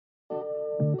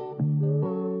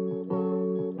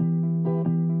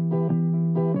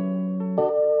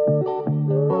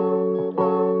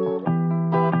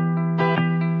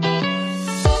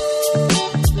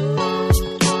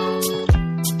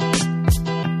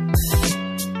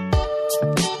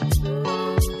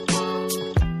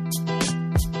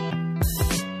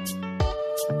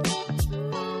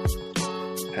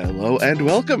Hello and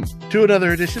welcome to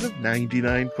another edition of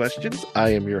 99 Questions. I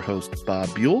am your host,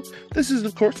 Bob Buell. This is,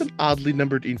 of course, an oddly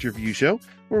numbered interview show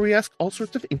where we ask all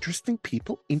sorts of interesting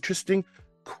people, interesting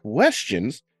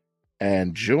questions.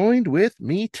 And joined with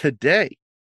me today,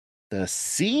 the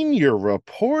senior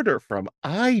reporter from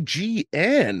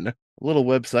IGN, a little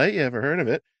website, you ever heard of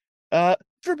it?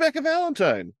 Rebekah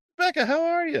Valentine. Rebekah, how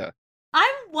are you?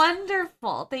 I'm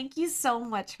wonderful. Thank you so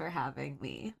much for having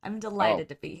me. I'm Oh, delighted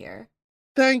to be here.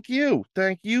 thank you.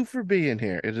 Thank you for being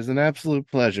here. It is an absolute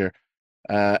pleasure.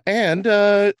 And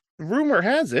rumor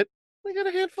has it, we got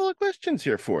a handful of questions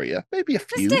here for you. Maybe a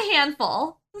Just few. a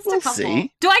handful. Just a We'll couple.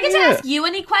 see. Do I get to Yeah. ask you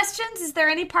any questions? Is there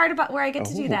any part about where I get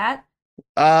to do Oh. that?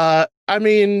 I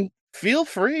mean, feel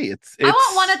free. It's I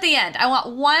want one it's at the end. I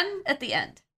want one at the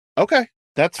end. okay.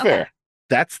 That's Okay. fair.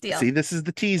 That's Deal. see, this is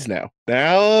the tease now.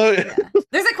 Now Yeah.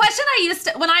 There's a question I used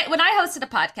to when I hosted a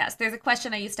podcast, there's a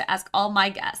question I used to ask all my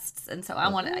guests. And so I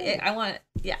want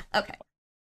yeah, okay.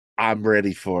 I'm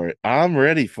ready for it. I'm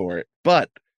ready for it. But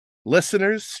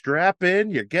listeners, strap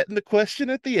in. You're getting the question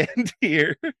at the end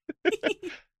here.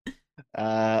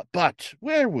 But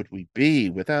where would we be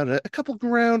without a couple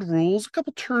ground rules, a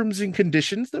couple terms and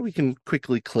conditions that we can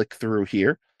quickly click through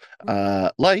here?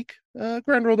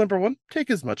 Ground rule number one, take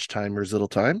as much time or as little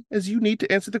time as you need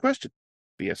to answer the question.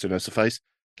 If yes or no suffice,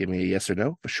 give me a yes or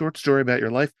no. A short story about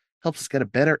your life helps us get a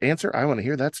better answer. I want to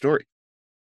hear that story.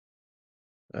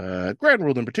 Ground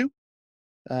rule number two,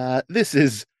 this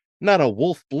is not a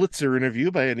Wolf Blitzer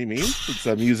interview by any means, since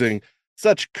I'm using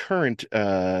such current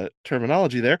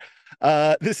terminology there.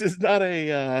 This is not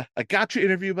a gotcha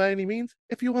interview by any means.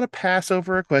 If you want to pass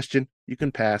over a question, you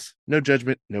can pass. No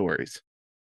judgment, no worries.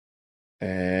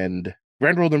 And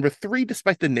ground rule number three,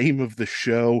 despite the name of the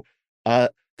show,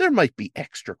 there might be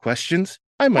extra questions.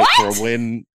 I might What? throw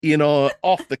in,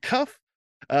 off the cuff.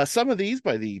 Some of these,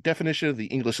 by the definition of the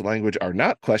English language, are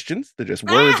not questions. They're just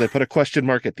words I Ah! put a question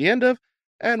mark at the end of,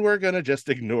 and we're going to just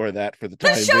ignore that for the The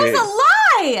time show's being. a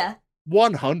lie.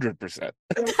 100%.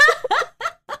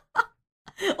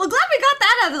 Well, glad we got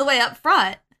that out of the way up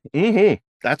front.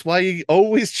 That's why you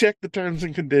always check the terms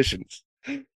and conditions.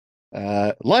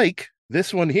 Like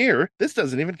this one here, this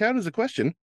doesn't even count as a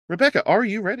question. Rebekah, are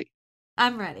you ready?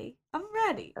 I'm ready. I'm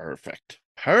ready. Perfect.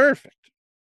 Perfect.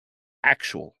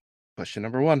 Actual question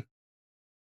number one.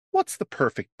 What's the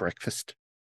perfect breakfast?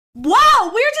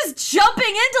 Wow, we're just jumping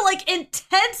into like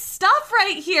intense stuff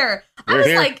right here. We're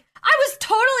here. I was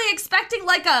totally expecting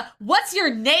like a what's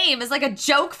your name is like a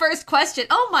joke first question.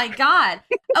 Oh my god.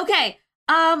 Okay.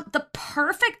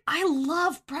 I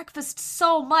love breakfast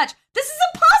so much. This is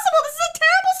impossible. This is a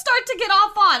terrible start to get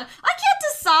off on. I can't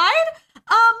decide.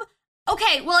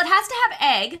 Okay, well it has to have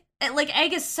egg.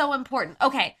 Egg is so important.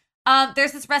 Okay.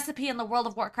 There's this recipe in the World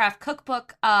of Warcraft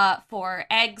cookbook for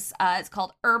eggs. It's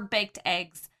called herb baked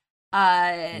eggs.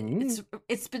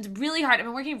 It's been really hard. I've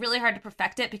been working really hard to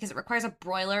perfect it because it requires a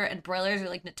broiler, and broilers are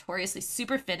like notoriously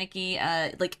super finicky.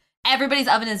 Everybody's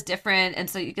oven is different, and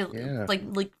so you can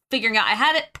like figuring out. I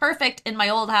had it perfect in my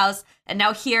old house, and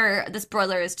now here this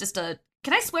broiler is just a.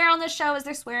 Can I swear on this show? Is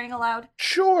there swearing allowed?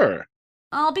 Sure.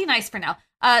 I'll be nice for now.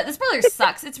 This broiler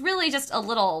sucks. It's really just a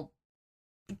little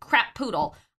crap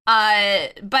poodle.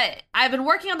 But I've been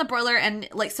working on the broiler, and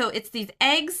so it's these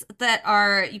eggs that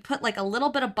are, you put like a little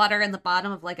bit of butter in the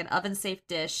bottom of like an oven safe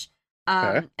dish.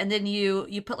 Okay. And then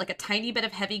you put like a tiny bit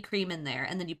of heavy cream in there,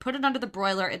 and then you put it under the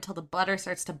broiler until the butter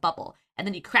starts to bubble, and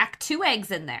then you crack 2 eggs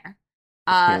in there.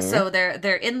 So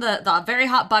they're in the very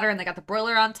hot butter, and they got the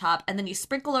broiler on top, and then you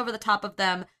sprinkle over the top of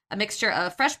them a mixture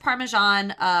of fresh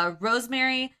Parmesan,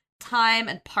 rosemary, thyme,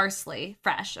 and parsley,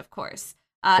 fresh, of course.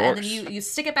 And then you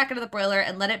stick it back into the broiler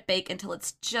and let it bake until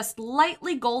it's just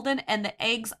lightly golden and the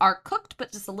eggs are cooked,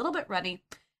 but just a little bit runny.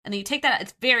 And then you take that out.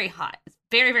 It's very hot. It's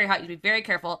very, very hot. You have to be very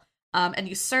careful. And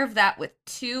you serve that with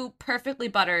 2 perfectly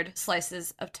buttered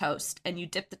slices of toast, and you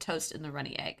dip the toast in the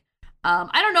runny egg.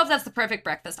 I don't know if that's the perfect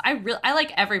breakfast. I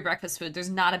like every breakfast food. There's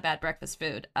not a bad breakfast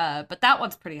food. But that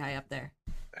one's pretty high up there.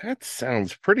 That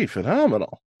sounds pretty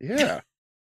phenomenal. Yeah.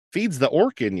 Feeds the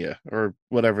orc in you, or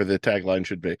whatever the tagline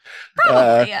should be.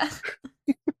 Probably, yeah.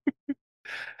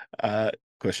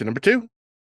 Question number 2.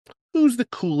 Who's the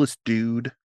coolest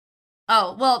dude?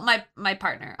 Oh, well, my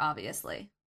partner,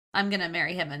 obviously. I'm gonna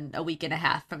marry him in a week and a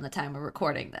half from the time we're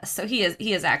recording this. So he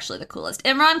is actually the coolest.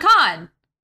 Imran Khan,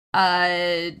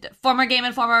 former Game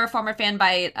Informer, former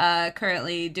Fanbyte,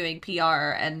 currently doing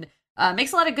PR and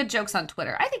makes a lot of good jokes on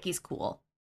Twitter. I think he's cool.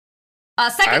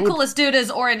 Second coolest dude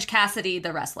is Orange Cassidy,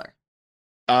 the wrestler.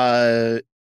 Yeah,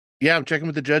 I'm checking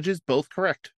with the judges. Both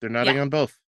correct. They're nodding on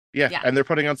both. Yeah, and they're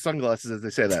putting on sunglasses as they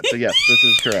say that. So yes, this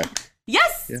is correct.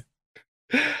 Yes.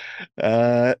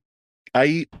 Yeah.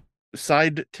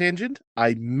 Side tangent.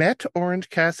 I met Orange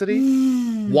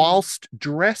Cassidy whilst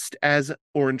dressed as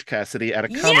Orange Cassidy at a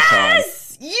Comic-Con.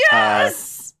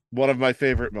 Yes. One of my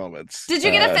favorite moments. Did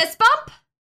you get a fist bump?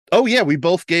 Oh yeah, we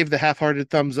both gave the half-hearted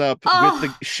thumbs up with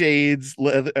the shades,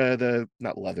 the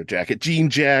not leather jacket, jean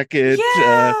jacket,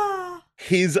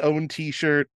 his own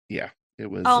T-shirt. Yeah, it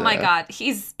was. Oh my God, he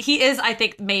is, I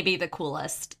think, maybe the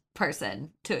coolest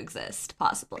person to exist,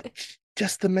 possibly.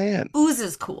 Just the man.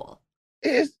 Oozes cool.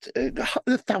 It's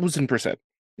 1,000%.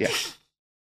 Yeah.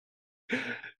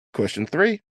 Question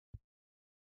 3: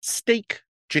 steak,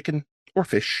 chicken, or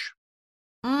fish?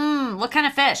 What kind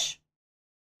of fish?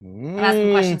 I'm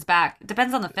asking questions back. It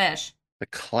depends on the fish. The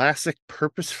classic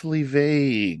purposefully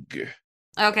vague.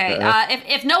 Okay.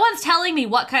 If no one's telling me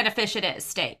what kind of fish it is,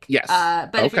 steak. Yes.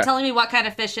 But if you're telling me what kind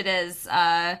of fish it is,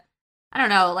 I don't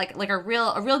know, like a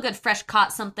real good fresh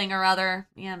caught something or other.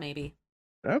 Yeah, maybe.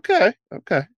 Okay,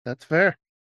 that's fair.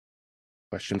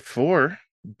 Question 4: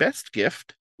 best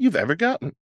gift you've ever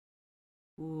gotten?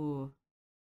 Ooh.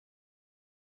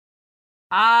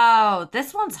 Oh,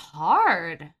 this one's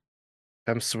hard.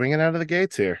 I'm swinging out of the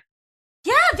gates here.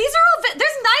 Yeah, these are all.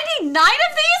 There's 99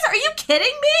 of these? Are you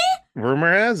kidding me?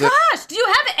 Rumor has it. Gosh, do you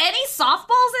have any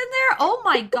softballs in there? Oh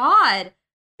my God.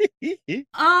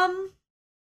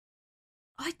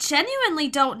 I genuinely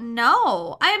don't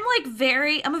know. I'm a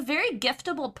very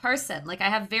giftable person. Like I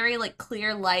have very like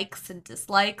clear likes and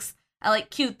dislikes. I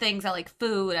like cute things. I like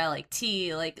food. I like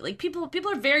tea. Like people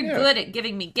are very good at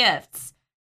giving me gifts.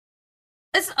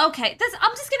 It's okay.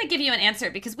 I'm just gonna give you an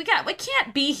answer because we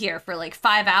can't be here for like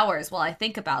 5 hours while I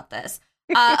think about this.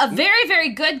 A very, very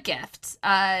good gift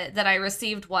that I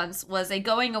received once was a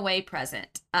going away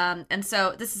present. And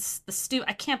so this is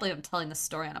I can't believe I'm telling this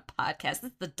story on a podcast.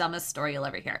 This is the dumbest story you'll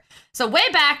ever hear. So way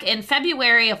back in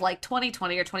February of like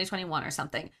 2020 or 2021 or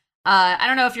something. I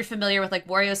don't know if you're familiar with like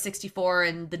Wario64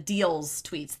 and the deals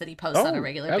tweets that he posts on a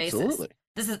regular basis.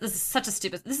 This is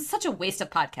such a waste of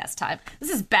podcast time. This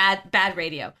is bad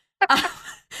radio.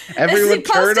 Everyone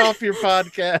turn off your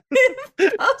podcast. He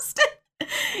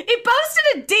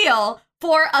posted a deal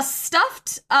for a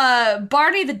stuffed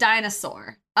Barney the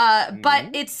dinosaur.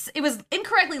 But it was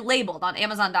incorrectly labeled on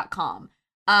Amazon.com.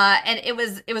 And it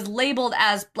was labeled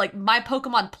as like my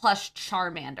Pokemon plush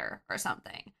Charmander or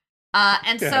something. So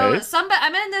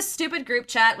I'm in this stupid group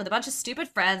chat with a bunch of stupid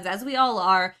friends, as we all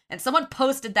are, and someone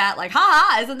posted that like,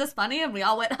 haha, isn't this funny? And we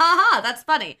all went, haha, that's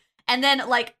funny. And then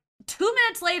like 2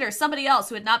 minutes later, somebody else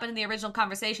who had not been in the original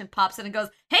conversation pops in and goes,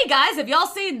 hey guys, have y'all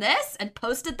seen this? And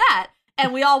posted that.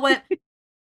 And we all went,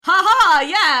 haha,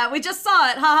 yeah, we just saw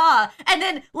it, haha. And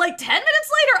then like 10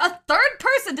 minutes later, a third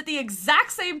person did the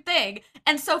exact same thing.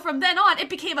 And so from then on,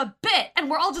 it became a bit, and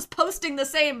we're all just posting the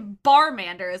same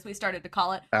Barmander, as we started to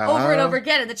call it, over and over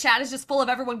again. And the chat is just full of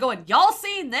everyone going, y'all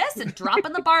seen this? And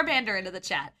dropping the Barmander into the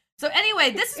chat. So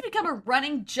anyway, this has become a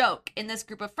running joke in this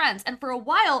group of friends. And for a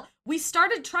while, we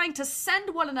started trying to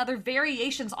send one another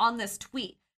variations on this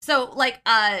tweet. So like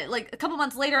a couple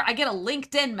months later, I get a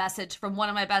LinkedIn message from one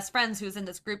of my best friends who's in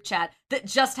this group chat that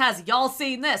just has y'all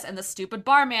seen this and the stupid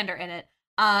Barmander in it.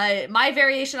 My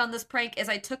variation on this prank is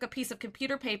I took a piece of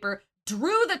computer paper,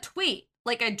 drew the tweet.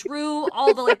 Like I drew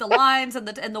all the like the lines and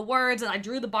the words, and I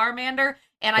drew the Barmander,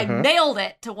 and I mailed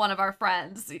it to one of our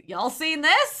friends. Y'all seen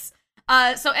this?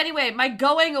 So anyway, my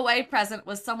going away present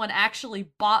was someone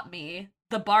actually bought me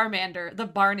the Barmander, the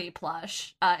Barney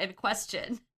plush in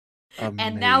question. Amazing.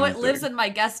 And now it lives in my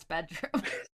guest bedroom.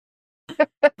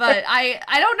 But I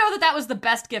don't know that was the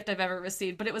best gift I've ever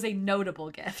received, but it was a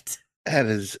notable gift. That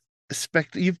is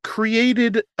you've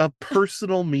created a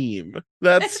personal meme.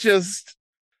 That's just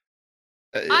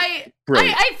I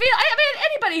mean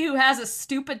anybody who has a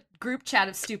stupid group chat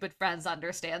of stupid friends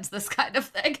understands this kind of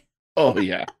thing. Oh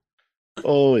yeah.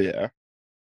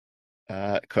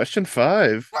 Question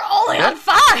 5. We're only on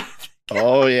 5.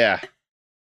 Oh yeah.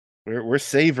 We're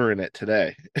savoring it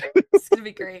today. It's gonna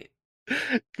be great.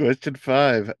 Question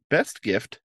 5. Best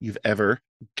gift you've ever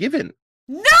given?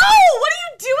 No! What are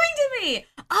you doing to me?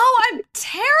 Oh, I'm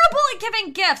terrible at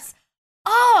giving gifts.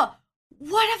 Oh,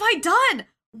 what have I done?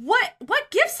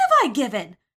 What gifts have I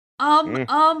given?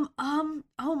 Oh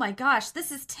my gosh,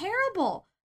 this is terrible.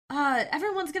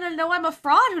 everyone's gonna know I'm a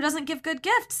fraud who doesn't give good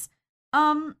gifts.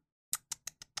 Um,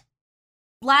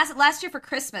 last year for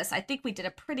Christmas, I think we did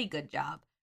a pretty good job.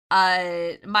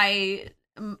 My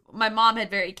mom had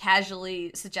very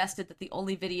casually suggested that the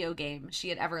only video game she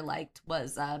had ever liked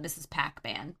was Mrs.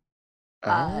 Pac-Man.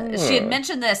 She had Oh,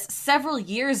 mentioned this several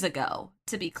years ago,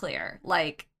 to be clear.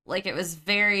 Like it was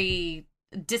very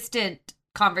distant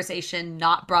conversation,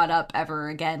 not brought up ever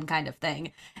again kind of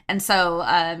thing. And so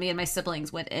me and my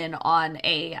siblings went in on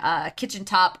a kitchen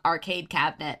top arcade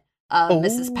cabinet of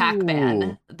Mrs. oh,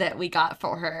 Pac-Man that we got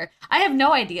for her. I have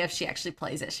no idea if she actually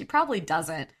plays it. She probably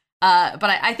doesn't. But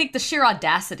I think the sheer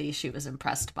audacity she was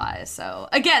impressed by. So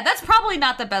again, that's probably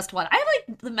not the best one. I have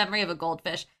like the memory of a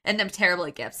goldfish and I'm terrible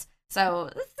at gifts. So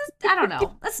I don't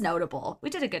know. That's notable. We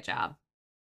did a good job.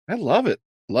 I love it.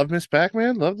 Love Miss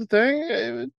Pac-Man. Love the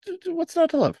thing. What's not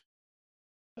to love?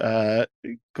 Uh,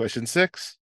 Question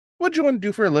 6. What'd you want to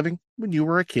do for a living when you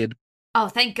were a kid? Oh,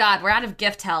 thank God, we're out of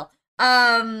gift hell.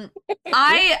 I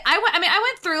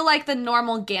went through like the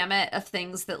normal gamut of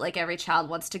things that like every child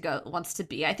wants to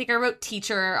be. I think I wrote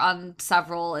teacher on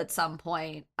several at some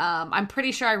point. I'm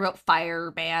pretty sure I wrote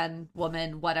fireman,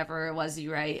 woman, whatever it was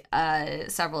you write,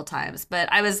 several times.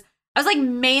 But I was like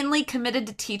mainly committed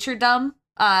to teacherdom.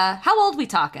 How old we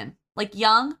talking? Like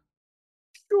young?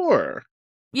 Sure.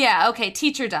 Yeah, okay,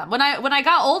 teacherdom. When I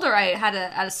got older, I had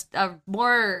a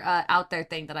more out there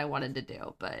thing that I wanted to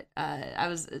do, but I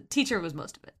was teacher was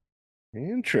most of it.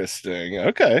 Interesting.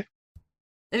 Okay.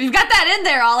 If you've got that in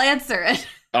there, I'll answer it.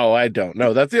 Oh, I don't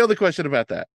know. That's the only question about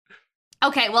that.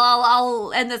 Okay, well,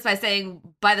 I'll end this by saying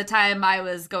by the time I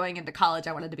was going into college,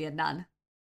 I wanted to be a nun.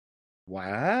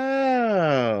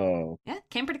 Wow. Yeah,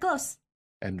 came pretty close.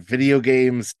 And video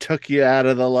games took you out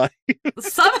of the light.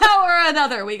 Somehow or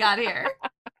another, we got here.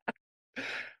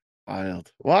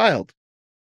 Wild. Wild.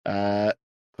 Uh,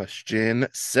 Question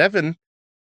 7.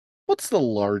 What's the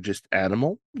largest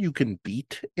animal you can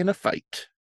beat in a fight?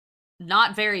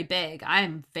 Not very big. I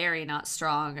am very not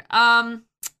strong.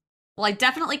 Well, I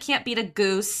definitely can't beat a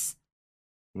goose.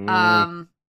 Mm, Um,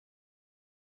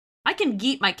 I can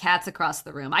yeet my cats across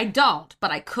the room. I don't,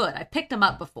 but I could. I picked them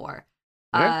up before.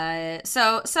 yeah,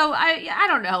 So I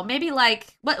don't know. Maybe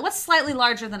like what's slightly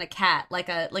larger than a cat? Like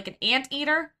an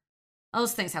anteater?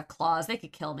 Those things have claws. They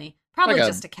could kill me. like Probably a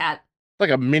just a cat. like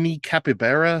a mini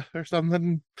capybara or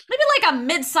something. Maybe like a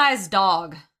mid-sized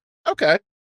dog. Okay.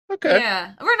 Okay.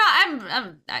 Yeah, we're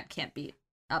not. I can't beat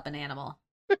up an animal.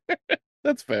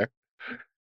 That's fair.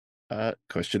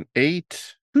 Question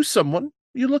 8. Who's someone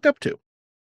you look up to?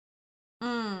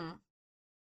 Hmm.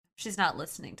 She's not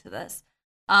listening to this.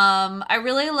 I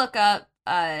really look up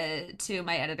to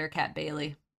my editor Kat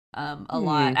Bailey a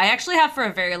lot. Hmm. I actually have for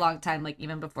a very long time, like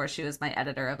even before she was my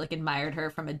editor, I've like admired her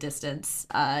from a distance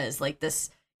as like this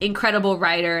incredible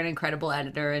writer and incredible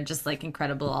editor and just like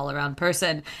incredible all around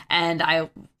person. And I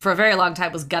for a very long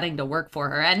time was gunning to work for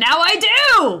her, and now I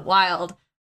do. Wild.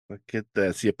 Look at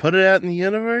this. You put it out in the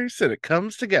universe and it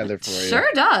comes together for you. Sure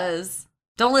does.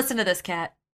 Don't listen to this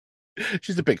cat.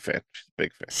 She's a big fan. She's a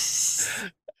big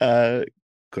fan. Uh,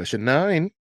 Question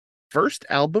 9. First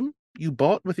album you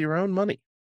bought with your own money.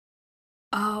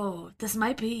 Oh, this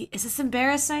might be. Is this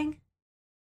embarrassing?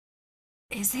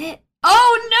 Is it?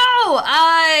 Oh no!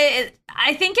 I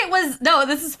think it was. No,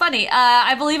 this is funny.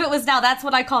 I believe it was Now That's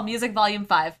What I Call Music Volume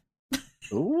 5.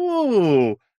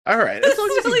 Ooh. All right. As This long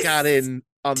is as you really got in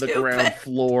on the ground stupid.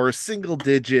 floor, single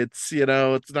digits,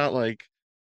 it's not like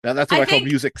now that's what I I call think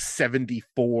music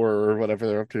 74 or whatever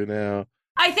they're up to now.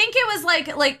 I think it was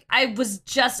like I was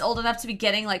just old enough to be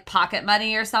getting like pocket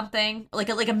money or something, like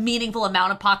a meaningful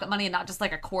amount of pocket money and not just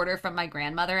like a quarter from my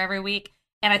grandmother every week.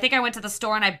 And I think I went to the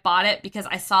store and I bought it because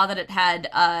I saw that it had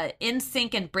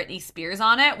NSYNC and Britney Spears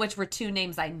on it, which were two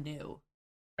names I knew.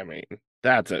 I mean,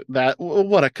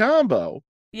 what a combo.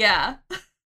 Yeah.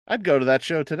 I'd go to that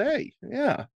show today.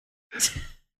 Yeah.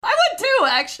 I would too,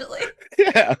 actually.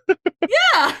 Yeah.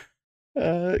 Yeah.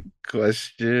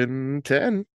 Question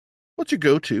 10. What's your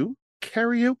go-to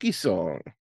karaoke song?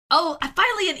 Oh,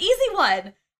 finally an easy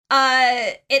one.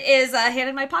 It is Hand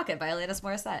in My Pocket by Alanis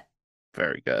Morissette.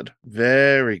 Very good.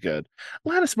 Very good.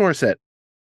 Alanis Morissette,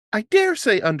 I dare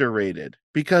say underrated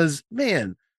because,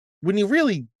 man, when you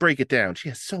really break it down, she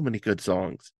has so many good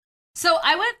songs. So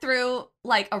I went through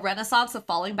like a renaissance of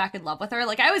falling back in love with her.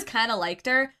 Like I always kind of liked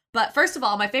her, but first of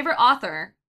all, my favorite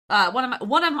author,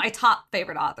 one of my top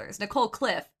favorite authors, Nicole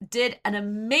Cliff, did an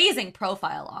amazing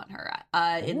profile on her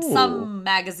in Ooh. some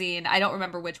magazine. I don't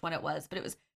remember which one it was, but it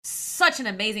was such an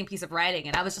amazing piece of writing,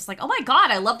 and I was just like, oh my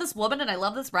god, I love this woman and I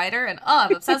love this writer, and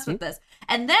I'm obsessed with this.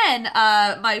 And then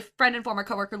my friend and former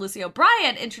coworker Lucy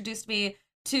O'Brien introduced me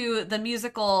to the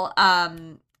musical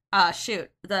shoot,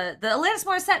 the Alanis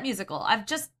Morissette musical. I've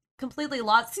just completely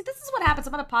lost. See, this is what happens.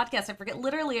 I'm on a podcast. I forget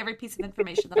literally every piece of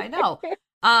information that I know.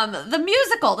 The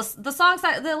musical, the songs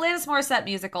that the Alanis Morissette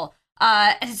musical,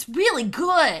 and it's really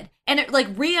good, and it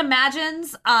like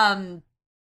reimagines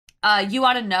You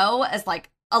Ought to Know as like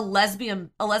a lesbian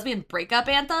breakup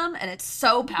anthem, and it's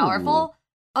so powerful. Ooh.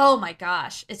 Oh my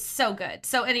gosh, it's so good.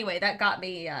 So anyway, that got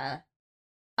me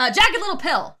Jagged Little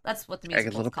Pill. That's what the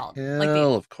musical is called. Pill, like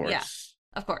of course. Yeah,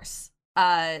 of course.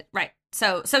 Right.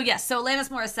 So yes. So Alanis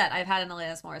Morissette. I've had an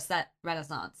Alanis Morissette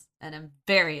renaissance, and I'm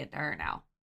very into her now.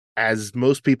 As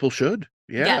most people should.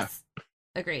 Yeah. Yes.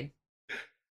 Agreed.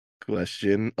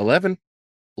 Question 11.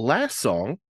 Last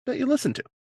song that you listened to.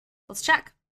 Let's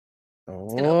check. Oh.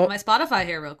 Just gonna open my Spotify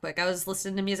here real quick. I was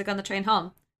listening to music on the train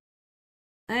home,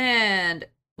 and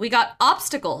we got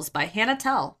 "Obstacles" by Hannah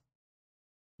Tell.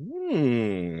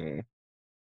 Is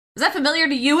that familiar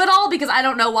to you at all? Because I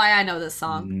don't know why I know this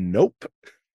song. Nope.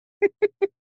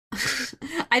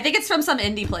 I think it's from some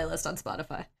indie playlist on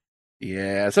Spotify.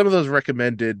 Yeah, some of those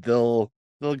recommended, they'll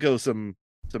go some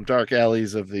dark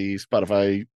alleys of the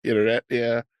Spotify internet.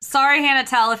 Yeah. Sorry, Hannah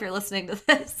Tell, if you're listening to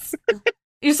this.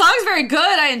 Your song's very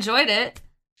good. I enjoyed it.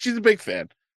 She's a big fan.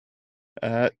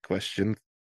 Question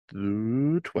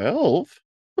 12.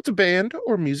 What's a band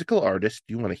or musical artist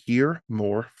you want to hear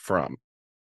more from?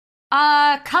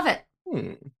 Covet.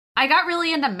 I got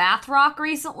really into math rock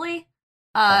recently.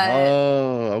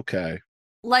 Okay.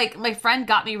 Like, my friend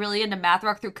got me really into math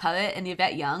rock through Covet and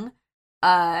Yvette Young.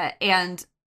 And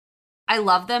I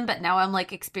love them, but now I'm,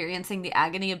 like, experiencing the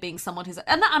agony of being someone who's...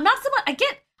 I'm not someone...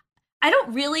 I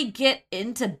don't really get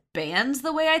into bands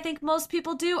the way I think most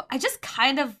people do. I just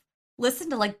kind of listen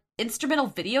to, like, instrumental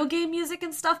video game music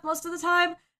and stuff most of the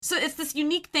time. So it's this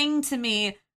unique thing to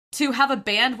me to have a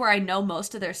band where I know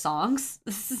most of their songs.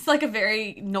 This is, like, a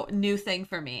very new thing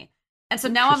for me. And so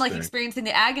now I'm, like, experiencing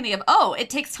the agony of, it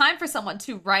takes time for someone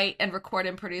to write and record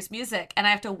and produce music, and I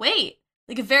have to wait,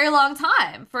 like, a very long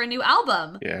time for a new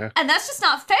album. Yeah. And that's just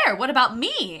not fair. What about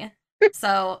me?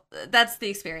 So that's the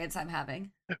experience I'm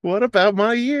having. What about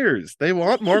my ears? They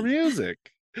want more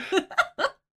music.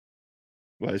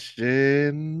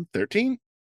 Question 13.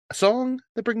 A song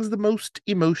that brings the most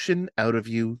emotion out of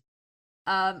you.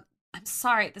 I'm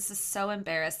sorry, this is so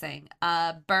embarrassing.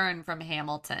 Burn from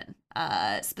Hamilton.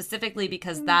 Specifically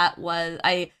because that was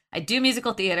I do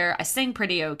musical theater. I sing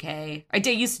pretty okay. I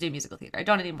used to do musical theater. I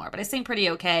don't anymore, but I sing pretty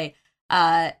okay.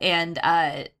 And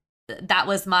that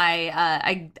was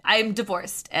my I'm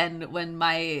divorced, and when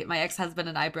my ex-husband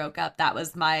and I broke up, that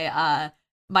was my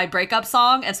my breakup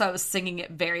song, and so I was singing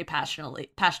it very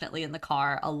passionately in the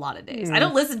car a lot of days. I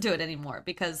don't listen to it anymore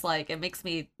because like it makes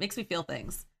me feel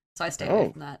things. So I stay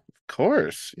away from that. Of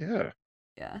course, yeah.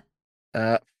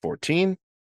 Yeah. 14.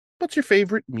 What's your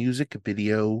favorite music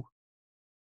video?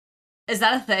 Is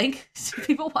that a thing? Do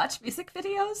people watch music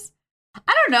videos?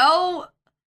 I don't know.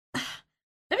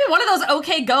 Maybe one of those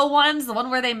OK Go ones, the one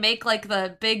where they make like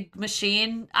the big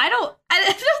machine. I don't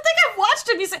think I've watched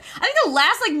a music. I think the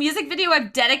last like music video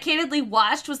I've dedicatedly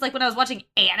watched was like when I was watching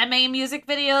anime music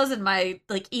videos in my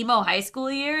like emo high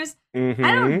school years. Mm-hmm.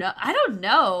 I don't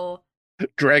know.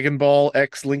 Dragon Ball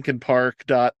X Linkin Park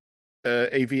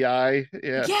AVI.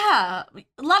 Yeah,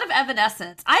 a lot of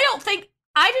Evanescence. I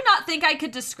do not think I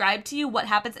could describe to you what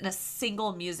happens in a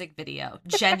single music video.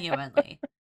 Genuinely.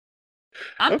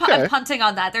 I'm punting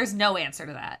on that. There's no answer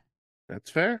to that. That's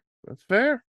fair.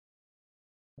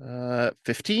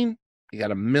 15. You got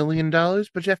 $1 million,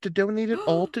 but you have to donate it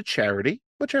all to charity.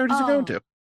 What charity is it going to?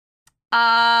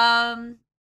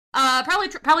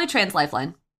 Probably Trans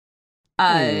Lifeline.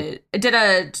 I did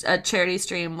a charity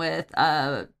stream with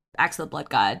Axe of the Blood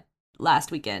God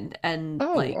last weekend, and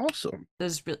awesome. It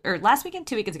was or last weekend,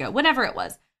 2 weekends ago, whenever it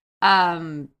was.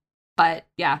 But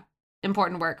yeah,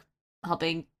 important work,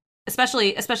 helping,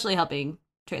 especially helping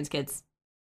trans kids.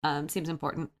 Seems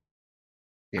important.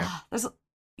 Yeah.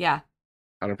 100%.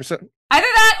 Either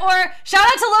that or shout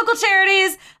out to local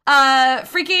charities.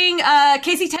 Freaking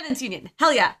Casey Tenants Union.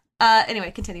 Hell yeah.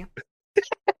 Anyway, continue.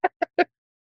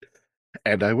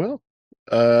 And I will.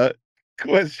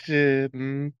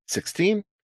 Question 16.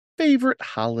 Favorite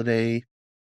holiday?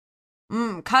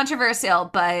 Controversial,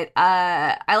 but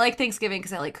I like Thanksgiving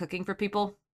because I like cooking for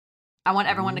people. I want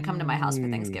everyone to come to my house for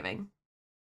Thanksgiving.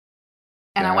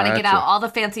 And I want to get out all the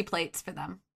fancy plates for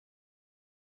them.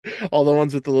 All the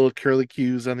ones with the little curly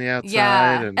cues on the outside.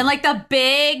 Yeah, and like the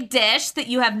big dish that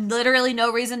you have literally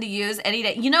no reason to use any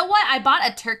day. You know what? I bought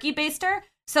a turkey baster.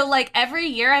 So, like, every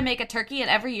year I make a turkey, and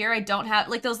every year I don't have,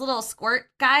 like, those little squirt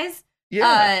guys.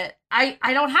 Yeah. I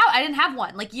didn't have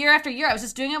one. Like year after year, I was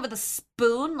just doing it with a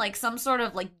spoon, like some sort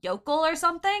of like yokel or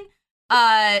something.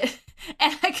 Uh,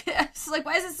 and I was like,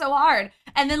 why is it so hard?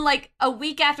 And then like a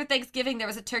week after Thanksgiving, there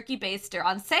was a turkey baster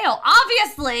on sale,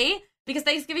 obviously, because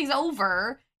Thanksgiving's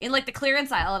over in like the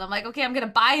clearance aisle. And I'm like, okay, I'm gonna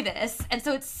buy this. And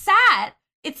so it's sat,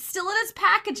 it's still in its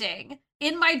packaging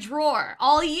in my drawer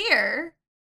all year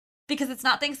because it's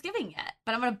not Thanksgiving yet.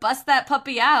 But I'm gonna bust that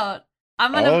puppy out. Oh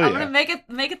I'm gonna yeah.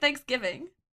 make it Thanksgiving.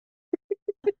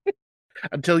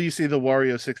 Until you see the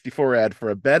Wario 64 ad for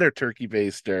a better turkey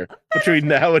baster between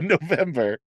now and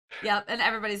November. Yep, and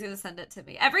everybody's gonna send it to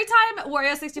me. Every time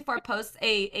Wario64 posts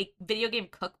a video game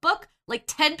cookbook, like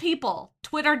 10 people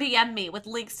Twitter DM me with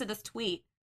links to this tweet.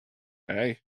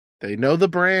 Hey, they know the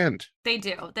brand. They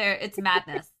do. It's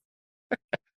madness.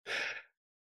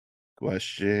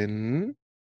 Question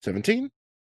 17.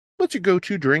 What's your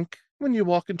go-to drink when you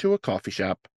walk into a coffee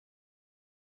shop?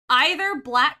 Either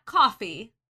black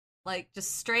coffee, like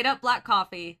just straight up black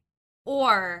coffee,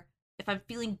 or if I'm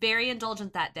feeling very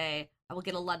indulgent that day, I will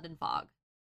get a London fog.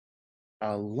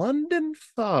 A London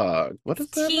fog. What It's is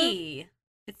that now? tea.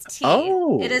 It's tea.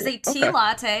 It is Oh, a tea okay.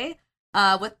 latte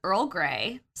with Earl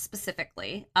Grey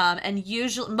specifically. And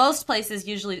usually most places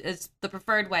usually is the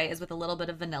preferred way is with a little bit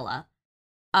of vanilla.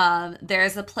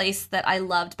 There's a place that I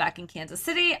loved back in Kansas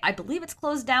City. I believe it's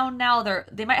closed down now.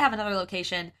 They might have another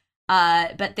location.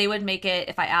 But they would make it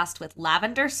if I asked with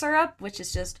lavender syrup, which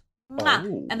is just mwah,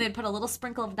 Oh, and they'd put a little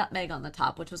sprinkle of nutmeg on the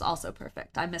top, which was also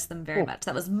perfect. I miss them very oh, much.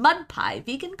 That was Mud Pie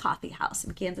Vegan Coffee House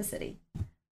in Kansas City.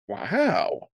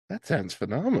 wow. That sounds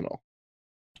phenomenal.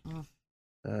 Mm.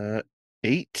 Uh,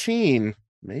 18.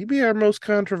 Maybe our most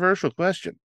controversial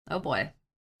question. Oh boy.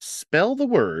 Spell the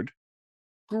word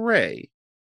gray.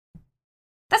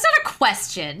 That's not a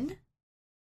question.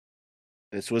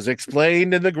 This was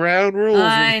explained in the ground rules.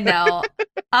 I know.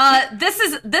 This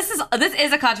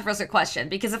is a controversial question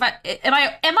because if I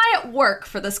am I at work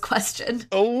for this question?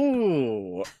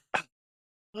 Oh,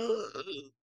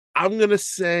 I'm gonna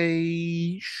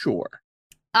say sure.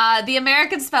 The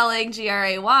American spelling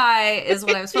Gray is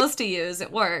what I'm supposed to use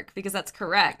at work because that's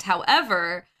correct.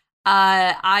 However,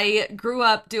 I grew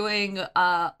up doing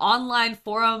online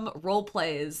forum role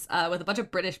plays with a bunch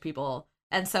of British people,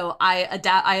 and so I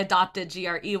adopted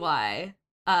Grey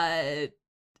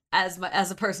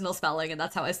as a personal spelling, and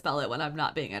that's how I spell it when I'm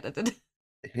not being edited.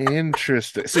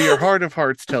 Interesting. So your heart of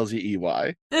hearts tells you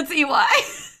EY. It's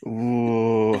EY.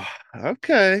 Ooh,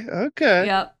 okay, okay.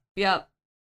 Yep, yep.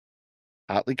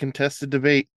 Hotly contested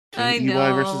debate. Team I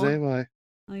EY versus know. AY.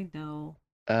 I know.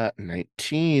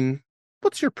 19.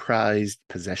 What's your prized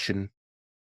possession?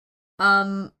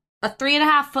 Um, a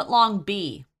 3.5 foot long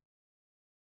bee.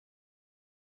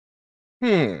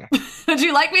 Hmm. Would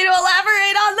you like me to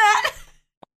elaborate on that?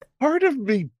 Part of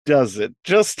me doesn't,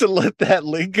 just to let that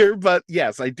linger, but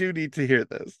yes, I do need to hear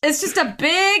this. It's just a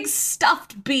big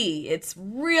stuffed bee. It's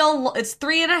real. It's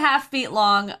 3.5 feet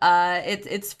long.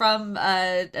 It's from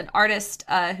an artist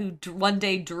who one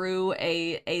day drew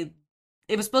a.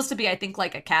 It was supposed to be, I think,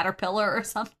 like a caterpillar or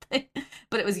something,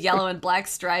 but it was yellow and black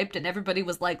striped, and everybody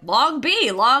was like, "Long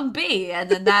bee, long bee," and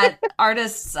then that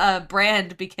artist's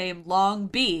brand became Long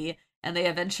Bee, and they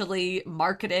eventually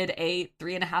marketed a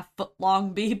 3.5 foot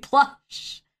long bee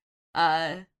plush.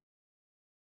 Uh,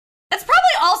 it's probably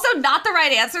also not the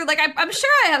right answer. Like, I'm sure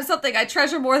I have something I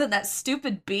treasure more than that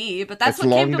stupid bee, but that's It's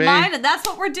what came long to bee. mind, and that's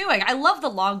what we're doing. I love the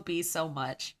long bee so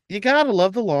much. You gotta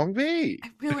love the long bee.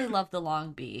 I really love the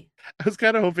long bee. I was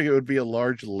kind of hoping it would be a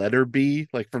large letter B,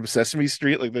 like from Sesame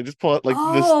Street. Like they just pull out like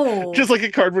this, Oh, just like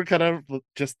a cardboard cut out of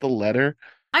just the letter.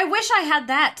 I wish I had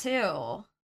that too.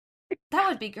 That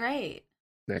would be great.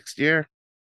 Next year.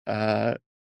 Uh,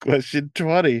 question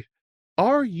 20.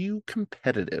 Are you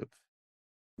competitive?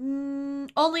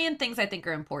 Only in things I think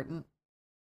are important.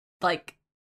 Like,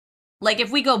 like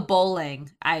if we go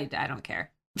bowling, I don't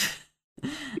care.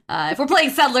 If we're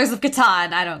playing Settlers of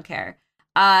Catan, I don't care.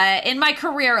 In my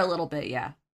career, a little bit,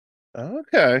 yeah.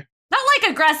 Okay. Not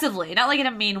like aggressively, not like in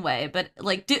a mean way, but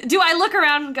like, do I look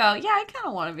around and go, yeah, I kind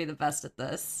of want to be the best at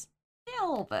this? Yeah, a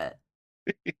little bit.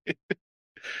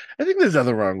 I think there's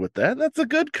nothing wrong with that. That's a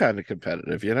good kind of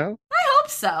competitive, you know? I hope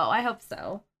so. I hope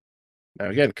so. Now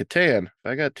again, Catan, if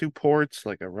I got two ports,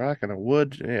 like a rock and a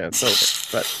wood, yeah, it's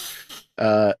over. But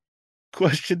uh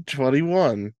question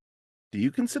 21. Do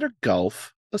you consider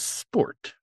golf a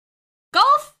sport?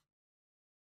 Golf?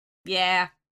 Yeah.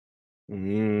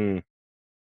 Mm,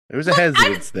 there was a Look,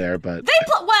 hesitance there, but they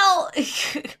play well.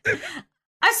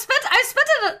 I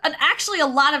spent actually a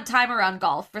lot of time around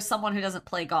golf for someone who doesn't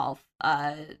play golf.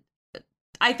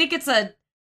 I think it's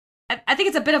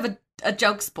a bit of a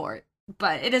joke sport.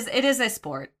 But it is a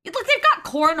sport. Look, they've got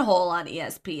cornhole on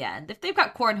ESPN. If they've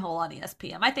got cornhole on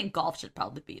ESPN, I think golf should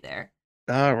probably be there.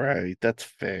 All right, that's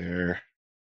fair.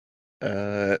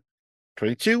 Uh,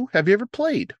 22. Have you ever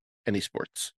played any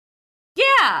sports?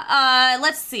 Yeah,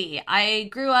 let's see. I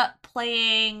grew up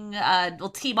playing well,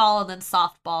 t-ball and then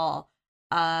softball.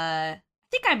 I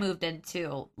think I moved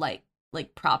into like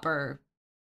proper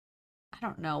I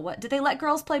don't know what. Did they let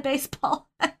girls play baseball?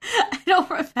 I don't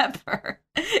remember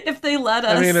if they let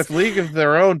I mean, us. if League of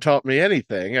Their Own taught me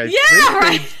anything, I Yeah, think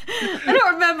right. they. I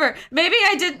don't remember. Maybe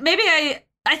I did. Maybe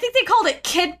I think they called it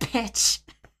kid pitch.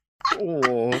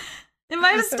 Oh, It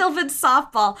might have still been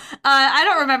softball. I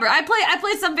don't remember. I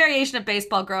played some variation of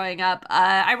baseball growing up.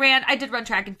 I did run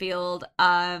track and field.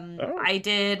 oh. I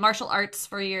did martial arts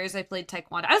for years. I played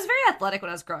taekwondo. I was very athletic when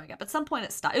I was growing up. At some point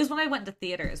it stopped. It was when I went into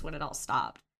theater is when it all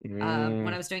stopped.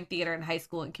 When I Mm, was doing theater in high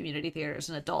school and community theater as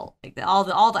an adult, like all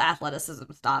the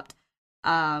athleticism stopped.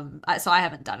 So I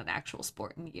haven't done an actual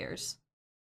sport in years.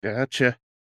 gotcha.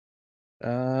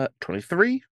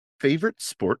 23. Favorite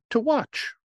sport to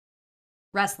watch?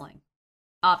 Wrestling,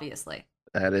 obviously.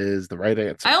 That is the right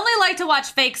answer. I only like to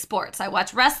watch fake sports. I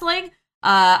watch wrestling.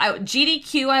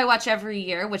 GDQ I watch every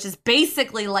year, which is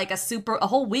basically like a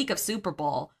whole week of Super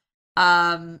Bowl.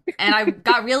 And I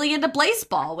got really into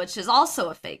baseball, which is also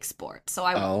a fake sport. So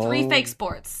three fake Oh,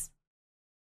 sports.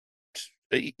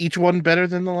 each one better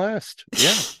than the last.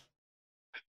 Yeah.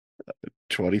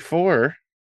 24.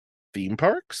 Theme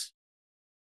parks?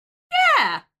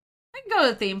 Yeah, I can go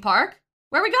to the theme park.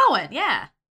 Where are we going? Yeah.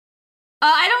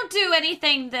 I don't do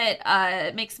anything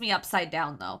that makes me upside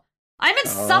down though. I'm Oh,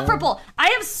 insufferable. I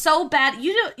am so bad.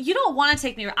 You don't want to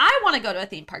take me. I want to go to a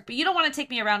theme park, but you don't want to take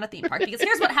me around a theme park because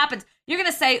here's what happens. You're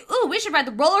gonna say, "Ooh, we should ride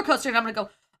the roller coaster," and I'm gonna go,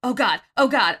 "Oh God, oh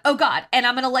God, oh God," and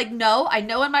I'm gonna like, no. I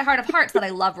know in my heart of hearts that I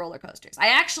love roller coasters. I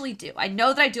actually do. I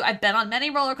know that I do. I've been on many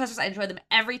roller coasters. I enjoy them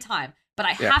every time, but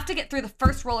I yeah. have to get through the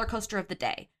first roller coaster of the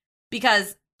day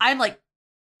because I'm like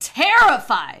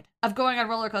terrified of going on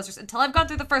roller coasters until I've gone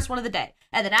through the first one of the day.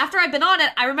 And then after I've been on it,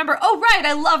 I remember, oh right,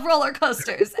 I love roller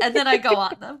coasters, and then I go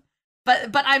on them.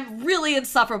 But I'm really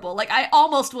insufferable. Like I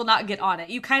almost will not get on it.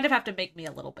 You kind of have to make me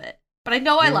a little bit. But I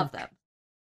know I Yeah. love them.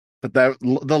 But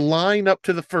the line up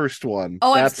to the first one,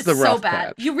 Oh, that's it's the so rough bad.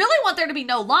 patch. You really want there to be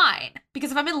no line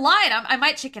because if I'm in line, I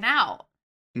might chicken out.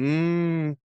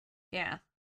 Mm, Yeah,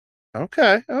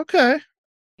 okay, okay.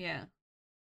 yeah.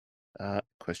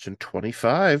 Question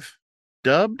 25.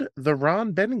 Dubbed the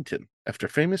Ron Bennington after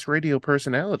famous radio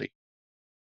personality.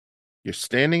 You're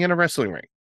standing in a wrestling ring,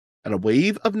 and a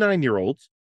wave of 9-year-olds,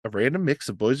 a random mix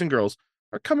of boys and girls,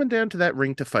 are coming down to that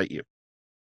ring to fight you.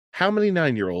 How many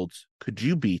 9-year-olds could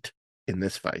you beat in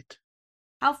this fight?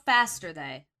 How fast are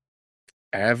they?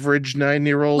 Average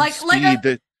 9-year-old Like like a speed.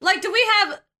 That like do we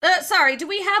have sorry, do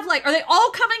we have like are they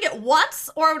all coming at once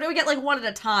or do we get like one at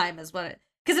a time is what it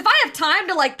because if I have time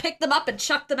to like pick them up and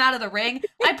chuck them out of the ring,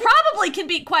 I probably can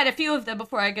beat quite a few of them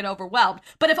before I get overwhelmed.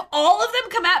 But if all of them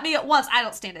come at me at once, I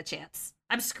don't stand a chance.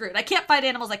 I'm screwed. I can't fight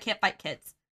animals, I can't fight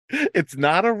kids. it's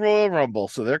not a Royal Rumble,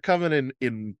 so they're coming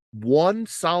in one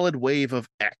solid wave of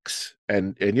X,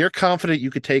 and you're confident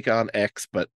you could take on X,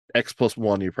 but X plus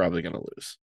one you're probably going to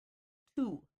lose.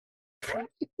 Two.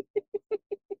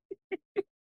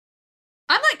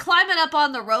 I'm like climbing up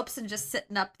on the ropes and just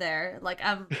sitting up there. Like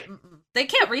they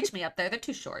can't reach me up there. They're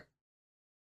too short.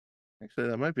 Actually,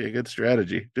 that might be a good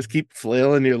strategy. Just keep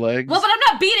flailing your Well, legs. but I'm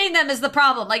not beating them is the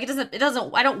problem. Like it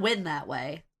doesn't I don't win that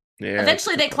way. Yeah, that's a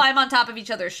Eventually good they point. climb on top of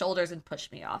each other's shoulders and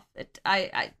push me off.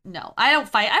 I no. I don't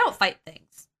fight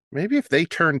things. Maybe if they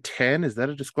turn 10, is that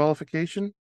a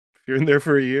disqualification? If you're in there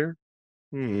for a year?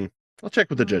 Hmm. I'll check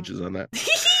with the Mm. judges on that.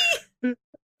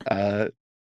 Uh,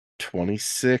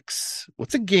 26.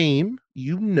 What's a game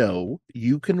you know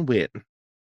you can win?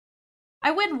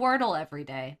 I win Wordle every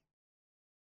day.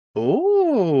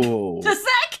 Oh, Does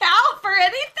that count for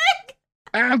anything?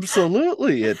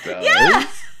 absolutely it Yeah.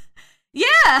 does. Yeah,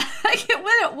 I can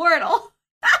win at Wordle.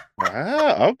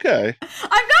 Wow, okay.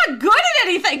 I'm not good at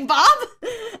anything, Bob.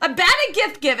 I'm bad at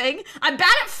gift giving. I'm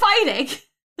bad at fighting.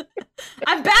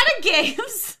 I'm bad at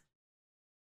games.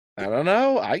 I don't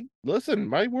know. I listen,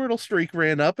 my Wordle streak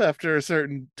ran up after a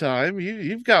certain time.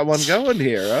 You've got one going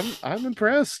here. I'm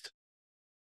impressed.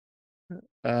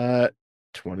 Uh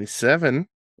 27.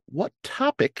 What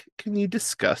topic can you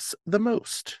discuss the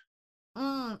most?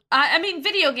 I mean,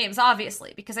 video games,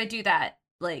 obviously, because I do that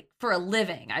like for a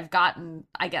living. I've gotten,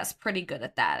 I guess, pretty good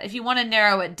at that. If you want to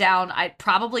narrow it down, I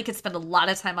probably could spend a lot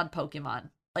of time on Pokemon,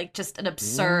 like just an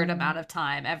absurd Mm, amount of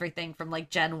time, everything from like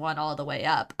Gen 1 all the way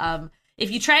up. If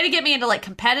you try to get me into like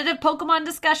competitive Pokemon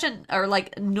discussion or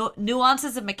like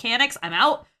nuances of mechanics, I'm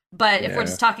out. But if we're Yeah.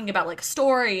 just talking about like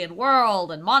story and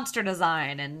world and monster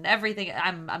design and everything,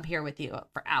 I'm here with you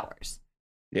for hours.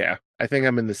 Yeah. I think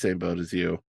I'm in the same boat as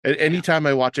you. Yeah. Anytime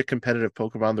I watch a competitive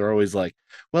Pokemon, they're always like,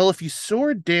 well, if you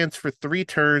sword dance for 3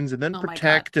 turns and then Oh my God.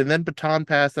 protect and then baton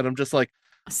pass, and I'm just like,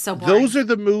 So those boring. are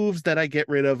the moves that I get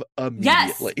rid of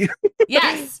Yes. immediately.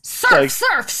 Yes. Surf, Like,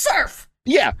 surf, surf.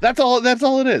 yeah, that's all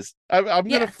it is. I'm gonna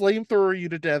Yeah. flamethrower you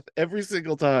to death every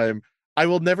single time. I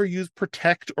will never use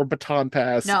protect or baton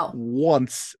pass No.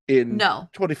 once in No.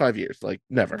 25 years. Like,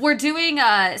 never. We're doing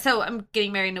so I'm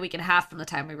getting married in a week and a half from the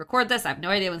time we record this. I have no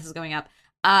idea when this is going up.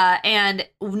 And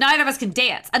neither of us can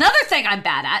dance. Another thing I'm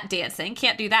bad at, dancing.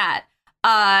 Can't do that.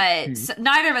 Hmm. So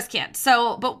neither of us can.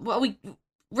 So but what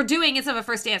we're doing instead of a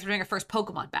first dance, we're doing a first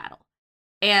Pokemon battle.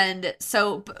 And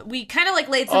so we kind of like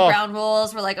laid some Oh, ground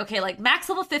rules. We're like, okay, like max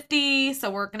level 50. So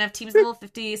we're gonna have teams level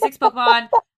 50, 6 Pokemon.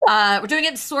 We're doing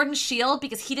it in Sword and Shield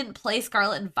because he didn't play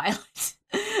Scarlet and Violet.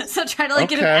 So trying to like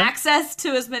get him okay. access to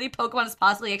as many Pokemon as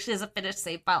possible. He actually has a finished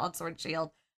save file on Sword and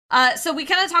Shield. So we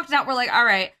kind of talked it out. We're like, all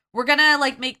right, we're gonna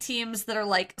like make teams that are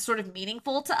like sort of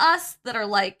meaningful to us, that are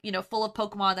like, you know, full of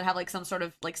Pokemon that have like some sort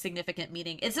of like significant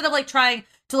meaning, instead of like trying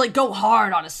to like go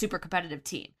hard on a super competitive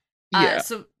team. Yeah.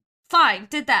 So fine,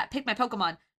 did that, pick my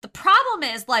Pokemon. The problem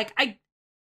is like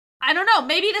I don't know,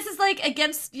 maybe this is like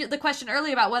against the question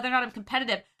earlier about whether or not I'm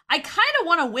competitive. I kind of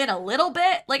want to win a little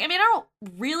bit. Like, I mean, I don't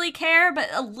really care, but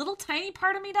a little tiny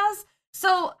part of me does.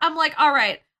 So I'm like, all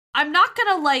right, I'm not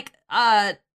gonna like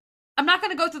I'm not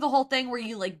gonna go through the whole thing where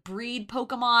you like breed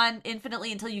Pokemon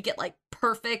infinitely until you get like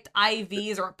perfect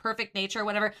IVs or a perfect nature or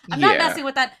whatever. I'm not Yeah. messing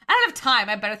with that. I don't have time.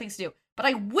 I have better things to do. But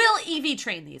I will EV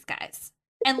train these guys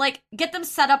and like get them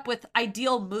set up with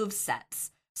ideal move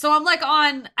sets. So I'm like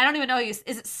on, I don't even know, is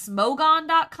it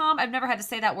smogon.com? I've never had to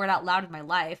say that word out loud in my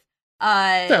life.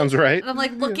 Sounds right. And I'm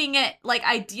like Yeah. looking at like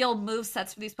ideal move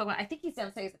sets for these Pokemon. I think he's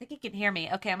downstairs. I think he can hear me.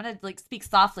 Okay, I'm gonna like speak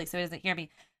softly so he doesn't hear me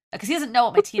because he doesn't know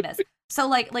what my team is. So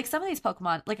like some of these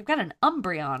Pokemon, like I've got an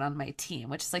Umbreon on my team,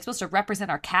 which is like supposed to represent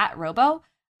our cat Robo.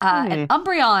 And Hmm.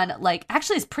 Umbreon, like,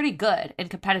 actually is pretty good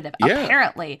and competitive, Yeah.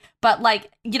 apparently. But,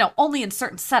 like, you know, only in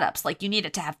certain setups. Like, you need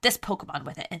it to have this Pokemon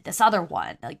with it and this other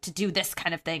one, like, to do this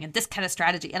kind of thing and this kind of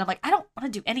strategy. And I'm like, I don't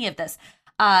want to do any of this.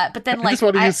 But then, I just like,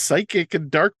 want to use Psychic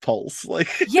and Dark Pulse. Like,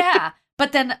 yeah.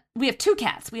 But then we have two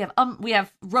cats. We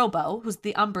have Robo, who's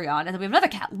the Umbreon, and then we have another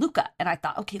cat, Luca. And I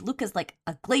thought, okay, Luca's like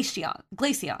a Glaceon.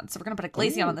 So we're gonna put a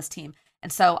Glaceon on ooh, this team.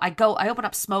 And so I open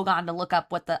up Smogon to look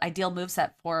up what the ideal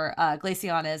moveset for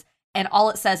Glaceon is, and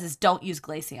all it says is don't use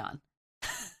Glaceon.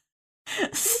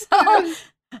 So I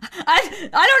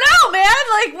don't know, man.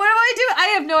 Like, what do I do? I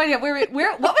have no idea. Where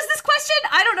what was this question?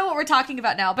 I don't know what we're talking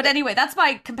about now. But anyway, that's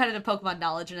my competitive Pokemon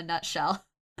knowledge in a nutshell.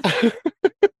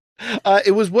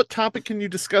 it was what topic can you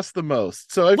discuss the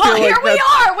most? So I Well, feel here like we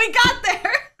that's are. We got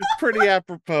there. pretty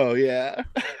apropos. Yeah.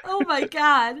 Oh my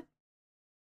god.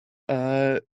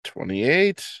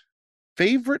 28.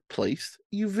 Favorite place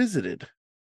you visited?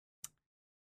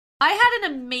 I had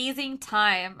an amazing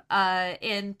time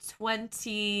in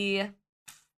 20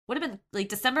 would have been like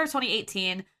December of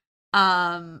 2018.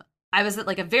 I was at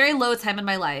like a very low time in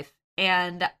my life,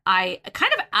 and I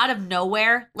kind of out of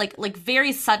nowhere, like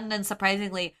very sudden and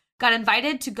surprisingly, got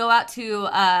invited to go out to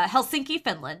Helsinki,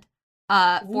 Finland,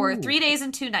 for Ooh, 3 days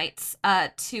and 2 nights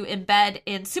to embed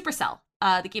in Supercell,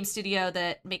 the game studio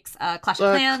that makes Clash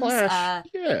of Clans. Clash.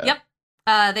 Yeah.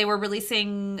 Yep. They were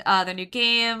releasing their new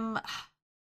game.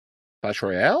 Clash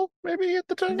Royale, maybe at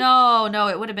the time? No,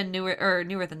 it would have been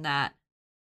newer than that.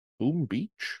 Boom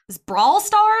Beach. Is Brawl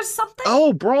Stars something?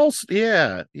 Oh, Brawls.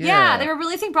 Yeah. Yeah, they Yeah. were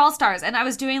releasing Brawl Stars, and I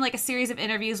was doing like a series of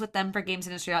interviews with them for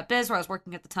GamesIndustry.biz, where I was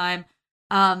working at the time.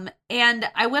 And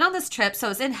I went on this trip, so it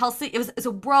was in Helsinki. It was a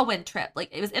whirlwind trip,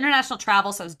 like it was international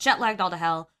travel, so I was jet lagged all to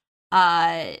hell.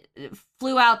 Uh,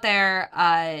 Flew out there,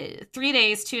 3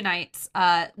 days, 2 nights.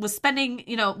 Was spending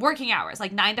working hours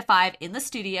like 9 to 5 in the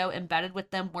studio, embedded with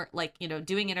them, work like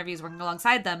doing interviews, working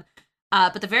alongside them.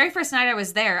 But the very first night I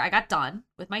was there, I got done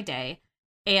with my day,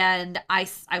 and I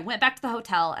went back to the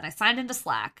hotel and I signed into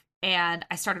Slack and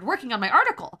I started working on my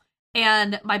article.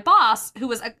 And my boss, who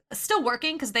was still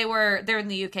working because they're in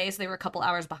the UK, so they were a couple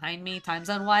hours behind me time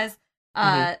zone wise.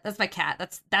 Mhm. That's my cat.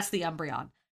 That's the Umbreon.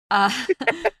 Uh,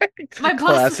 my boss,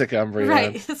 Classic Umbreon.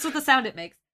 right? That's what the sound it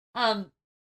makes. My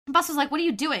boss was like, "What are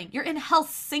you doing? You're in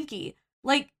Helsinki.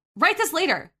 Like, write this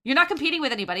later. You're not competing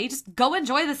with anybody. Just go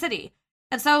enjoy the city."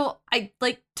 And so I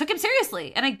like took him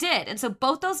seriously, and I did. And so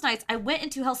both those nights I went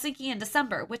into Helsinki in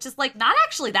December, which is like not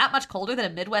actually that much colder than a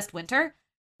Midwest winter.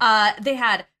 They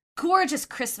had gorgeous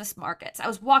Christmas markets. I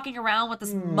was walking around with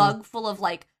this Hmm. mug full of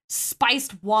like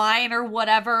spiced wine or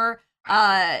whatever.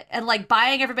 and like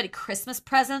buying everybody Christmas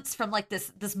presents from like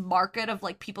this market of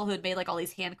like people who had made like all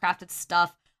these handcrafted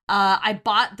stuff. I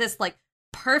bought this like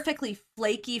perfectly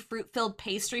flaky fruit-filled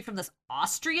pastry from this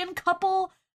Austrian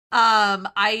couple.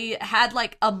 I had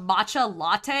like a matcha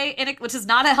latte in it, which is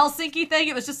not a Helsinki thing.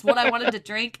 It was just what I wanted to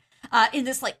drink. In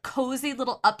this like cozy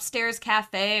little upstairs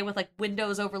cafe with like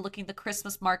windows overlooking the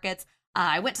Christmas markets.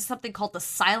 I went to something called the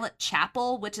Silent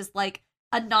Chapel, which is like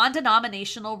a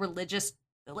non-denominational religious,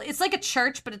 it's like a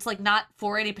church, but it's like not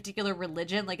for any particular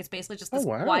religion. Like it's basically just Oh this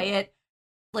wow. quiet,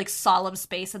 like solemn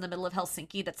space in the middle of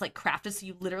Helsinki that's like crafted so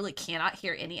you literally cannot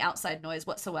hear any outside noise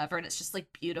whatsoever, and it's just like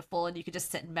beautiful, and you could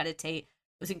just sit and meditate. It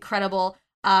was incredible.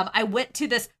 I went to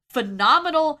this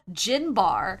phenomenal gin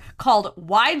bar called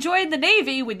Why Join the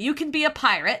Navy When You Can Be a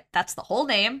Pirate. That's the whole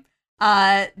name.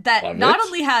 That Love not it.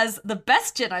 only has the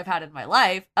best gin I've had in my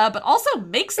life, but also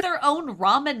makes their own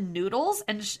ramen noodles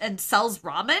and sells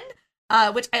ramen.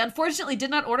 Which I unfortunately did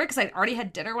not order because I already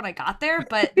had dinner when I got there,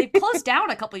 but they closed down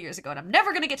a couple years ago, and I'm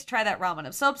never gonna get to try that ramen.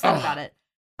 I'm so upset about Oh, it.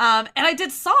 And I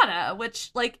did sauna,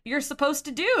 which like you're supposed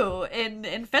to do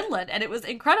in Finland, and it was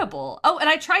incredible. Oh, and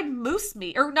I tried moose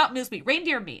meat, or not moose meat,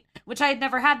 reindeer meat, which I had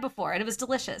never had before, and it was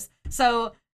delicious.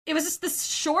 So it was just this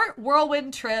short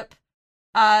whirlwind trip,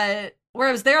 where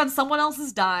I was there on someone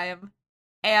else's dime,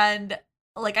 and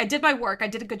like I did my work, I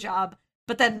did a good job,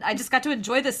 but then I just got to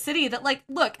enjoy this city that, like,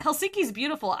 look, Helsinki's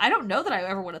beautiful. I don't know that I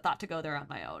ever would have thought to go there on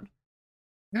my own.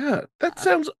 yeah, that Uh,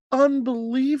 sounds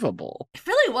unbelievable. it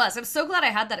really was. I'm so glad I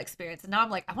had that experience. And now I'm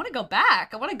like, I want to go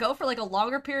back. I want to go for like a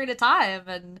longer period of time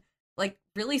and like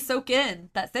really soak in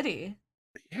that city.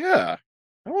 Yeah,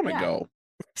 I want to Yeah. go.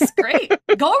 It's great.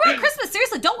 Go around Christmas.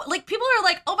 Seriously, don't like people are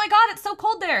like, oh my God, it's so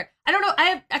cold there. I don't know.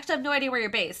 Actually have no idea where you're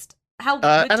based. How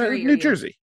Out wintry of are New you?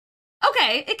 Jersey.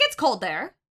 Okay, it gets cold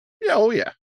there. Yeah, oh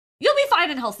yeah. You'll be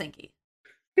fine in Helsinki.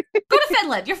 Go to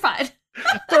Finland. You're fine.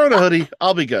 Throw in a hoodie.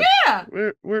 I'll be good. Yeah.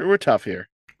 We're tough here.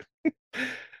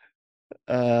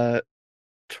 Uh,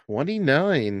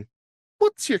 29.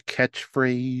 What's your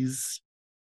catchphrase?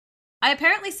 I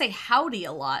apparently say howdy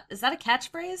a lot. Is that a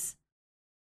catchphrase?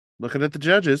 Looking at the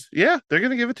judges. Yeah, they're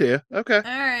gonna give it to you. Okay.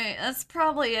 All right, that's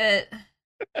probably it.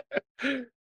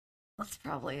 That's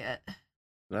probably it.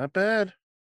 Not bad.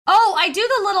 Oh, I do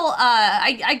the little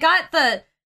I got the,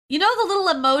 you know, the little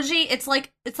emoji. It's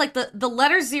like the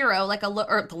letter zero, like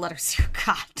or the letter zero.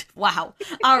 God, wow.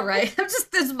 All right, I'm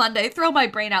just this Monday. Throw my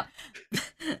brain out.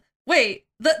 Wait,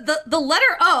 the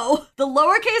letter O, the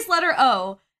lowercase letter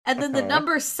O, and then the Uh-huh.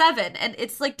 number 7, and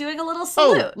it's like doing a little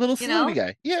Oh, salute. little You salute know?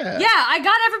 guy. Yeah. Yeah, I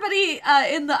got everybody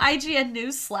in the IGN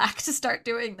news Slack to start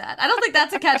doing that. I don't think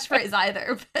that's a catchphrase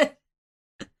either, but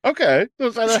Okay. So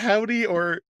it's either howdy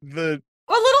or the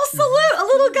a little salute, a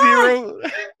little guy zero.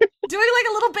 doing like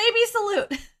a little baby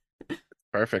salute.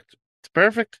 Perfect. It's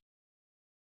perfect.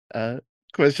 Uh,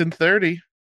 question 30.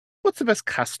 What's the best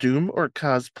costume or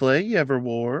cosplay you ever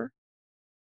wore?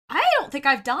 I don't think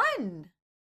I've done.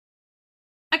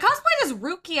 I cosplayed as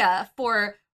Rukia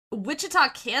for Wichita,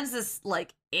 Kansas,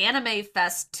 like Anime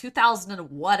Fest 2000 and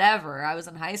whatever. I was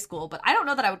in high school, but I don't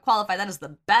know that I would qualify that as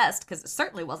the best because it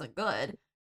certainly wasn't good.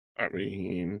 I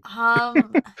mean,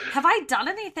 Have I done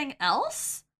anything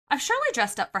else? I've surely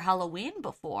dressed up for Halloween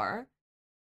before.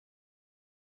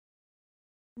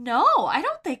 No, I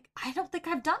don't think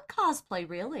I've done cosplay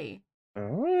really.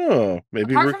 oh,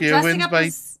 maybe Apart from Rukia dressing wins up by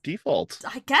as, default.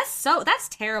 I guess so. That's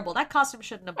terrible. That costume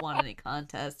shouldn't have won any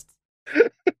contests.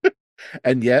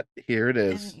 And yet, here it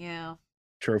And is. yeah.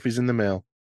 Trophies in the mail.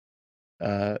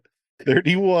 Uh,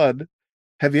 31.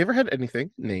 Have you ever had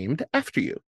anything named after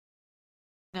you?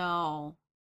 No.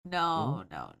 Well, No,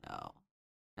 no, no.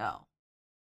 No.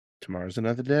 tomorrow's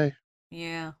another day.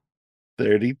 Yeah.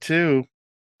 32.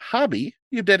 Hobby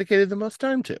you've dedicated the most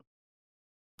time to.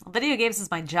 Video games is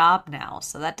my job now,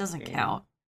 so that doesn't Mm, count.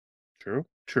 true,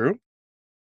 true.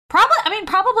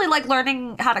 Probably like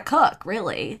learning how to cook,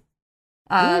 really.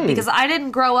 Mm, Because I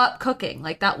didn't grow up cooking.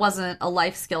 Like that wasn't a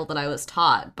life skill that I was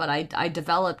taught, but I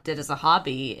developed it as a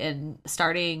hobby and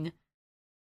starting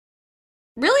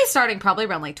probably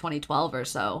around like 2012 or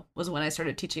so was when I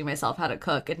started teaching myself how to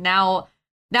cook. And now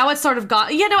it's sort of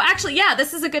gone, actually, yeah,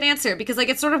 this is a good answer because like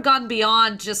it's sort of gone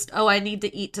beyond just, oh, I need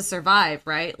to eat to survive,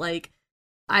 right? Like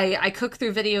I cook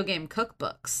through video game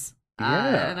cookbooks.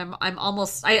 yeah, And I'm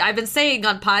almost I've been saying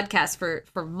on podcasts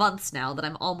for months now that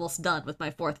I'm almost done with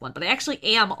my fourth one, but I actually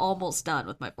am almost done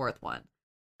with my fourth one.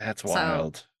 that's So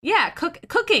wild. yeah,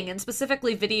 cooking and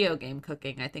specifically video game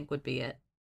cooking, I think would be it.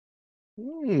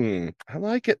 I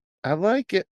like it. I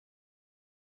like it.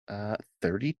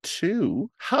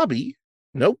 32. Hobby.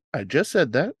 Nope, I just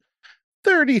said that.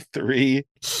 33.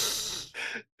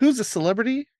 Who's a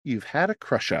celebrity you've had a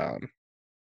crush on?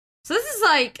 So this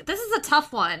is a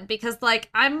tough one because like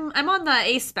I'm on the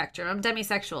ace spectrum. I'm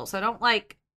demisexual, so I don't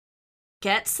like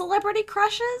get celebrity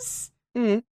crushes.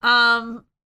 Mm. Um,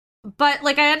 but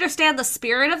like I understand the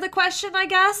spirit of the question, I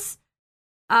guess.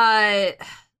 That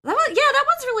one, yeah, that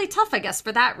one's really tough, I guess,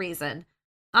 for that reason.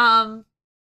 Um,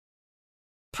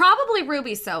 Probably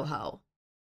Ruby Soho.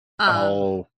 Um,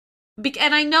 Oh,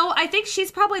 and I think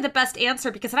she's probably the best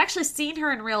answer because I've actually seen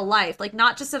her in real life, like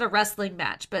not just at a wrestling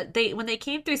match, but when they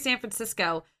came through San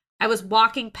Francisco, I was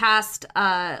walking past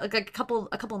like a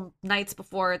couple nights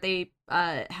before they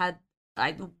had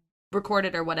I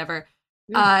recorded or whatever.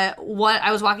 yeah. What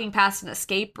I was walking past an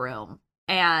escape room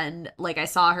and like I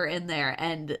saw her in there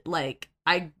and like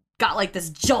I got like this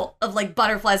jolt of like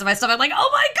butterflies in my stomach. I'm like, oh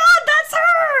my god, that's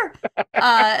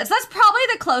her. So that's probably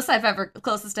the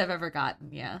closest I've ever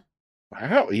gotten. Yeah.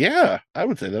 Wow. Yeah, I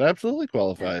would say that absolutely I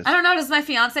qualifies. don't know. Does my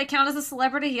fiance count as a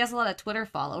celebrity? He has a lot of Twitter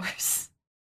followers.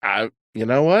 You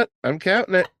know what? I'm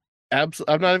counting it. I'm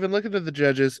not even looking at the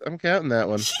judges. I'm counting that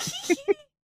one.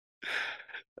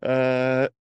 Uh,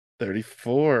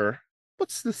 34.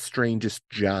 What's the strangest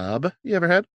job you ever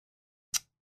had?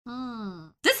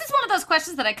 This is one of those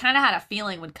questions that I kind of had a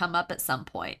feeling would come up at some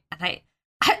point, and I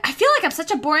feel like I'm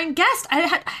such a boring guest.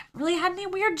 I really had any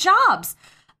weird jobs.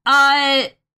 Uh,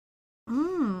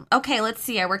 okay, let's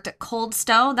see. I worked at Cold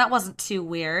Stone. That wasn't too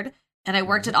weird. And I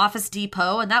worked Mhm. at Office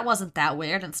Depot, and that wasn't that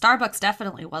weird. And Starbucks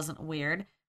definitely wasn't weird.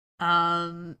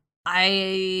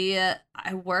 I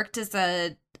worked as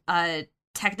a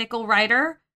technical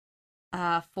writer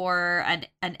for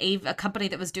a company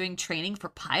that was doing training for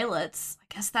pilots. I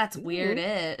guess that's weird.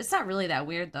 Mhm. It's not really that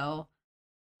weird though.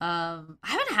 I've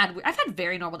had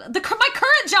very normal. My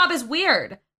current job is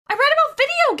weird. I read about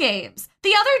video games.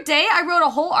 The other day, I wrote a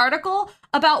whole article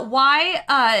about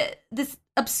why this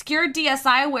obscure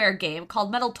DSiWare game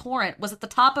called Metal Torrent was at the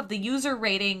top of the user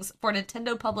ratings for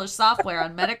Nintendo published software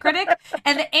on Metacritic.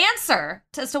 And the answer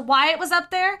as to why it was up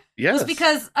there was Yes,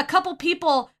 because a couple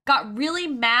people got really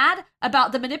mad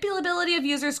about the manipulability of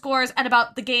user scores and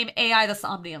about the game AI the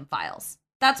Somnium Files.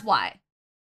 That's why.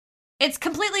 It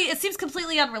seems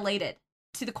completely unrelated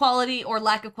to the quality or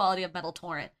lack of quality of Metal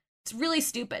Torrent. It's really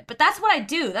stupid, but that's what I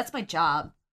do. That's my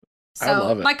job. I So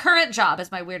love it. my current job is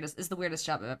the weirdest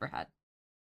job I've ever had.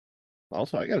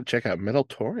 Also, I got to check out Metal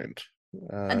Torrent.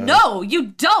 Uh, No, you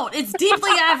don't. It's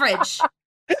deeply average.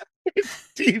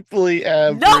 Deeply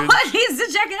No one average. needs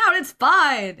to check it out. It's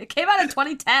fine. It came out in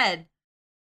 2010.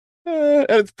 And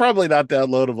it's probably not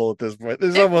downloadable at this point.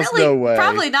 There's It almost no really way.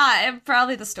 probably not. And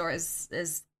probably the store is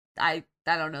I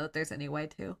don't know that there's any way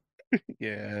to.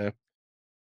 Yeah.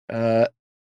 Uh,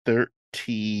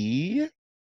 35.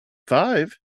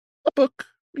 A book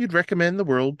you'd recommend the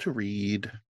world to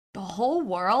read. The whole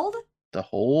world? The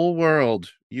whole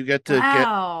world. You get to get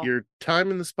Wow. your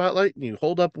time in the spotlight and you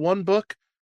hold up one book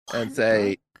and One say,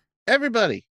 book.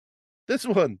 everybody, this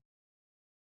one.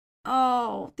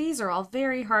 Oh, these are all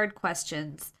very hard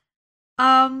questions.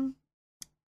 Um,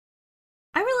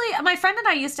 my friend and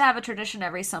I used to have a tradition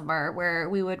every summer where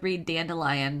we would read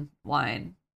Dandelion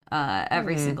Wine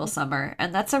every single Hmm. summer,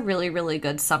 and that's a really, really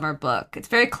good summer book. It's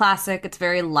very classic, it's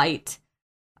very light.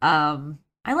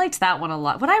 I liked that one a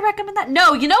lot. Would I recommend that?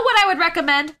 No, you know what I would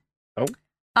recommend? Oh,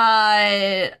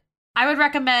 I would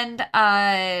recommend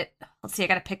let's see, I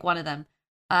gotta pick one of them.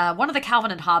 One of the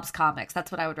Calvin and Hobbes comics.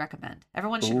 That's what I would recommend.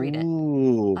 Everyone should read it.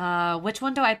 ooh. Which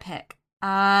one do I pick?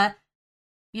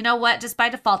 You know what? Just by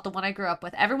default, the one I grew up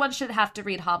with. Everyone should have to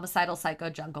read Homicidal Psycho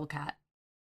Jungle Cat.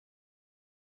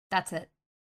 That's it.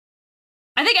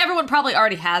 I think everyone probably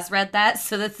already has read that,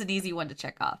 so that's an easy one to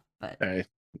check off. But Hey,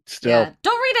 still, yeah,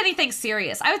 don't read anything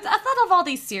serious. I thought of all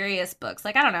these serious books.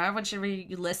 Like I don't know, everyone should read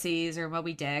Ulysses or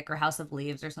Moby Dick or House of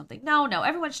Leaves or something. No, no,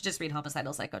 everyone should just read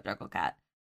Homicidal Psycho Jungle Cat.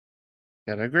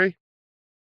 gotta agree.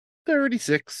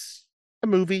 36. A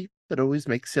movie that always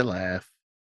makes you laugh.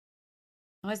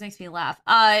 Always makes me laugh.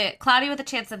 Cloudy with a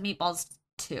Chance of Meatballs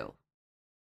 2.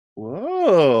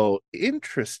 Whoa,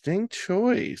 interesting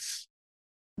choice.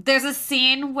 There's a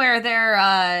scene where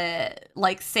they're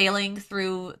like sailing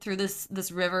through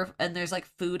this river and there's like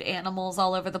food animals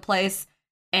all over the place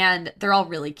and they're all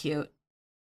really cute.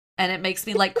 And it makes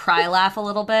me like cry laugh a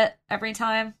little bit every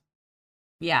time.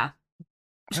 Yeah.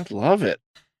 I love it.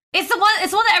 It's the one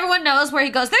that everyone knows where he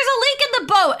goes, "There's a leak in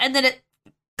the boat." And then it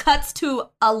cuts to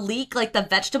a leek like the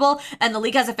vegetable and the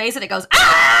leek has a face and it goes,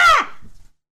 "Ah!"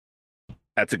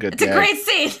 That's a good It's a gag. great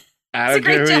scene. I It's a don't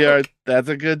care great who you are. joke. That's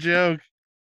a good joke.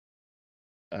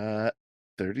 Uh,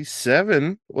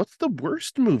 37. What's the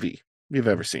worst movie you've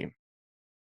ever seen?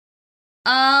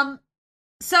 Um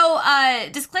So,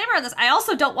 disclaimer on this, I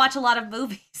also don't watch a lot of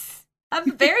movies. I'm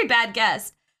a very bad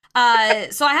guest.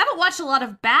 So I haven't watched a lot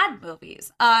of bad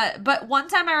movies. But one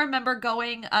time I remember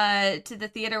going to the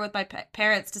theater with my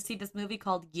parents to see this movie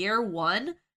called Year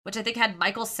One, which I think had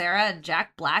Michael Cera and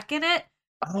Jack Black in it.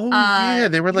 Oh yeah,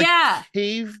 they were like Yeah,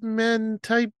 cavemen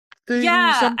type thing,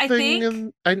 yeah, I something,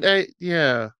 think and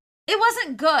yeah. it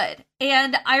wasn't good.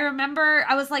 And I remember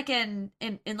I was like in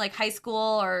like high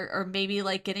school or maybe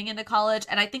like getting into college,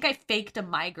 and I think I faked a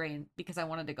migraine because I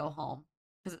wanted to go home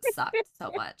because it sucked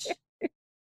so much.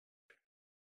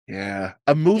 Yeah.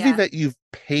 A movie Yeah. that you've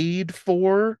paid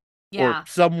for or Yeah.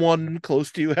 someone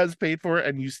close to you has paid for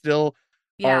and you still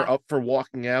are Yeah. up for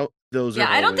walking out, those Yeah,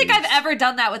 are I don't think I've always ever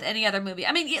done that with any other movie.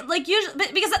 I mean, like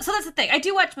usually, because so that's the thing. I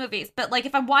do watch movies, but like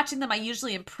if I'm watching them, I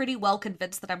usually am pretty well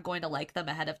convinced that I'm going to like them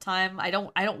ahead of time. I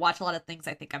don't watch a lot of things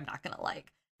I think I'm not going to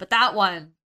like. But that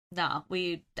one, no,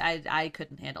 I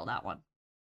couldn't handle that one.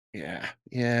 yeah.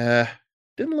 Yeah.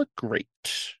 Didn't look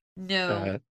great.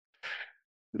 No.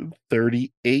 Uh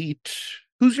 38.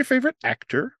 Who's your favorite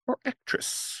actor or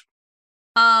actress?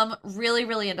 Really,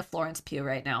 really into Florence Pugh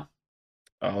right now.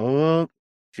 Oh,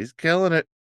 she's killing it.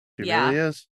 She really Yeah.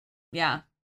 is. Yeah.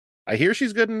 I hear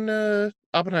she's good in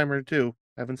Oppenheimer too.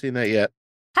 Haven't seen that yet.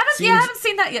 I Seems haven't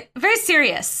seen that yet. Very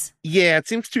serious. Yeah, it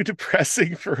seems too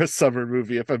depressing for a summer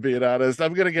movie, if I'm being honest.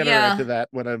 I'm gonna get around to Yeah. that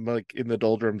when I'm like in the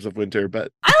doldrums of winter,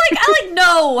 but I like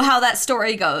know how that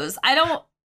story goes. I don't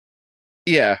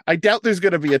yeah, I doubt there's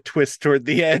gonna be a twist toward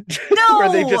the end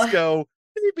where they know. just go,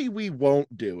 maybe we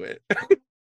won't do it.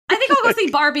 I think I'll go see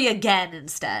Like, Barbie again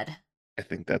instead. I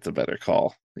think that's a better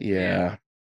call. Yeah.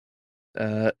 Yeah.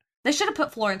 Uh, They should have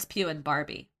put Florence Pugh in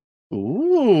Barbie.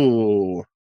 ooh,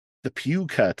 the pew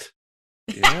cut.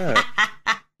 Yeah,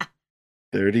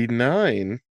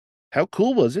 39. How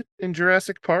cool was it in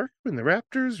Jurassic Park when the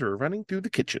raptors were running through the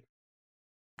kitchen?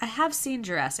 I have seen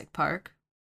Jurassic Park.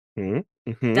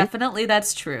 Mm-hmm. Definitely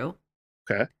that's true.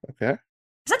 Okay, okay.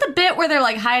 Is that the bit where they're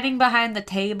like hiding behind the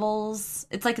tables?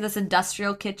 It's like this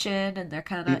industrial kitchen and they're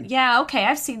kind of, yeah, okay,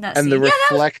 I've seen that And the scene. Yeah, that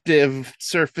was, reflective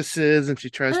surfaces, and she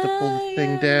tries to pull the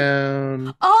thing yeah.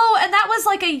 down. Oh, and that was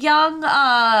like a young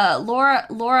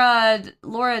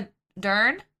Laura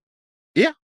Dern.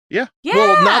 Yeah, yeah.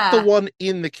 Well, not the Yeah. one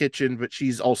in the kitchen, but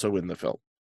she's also in the film.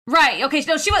 Right. Okay.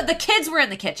 No, the kids were in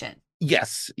the kitchen.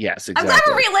 Yes, yes, I'm glad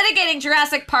we're exactly. relitigating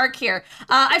Jurassic Park here.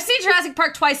 I've seen Jurassic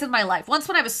Park twice in my life. Once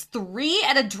when I was 3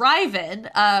 at a drive-in,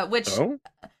 which Oh,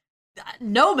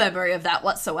 no memory of that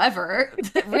whatsoever.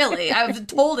 Really, I was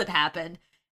told it happened.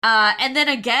 And then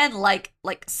again, like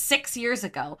 6 years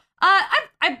ago.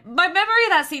 My memory of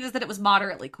that scene is that it was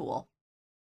moderately cool.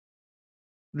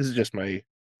 this is just my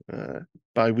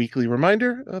bi-weekly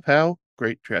reminder of how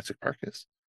great Jurassic Park is.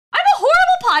 I'm a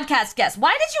horrible podcast guest.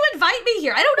 Why did you invite me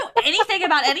here? I don't know anything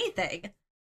about anything.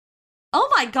 Oh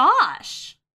my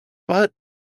gosh. But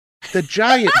the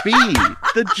giant bee,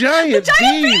 the giant, The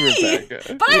giant bee!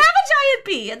 Rebecca. But I have a giant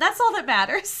bee, and that's all that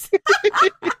matters.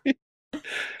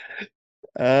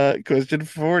 Question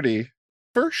 40.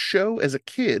 First show as a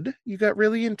kid you got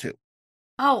really into.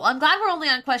 Oh, I'm glad we're only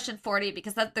on question 40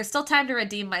 because there's still time to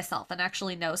redeem myself and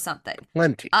actually know something.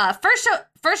 Plenty. First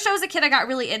show as a kid I got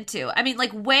really into. I mean,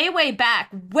 like way back.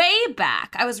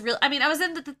 I was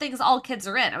into the things all kids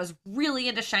are in. I was really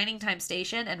into Shining Time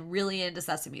Station and really into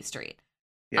Sesame Street.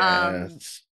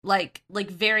 Yes. Like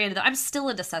very into them. I'm still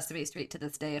into Sesame Street to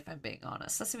this day, if I'm being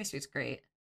honest. Sesame Street's great.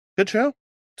 Good show.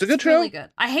 It's a good It's really show. good.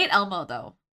 I hate Elmo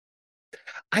though.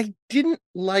 I didn't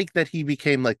like that he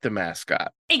became like the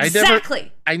mascot. Exactly.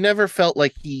 I never felt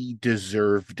like he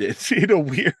deserved it in a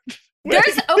weird way.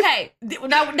 There's okay.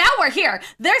 Now we're here.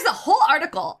 There's a whole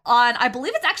article on, I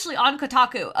believe it's actually on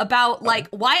Kotaku about like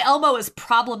why Elmo is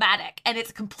problematic, and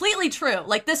it's completely true.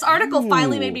 Like this article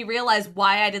finally made Ooh. me realize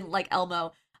why I didn't like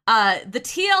Elmo. The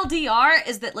TLDR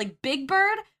is that like Big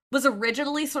Bird was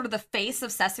originally sort of the face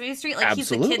of Sesame Street, like he's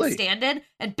the Absolutely. kid stand-in,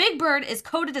 and Big Bird is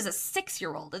coded as a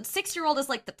 6-year-old, and 6-year-old is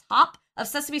like the top of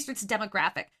Sesame Street's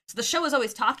demographic. So the show is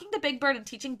always talking to Big Bird and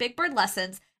teaching Big Bird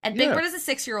lessons, and Big Yeah. Bird is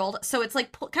a 6-year-old, so it's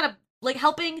like kind of like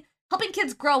helping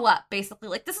kids grow up, basically.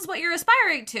 Like this is what you're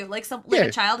aspiring to, like Yeah.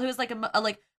 a child who is like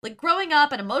like growing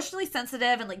up and emotionally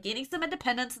sensitive and like gaining some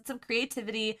independence and some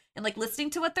creativity and like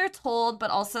listening to what they're told,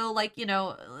 but also like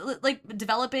like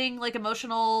developing like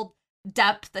emotional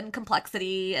depth and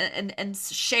complexity and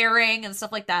sharing and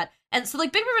stuff like that. And so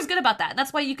like Big Bird was good about that, and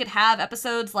that's why you could have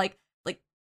episodes like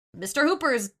Mr.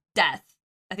 Hooper's death.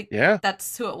 I think Yeah.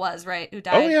 that's who it was, right? Who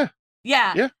died? Oh yeah.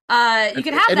 Yeah. Yeah. You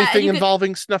could have that. Anything And you could,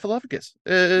 involving Snuffleupagus.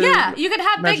 yeah, you could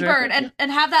have Big imaginary Bird friend,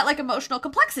 and have that like emotional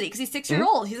complexity because he's 6 year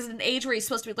old. He's at an age where he's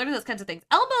supposed to be learning those kinds of things.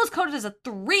 Elmo's coded as a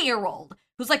 3-year-old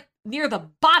who's like near the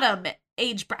bottom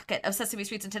age bracket of Sesame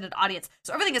Street's intended audience.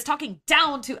 So everything is talking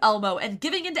down to Elmo and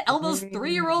giving into Elmo's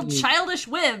 3-year-old childish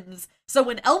whims. So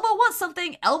when Elmo wants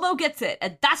something, Elmo gets it.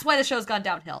 And that's why the show's gone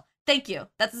downhill. Thank you.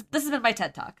 This has been my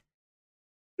TED Talk.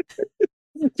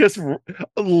 Just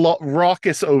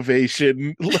raucous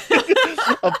ovation,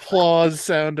 applause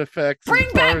sound effects.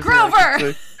 Bring back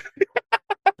Grover!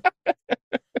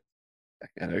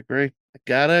 I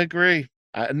gotta agree.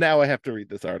 Now I have to read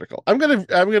this article. I'm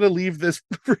gonna leave this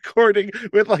recording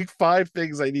with like 5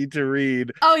 things I need to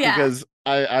read. Oh yeah, because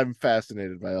I'm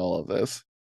fascinated by all of this.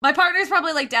 My partner's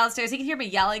probably like downstairs. He can hear me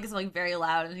yelling because I'm like very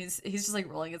loud, and he's just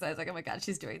like rolling his eyes like, oh my god,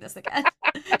 she's doing this again.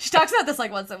 She talks about this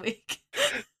like once a week.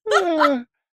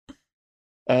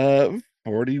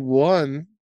 41.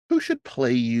 Who should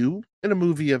play you in a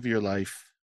movie of your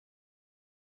life?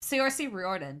 Saoirse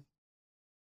Riordan.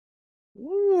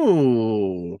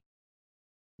 Ooh.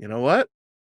 You know what?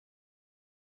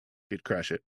 She'd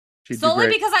crush it. Solely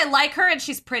because I like her and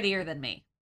she's prettier than me.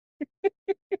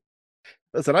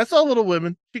 Listen, I saw Little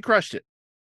Women. She crushed it.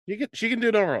 She can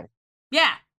do no wrong.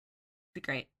 Yeah. Be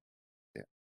great. Yeah.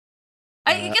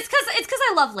 It's because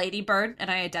I love Lady Bird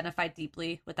and I identify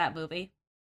deeply with that movie.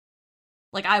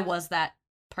 Like I was that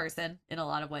person in a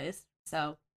lot of ways.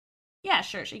 So yeah,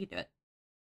 sure, she can do it.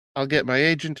 I'll get my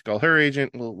agent to call her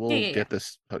agent. We'll get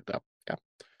this hooked up.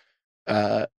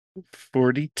 Yeah.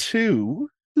 42.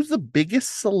 Who's the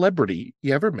biggest celebrity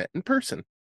you ever met in person?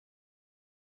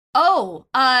 Oh,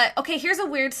 okay, here's a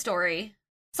weird story.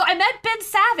 So I met Ben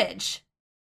Savage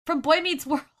from Boy Meets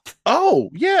World. Oh,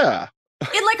 yeah.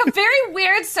 In like a very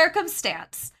weird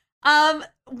circumstance.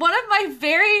 One of my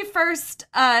very first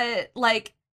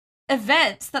like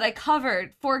events that I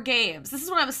covered for games. This is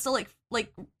when I was still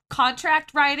like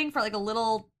contract writing for like a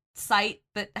little site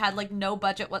that had like no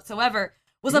budget whatsoever.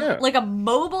 Was like a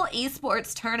mobile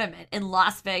esports tournament in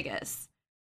Las Vegas.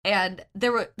 And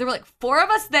there were like 4 of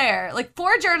us there, like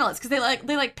 4 journalists, because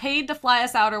they paid to fly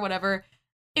us out or whatever.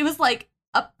 It was like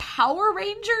a Power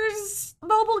Rangers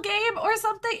mobile game or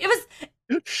something. It was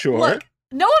sure. Look,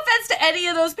 no offense to any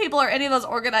of those people or any of those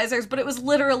organizers, but it was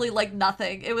literally like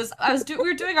nothing. We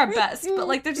were doing our best, but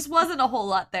like there just wasn't a whole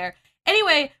lot there.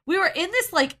 Anyway, we were in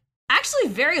this like actually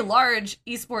very large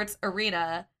esports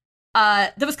arena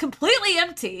that was completely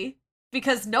empty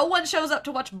because no one shows up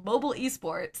to watch mobile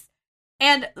esports.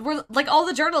 And we're like, all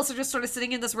the journalists are just sort of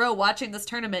sitting in this row watching this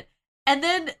tournament. And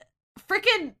then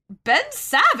freaking Ben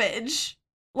Savage,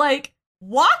 like,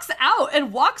 walks out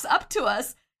and walks up to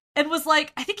us and was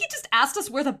like, I think he just asked us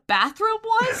where the bathroom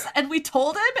was. And we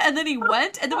told him, and then he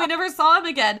went, and then we never saw him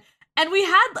again. And we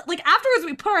had, like, afterwards,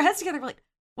 we put our heads together. We're like,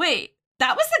 wait,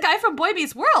 that was the guy from Boy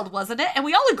Meets World, wasn't it? And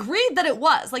we all agreed that it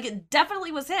was. Like, it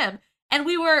definitely was him. And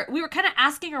we were kind of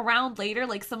asking around later,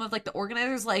 like, some of, like, the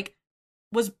organizers, like,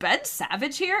 was Ben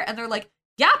Savage here? And they're like,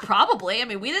 yeah, probably. I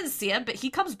mean, we didn't see him, but he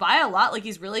comes by a lot. Like,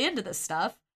 he's really into this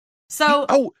stuff.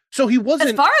 So, so he wasn't.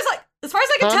 As far as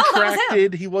I can tell, that was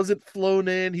him. He wasn't flown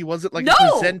in. He wasn't like a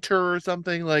presenter or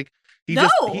something. Like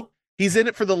he's in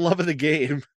it for the love of the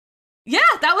game. Yeah,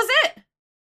 that was it.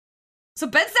 So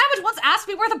Ben Savage once asked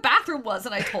me where the bathroom was,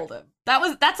 and I told him.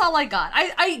 That's all I got.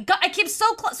 I came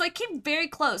so close. So I came very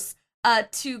close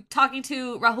to talking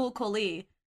to Rahul Kohli.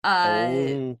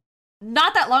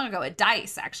 Not that long ago at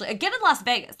DICE, actually. Again in Las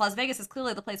Vegas. Las Vegas is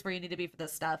clearly the place where you need to be for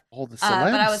this stuff. All the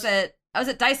celebs. But I was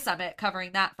at DICE Summit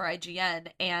covering that for IGN,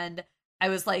 and I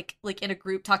was like in a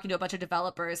group talking to a bunch of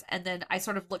developers, and then I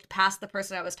sort of looked past the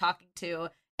person I was talking to,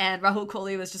 and Rahul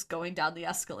Kohli was just going down the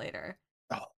escalator.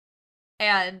 Oh.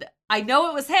 And I know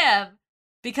it was him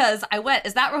because I went,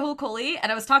 is that Rahul Kohli?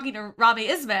 And I was talking to Rami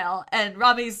Ismail, and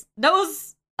Rami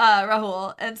knows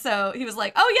Rahul, and so he was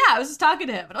like, oh yeah, I was just talking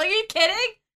to him. And I'm like, are you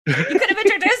kidding? You could have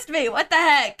introduced me. What the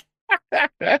heck?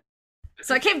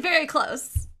 So I came very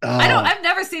close. I've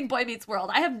never seen Boy Meets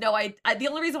World. I have no idea. The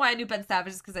only reason why I knew Ben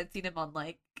Savage is because I'd seen him on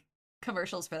like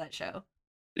commercials for that show.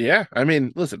 Yeah, I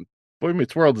mean, listen, Boy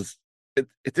Meets World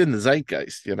it's in the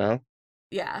zeitgeist, you know.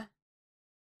 Yeah.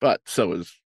 But so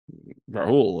is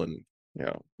Rahul, and you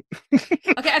know. Okay,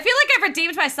 I feel like I've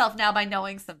redeemed myself now by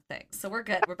knowing some things, so we're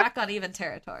good. We're back on even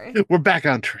territory. We're back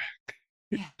on track.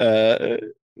 Yeah.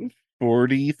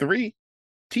 43.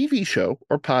 TV show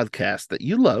or podcast that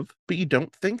you love, but you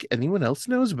don't think anyone else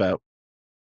knows about.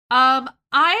 I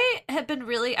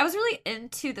was really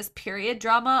into this period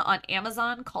drama on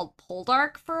Amazon called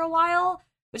Poldark for a while,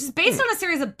 which is based on a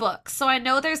series of books. So I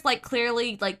know there's like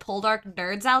clearly like Poldark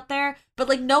nerds out there, but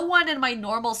like no one in my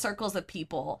normal circles of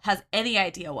people has any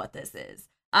idea what this is.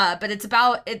 But it's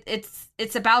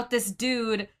about this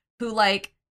dude who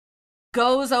like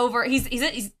goes over. He's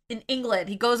in England.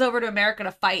 He goes over to America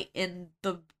to fight in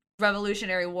the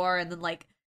Revolutionary War, and then like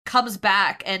comes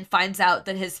back and finds out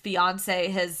that his fiance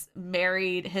has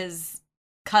married his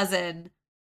cousin,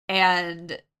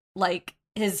 and like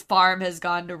his farm has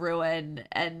gone to ruin,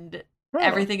 and Oh.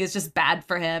 everything is just bad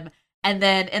for him. And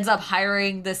then ends up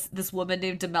hiring this woman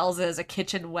named Demelza as a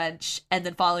kitchen wench, and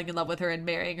then falling in love with her and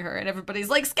marrying her, and everybody's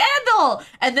like, scandal!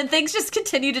 And then things just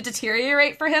continue to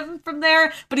deteriorate for him from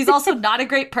there, but he's also not a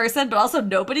great person, but also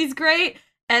nobody's great.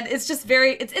 And it's just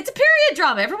it's a period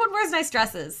drama. Everyone wears nice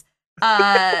dresses.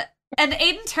 And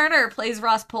Aidan Turner plays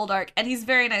Ross Poldark, and he's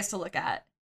very nice to look at.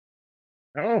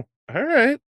 Oh, all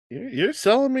right. You're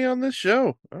selling me on this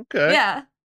show. Okay. Yeah.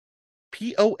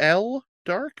 P-O-L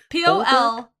Dark?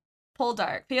 P-O-L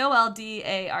Poldark.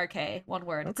 Poldark. One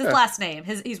word. It's his Okay. last name.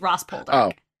 He's Ross Poldark.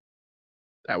 Oh,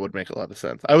 that would make a lot of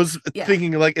sense. I was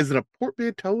thinking, like, is it a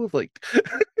portmanteau of like, is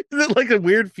it like a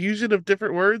weird fusion of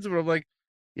different words? But I'm like,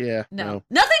 yeah, no.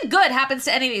 Nothing good happens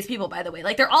to any of these people, by the way.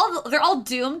 Like they're all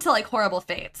doomed to like horrible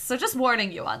fates. So just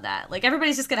warning you on that. Like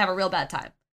everybody's just gonna have a real bad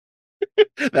time.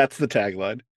 That's the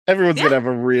tagline. Everyone's gonna have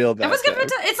a real bad Everyone's gonna time.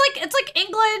 it's like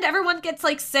England. Everyone gets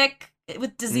like sick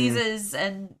with diseases,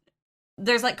 and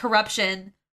there's like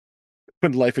corruption.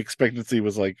 When life expectancy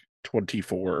was like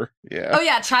 24. Yeah. Oh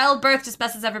yeah, childbirth just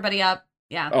messes everybody up.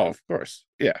 Yeah. Oh, of course.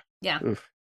 Yeah. Yeah. Oof.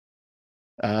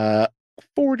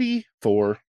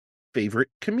 44 favorite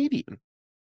comedian.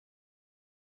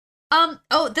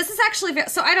 Oh, this is actually very,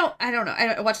 so I don't know. I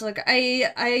don't watch like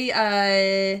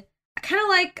I kind of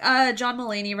like John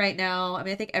Mulaney right now. I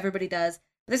mean, I think everybody does.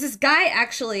 There's this guy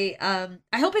actually. I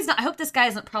hope I hope this guy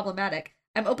isn't problematic.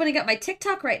 I'm opening up my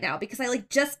TikTok right now because I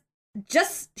like he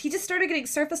just started getting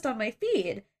surfaced on my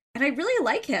feed, and I really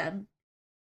like him.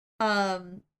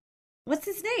 What's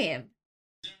his name?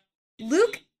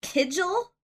 Luke Kidgel?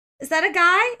 Is that a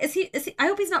guy? Is he I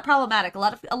hope he's not problematic. A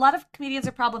lot of comedians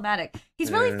are problematic.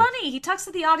 He's really funny. He talks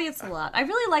to the audience a lot. I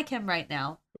really like him right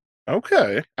now.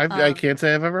 Okay. I can't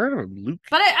say I've ever heard of him. Luke.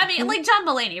 But I mean, like John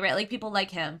Mulaney, right? Like people like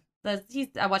him. I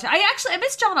watch it. I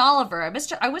miss John Oliver. I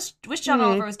wish John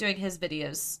Oliver was doing his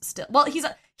videos still. Well, he's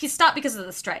stopped because of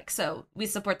the strike. So we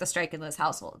support the strike in this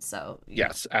household. So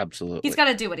yes, absolutely. he's got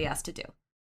to do what he has to do.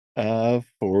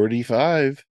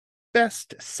 45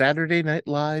 best Saturday Night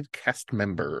Live cast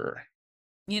member.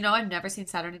 I've never seen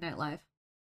Saturday Night Live.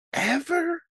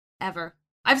 Ever?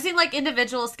 I've seen like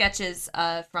individual sketches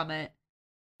from it.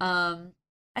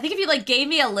 I think if you like gave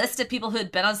me a list of people who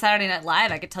had been on Saturday Night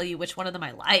Live, I could tell you which one of them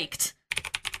I liked.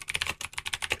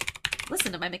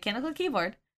 Listen to my mechanical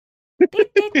keyboard.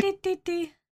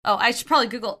 Oh, I should probably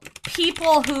Google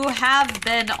people who have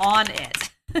been on it.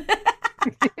 Who's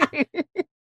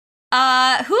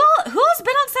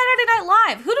been on Saturday Night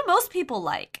Live? Who do most people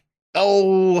like?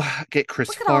 Oh, get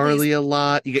Chris Farley a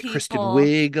lot. You get Kristen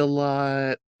Wiig a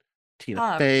lot.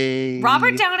 Tina Fey.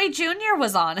 Robert Downey Jr.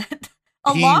 was on it.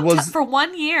 For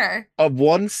 1 year. Of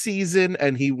one season,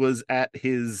 and he was at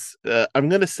his I'm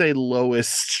gonna say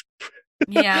lowest.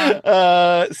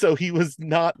 Yeah. So he was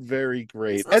not very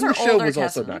great. Those and the show was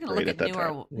also not great at that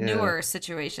time. Newer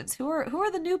situations. Who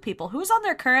are the new people? Who's on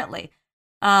there currently?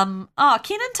 Kenan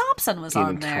Thompson was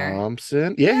on there. Kenan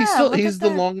Thompson. Yeah, he's the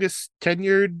longest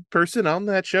tenured person on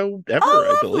that show ever,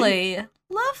 I believe.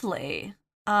 Lovely.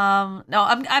 No,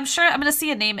 I'm sure I'm gonna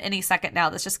see a name any second now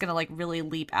that's just gonna like really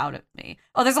leap out at me.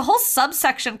 Oh, there's a whole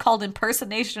subsection called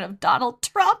impersonation of Donald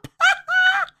Trump.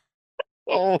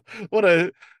 Oh, what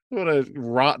a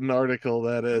rotten article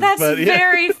that is. That's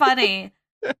very funny.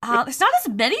 There's not as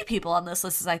many people on this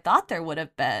list as I thought there would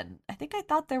have been. I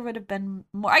thought there would have been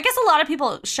more. I guess a lot of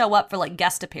people show up for like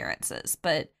guest appearances,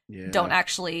 but don't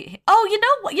actually. Oh, you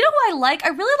know who I like? I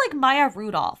really like Maya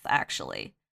Rudolph,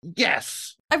 actually.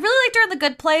 Yes. I really liked her in The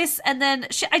Good Place, and then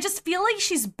I just feel like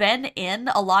she's been in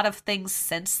a lot of things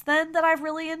since then that I've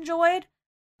really enjoyed.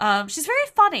 She's very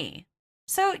funny.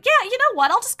 So, yeah, you know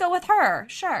what? I'll just go with her.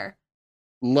 Sure.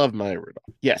 Love Maya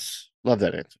Rudolph. Yes. Love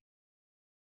that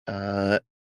answer.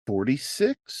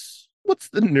 46. What's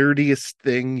the nerdiest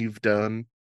thing you've done?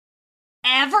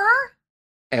 Ever?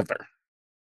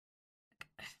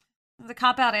 The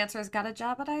cop-out answer is got a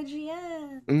job at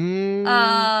IGN.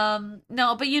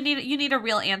 No, but you need a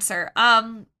real answer.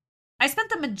 I spent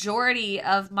the majority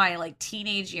of my like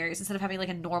teenage years, instead of having like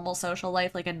a normal social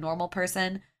life, like a normal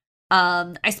person,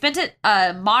 I spent it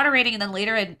moderating and then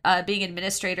later being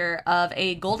administrator of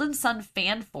a Golden Sun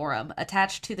fan forum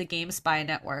attached to the GameSpy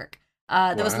network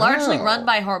that was largely run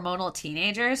by hormonal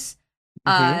teenagers.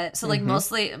 So like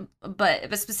mostly,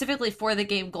 but specifically for the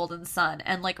game Golden Sun,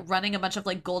 and like running a bunch of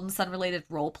like Golden Sun related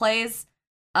role plays,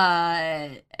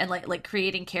 and like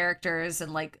creating characters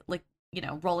and like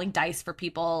rolling dice for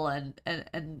people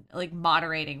and like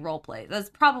moderating role play. That's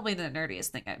probably the nerdiest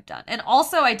thing I've done. And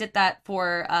also I did that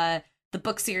for the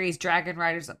book series Dragon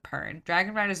Riders of Pern.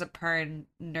 Dragon Riders of Pern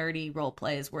nerdy role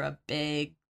plays were a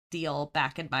big deal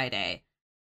back in my day.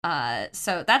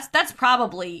 So that's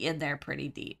probably in there pretty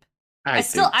deep. I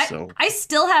think so. I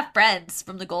still have friends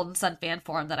from the Golden Sun fan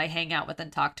forum that I hang out with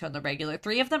and talk to on the regular.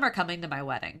 3 of them are coming to my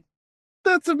wedding.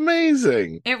 That's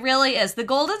amazing. It really is. The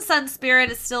Golden Sun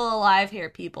spirit is still alive here,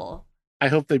 people. I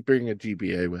hope they bring a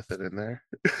GBA with it in there.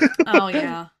 Oh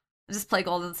yeah. Just play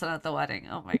Golden Sun at the wedding.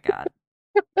 Oh my god.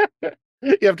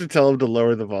 You have to tell them to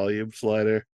lower the volume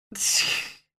slider.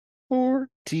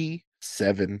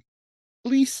 47.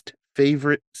 Least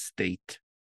favorite state.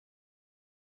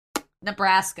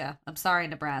 Nebraska. I'm sorry,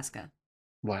 Nebraska.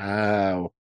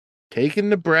 Wow. Taking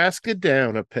Nebraska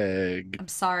down a peg. I'm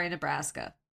sorry,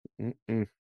 Nebraska. Mm-mm.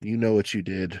 You know what you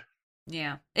did.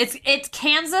 Yeah. It's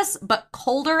Kansas, but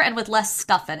colder and with less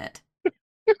stuff in it.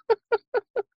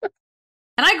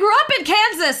 And I grew up in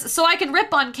Kansas, so I can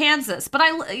rip on Kansas, but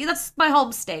that's my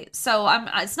home state, so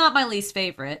it's not my least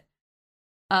favorite.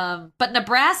 But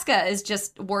Nebraska is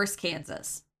just worse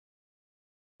Kansas.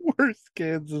 Worse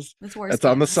Kansas. It's worse. That's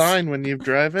Kansas. on the sign when you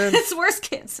drive in. It's worse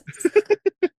Kansas.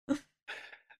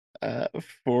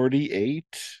 48.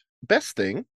 Best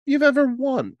thing you've ever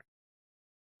won.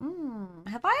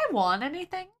 Have I won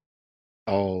anything?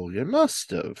 Oh, you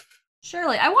must have.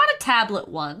 Surely. I won a tablet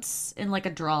once in like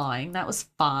a drawing. That was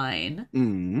fine.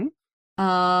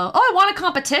 I won a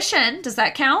competition. Does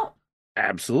that count?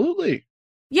 Absolutely.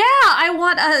 Yeah, I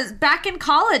won back in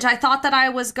college. I thought that I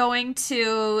was going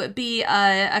to be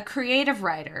a creative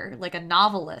writer, like a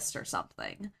novelist or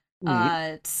something.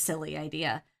 Silly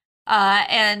idea.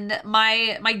 And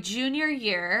my junior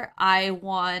year, I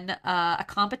won a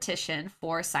competition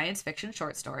for science fiction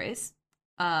short stories.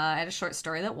 I had a short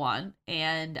story that won,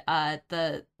 and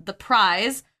the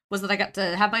prize was that I got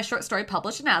to have my short story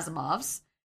published in Asimov's.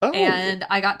 Oh. And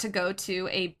I got to go to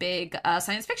a big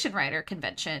science fiction writer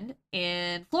convention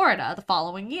in Florida the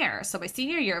following year. So my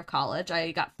senior year of college,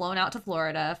 I got flown out to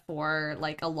Florida for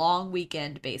like a long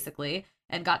weekend, basically,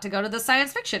 and got to go to the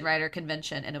science fiction writer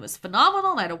convention. And it was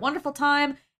phenomenal, and I had a wonderful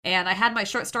time. And I had my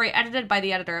short story edited by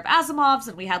the editor of Asimov's,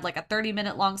 and we had like a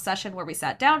 30-minute long session where we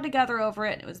sat down together over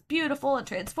it, and it was beautiful and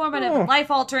transformative and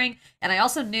life-altering. And I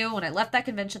also knew when I left that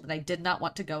convention that I did not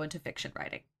want to go into fiction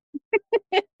writing.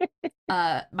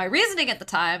 My reasoning at the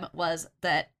time was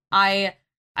that I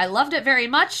loved it very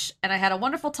much, and I had a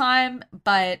wonderful time,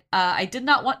 but I did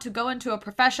not want to go into a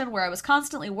profession where I was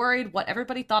constantly worried what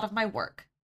everybody thought of my work.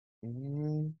 I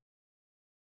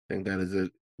think that is an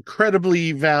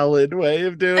incredibly valid way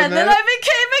of doing and that. And then I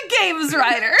became a games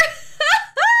writer.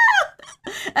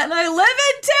 And I live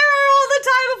in terror all the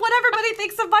time of what everybody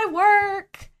thinks of my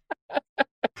work.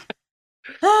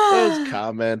 Those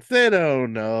comments, they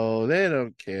don't know. They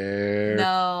don't care.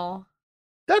 No.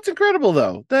 That's incredible,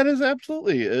 though. That is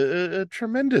absolutely a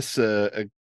tremendous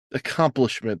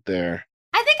accomplishment there.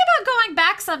 I think about going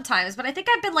back sometimes, but I think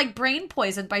I've been like brain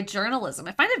poisoned by journalism.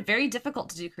 I find it very difficult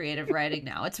to do creative writing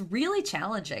now. It's really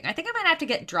challenging. I think I might have to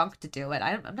get drunk to do it.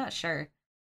 I'm not sure.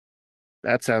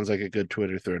 That sounds like a good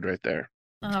Twitter thread right there.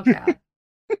 Oh, God.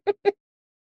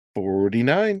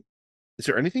 49. Is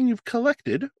there anything you've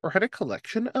collected or had a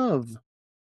collection of?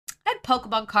 I had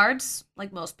Pokemon cards,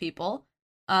 like most people.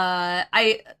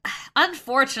 I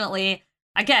unfortunately,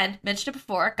 again, mentioned it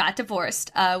before, got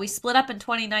divorced. We split up in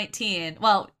 2019.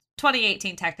 Well,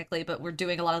 2018 technically, but we're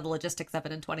doing a lot of the logistics of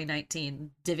it in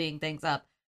 2019, divvying things up.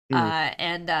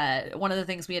 And one of the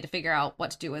things we had to figure out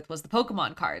what to do with was the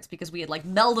Pokemon cards, because we had like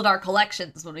melded our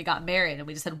collections when we got married, and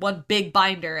we just had one big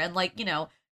binder, and like,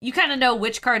 you kind of know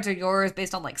which cards are yours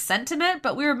based on like sentiment,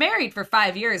 but we were married for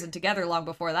 5 years and together long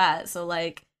before that. So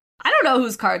like, I don't know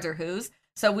whose cards are whose.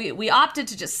 So we opted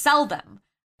to just sell them,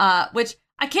 which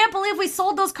I can't believe we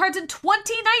sold those cards in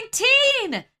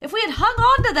 2019. If we had hung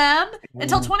on to them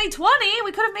until 2020,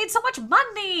 we could have made so much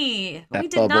money. But we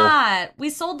did not. We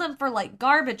sold them for like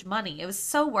garbage money. It was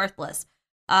so worthless.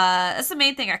 That's the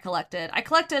main thing I collected. I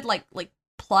collected like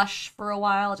plush for a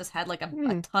while. Just had like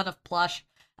a ton of plush.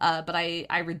 But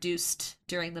I reduced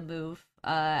during the move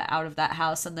out of that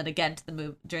house, and then again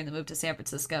during the move to San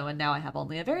Francisco, and now I have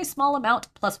only a very small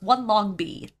amount plus one long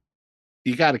bee.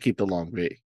 You got to keep the long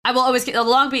bee. I will always keep the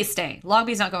long bee staying. Long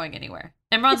bee's not going anywhere.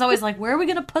 And Ron's always like, "Where are we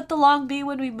gonna put the long bee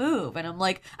when we move?" And I'm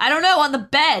like, "I don't know. On the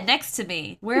bed next to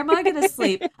me. Where am I gonna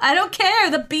sleep? I don't care.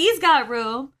 The bee's got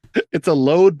room." It's a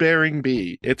load-bearing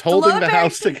bee. It's holding the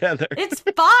house together. It's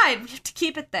fine. We have to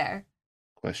keep it there.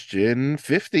 Question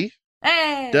 50.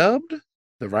 Hey. Dubbed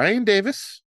the Ryan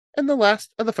Davis and the last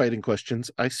of the fighting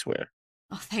questions, I swear.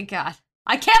 Oh, thank God.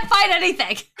 I can't find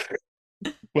anything.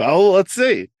 Well, let's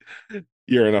see.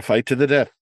 You're in a fight to the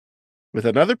death with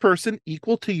another person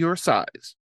equal to your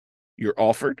size. You're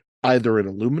offered either an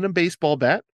aluminum baseball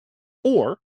bat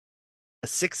or a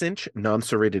 6-inch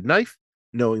non-serrated knife,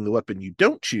 knowing the weapon you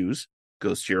don't choose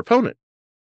goes to your opponent.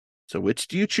 So which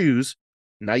do you choose,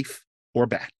 knife or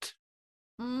bat?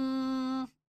 Going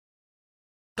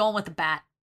with the bat.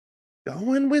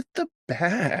 Going with the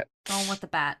bat. Going with the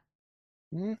bat.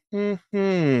 Mm-hmm.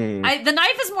 The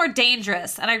knife is more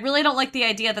dangerous, and I really don't like the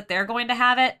idea that they're going to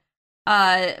have it.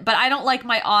 But I don't like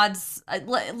my odds.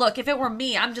 Look, if it were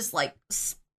me, I'm just like,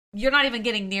 you're not even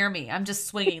getting near me. I'm just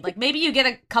swinging. Like, maybe you get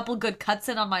a couple good cuts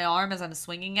in on my arm as I'm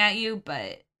swinging at you,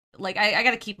 but like, I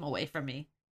got to keep them away from me.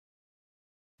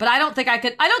 But I don't think I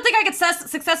could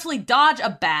successfully dodge a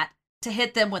bat to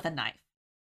hit them with a knife.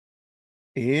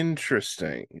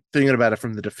 Interesting. Thinking about it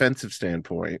from the defensive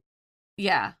standpoint.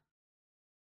 Yeah.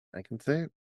 I can see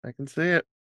it. I can see it.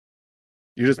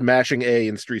 You're just mashing A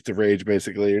in Streets of Rage,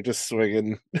 basically. You're just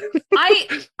swinging.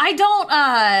 I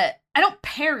don't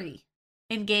parry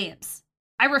in games.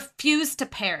 I refuse to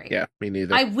parry. Yeah, me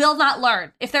neither. I will not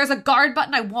learn. If there's a guard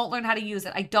button, I won't learn how to use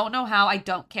it. I don't know how. I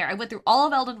don't care. I went through all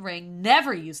of Elden Ring,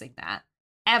 never using that.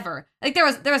 Ever. Like there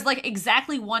was like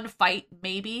exactly one fight,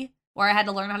 maybe, where I had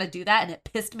to learn how to do that, and it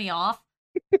pissed me off.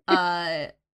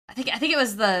 I think it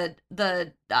was the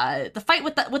fight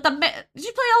with the man. Did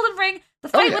you play Elden Ring? The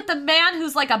fight with the man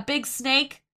who's like a big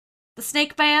snake, the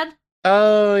snake man.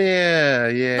 Oh yeah.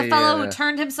 The fellow who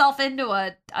turned himself into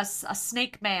a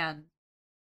snake man.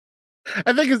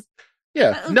 I think it's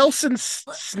Nelson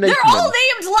Snake. They're all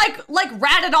named like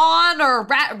Ratadon or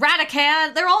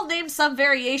Ratacan. They're all named some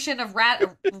variation of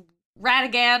Ratigan,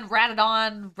 Ratadon,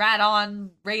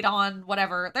 Radon,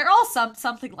 whatever. They're all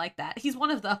something like that. He's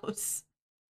one of those.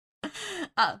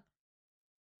 I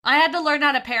had to learn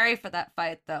how to parry for that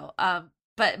fight though.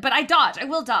 But I dodge. I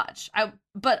will dodge. I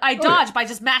dodge by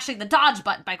just mashing the dodge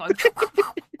button by going.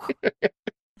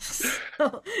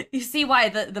 So you see why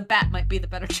the bat might be the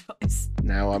better choice.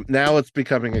 Now it's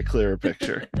becoming a clearer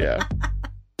picture. Yeah.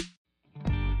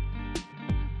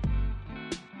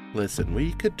 Listen,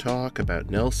 we could talk about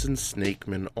Nelson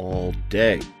Snakeman all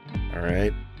day. All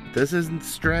right, this isn't the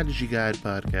Strategy Guide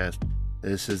podcast.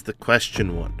 This is the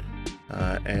question one.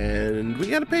 And we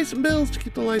gotta pay some bills to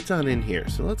keep the lights on in here.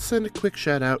 So let's send a quick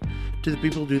shout out to the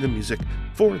people who do the music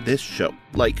for this show.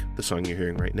 Like the song you're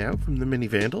hearing right now from the Mini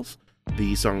Vandals,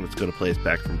 the song that's going to play us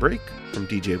back from break from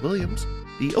DJ Williams,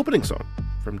 the opening song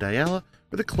from Diala,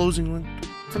 or the closing one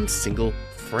from Single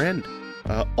Friend.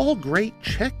 All great.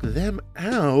 Check them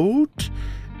out.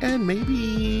 And maybe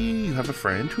you have a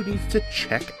friend who needs to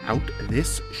check out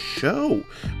this show.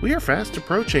 We are fast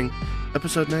approaching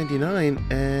episode 99,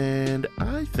 and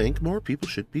I think more people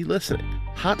should be listening.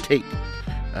 Hot take.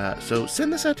 So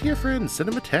send this out to your friends. Send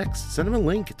them a text. Send them a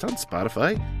link. It's on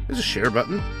Spotify. There's a share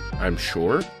button, I'm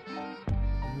sure.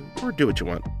 Or do what you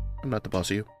want. I'm not the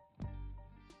boss of you.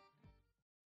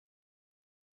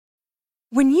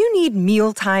 When you need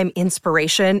mealtime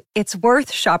inspiration, it's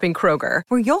worth shopping Kroger,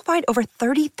 where you'll find over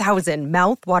 30,000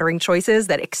 mouth-watering choices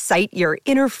that excite your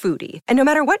inner foodie. And no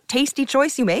matter what tasty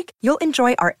choice you make, you'll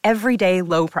enjoy our everyday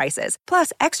low prices,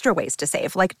 plus extra ways to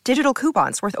save, like digital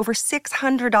coupons worth over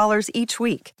 $600 each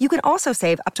week. You can also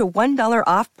save up to $1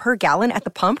 off per gallon at the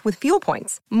pump with fuel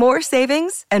points. More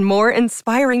savings and more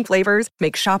inspiring flavors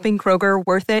make shopping Kroger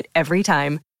worth it every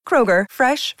time. Kroger,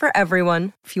 fresh for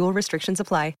everyone. Fuel restrictions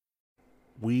apply.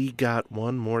 We got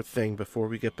one more thing before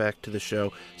we get back to the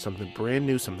show. Something brand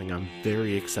new, something I'm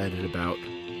very excited about.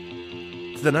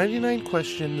 It's the 99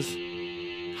 Questions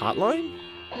hotline?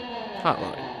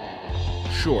 Hotline.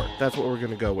 Sure, that's what we're going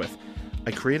to go with.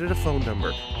 I created a phone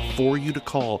number for you to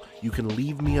call. You can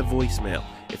leave me a voicemail.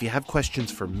 If you have questions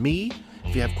for me,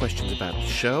 if you have questions about the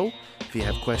show, if you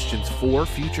have questions for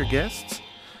future guests,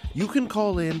 you can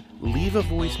call in, leave a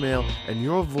voicemail, and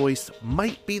your voice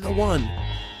might be the one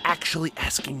actually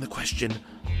asking the question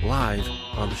live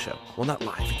on the show. Well, not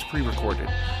live, it's pre-recorded,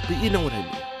 but you know what I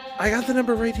mean. I got the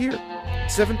number right here,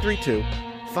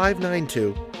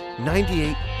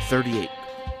 732-592-9838.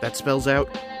 That spells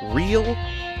out Real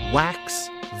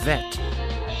Wax Vet.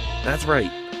 That's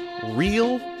right,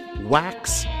 Real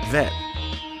Wax Vet.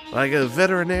 Like a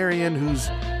veterinarian who's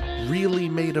really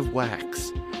made of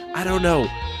wax. I don't know.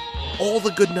 All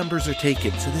the good numbers are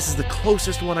taken, so this is the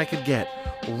closest one I could get.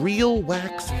 Real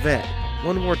Wax Vet.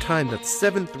 One more time, that's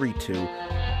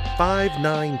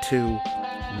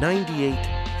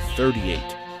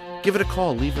 732-592-9838. Give it a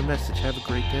call, leave a message. Have a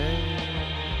great day.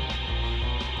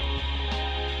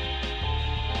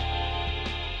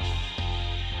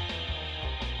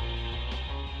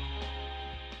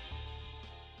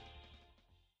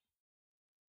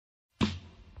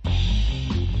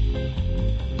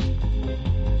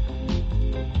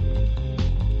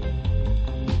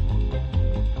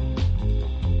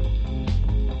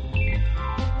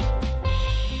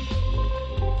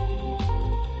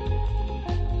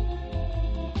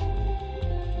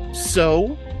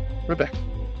 So, Rebecca,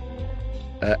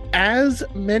 as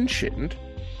mentioned,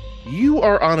 you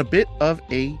are on a bit of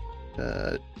a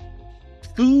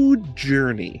food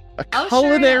journey, a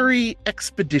culinary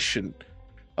expedition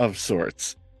of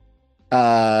sorts,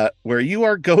 where you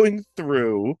are going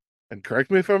through, and correct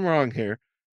me if I'm wrong here,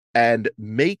 and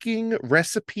making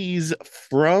recipes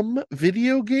from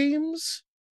video games?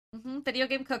 Video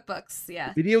game cookbooks,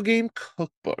 yeah. Video game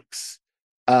cookbooks.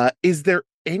 Is there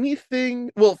anything?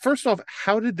 Well, first off,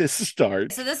 how did this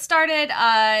start? So this started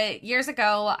years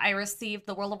ago. I received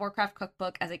the World of Warcraft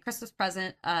cookbook as a Christmas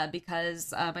present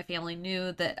because my family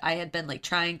knew that I had been like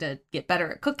trying to get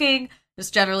better at cooking.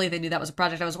 Just generally, they knew that was a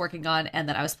project I was working on and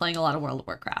that I was playing a lot of World of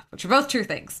Warcraft, which are both true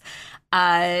things.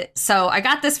 So I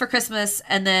got this for Christmas,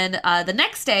 and then the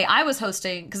next day I was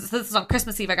hosting, because this is on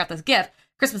Christmas Eve, I got this gift.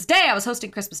 Christmas Day, I was hosting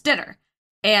Christmas dinner,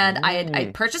 and I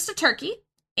purchased a turkey.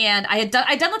 And I'd done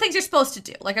the things you're supposed to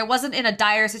do. Like, I wasn't in a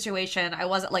dire situation. I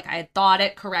wasn't like, I had thawed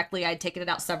it correctly. I'd taken it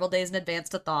out several days in advance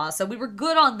to thaw. So we were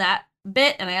good on that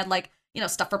bit. And I had like,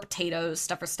 stuff for potatoes,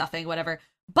 stuff for stuffing, whatever.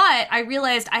 But I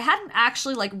realized I hadn't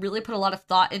actually like really put a lot of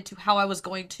thought into how I was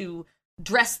going to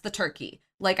dress the turkey.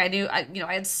 Like I knew,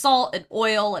 I had salt and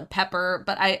oil and pepper,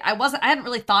 but I hadn't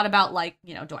really thought about like,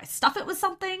 do I stuff it with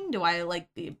something? Do I like,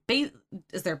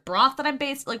 is there broth that I'm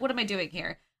based? Like, what am I doing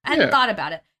here? I hadn't thought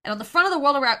about it. And on the front of the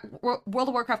World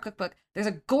of Warcraft cookbook, there's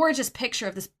a gorgeous picture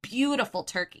of this beautiful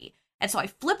turkey. And so I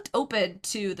flipped open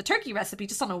to the turkey recipe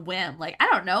just on a whim. Like, I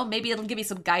don't know, maybe it'll give me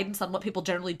some guidance on what people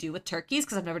generally do with turkeys,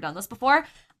 because I've never done this before.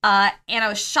 And I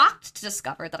was shocked to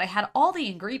discover that I had all the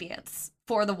ingredients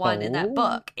for the one in that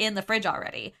book in the fridge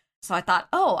already. So I thought,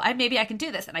 maybe I can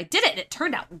do this. And I did it, and it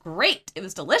turned out great. It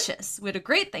was delicious. We had a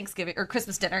great Thanksgiving or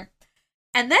Christmas dinner.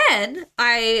 And then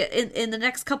in the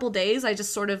next couple days, I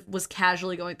just sort of was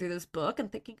casually going through this book and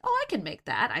thinking, I can make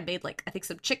that. I made I think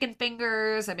some chicken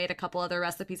fingers. I made a couple other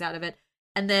recipes out of it.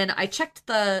 And then I checked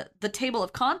the table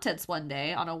of contents one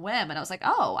day on a whim, and I was like,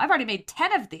 I've already made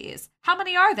 10 of these. How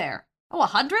many are there?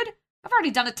 100? I've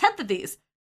already done a 10th of these.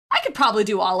 I could probably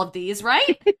do all of these,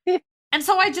 right? And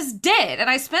so I just did. And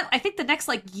I spent, I think, the next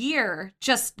year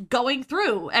just going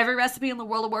through every recipe in the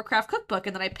World of Warcraft cookbook.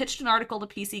 And then I pitched an article to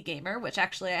PC Gamer, which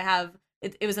actually I have,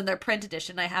 it was in their print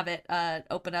edition. I have it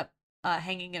open up,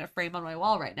 hanging in a frame on my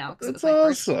wall right now. That's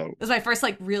awesome. It was my first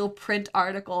real print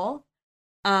article.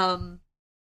 And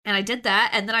I did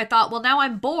that. And then I thought, well, now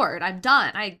I'm bored. I'm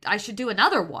done. I should do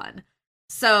another one.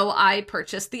 So I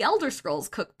purchased the Elder Scrolls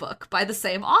cookbook by the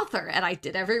same author, and I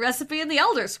did every recipe in the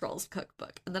Elder Scrolls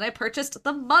cookbook. And then I purchased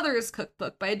the Mother's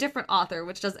cookbook by a different author,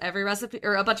 which does every recipe,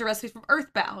 or a bunch of recipes from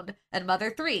Earthbound and Mother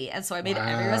 3. And so I made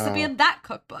every recipe in that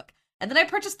cookbook. And then I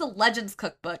purchased the Legends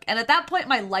cookbook. And at that point,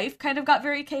 my life kind of got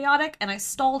very chaotic, and I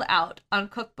stalled out on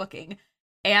cookbooking.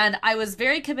 And I was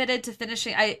very committed to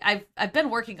finishing. I've been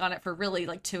working on it for really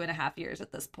 2.5 years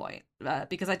at this point,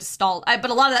 because I just stalled. But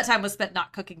a lot of that time was spent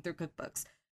not cooking through cookbooks.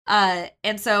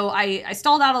 And so I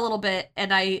stalled out a little bit,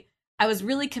 and I was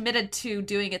really committed to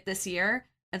doing it this year.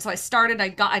 And so I started.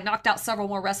 I knocked out several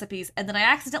more recipes, and then I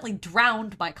accidentally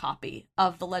drowned my copy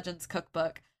of the Legends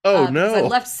cookbook. Oh no! Because I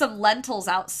left some lentils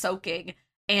out soaking.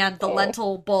 And the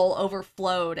lentil bowl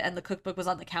overflowed, and the cookbook was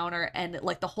on the counter, and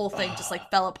the whole thing just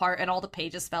fell apart, and all the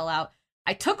pages fell out.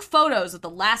 I took photos of the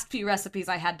last few recipes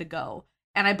I had to go,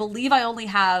 and I believe I only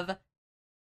have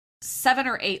 7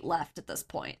 or 8 left at this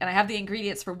point, and I have the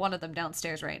ingredients for one of them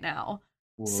downstairs right now.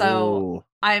 Whoa. So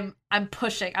I'm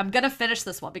pushing. I'm gonna finish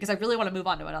this one because I really want to move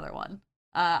on to another one.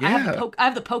 I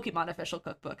have the Pokemon official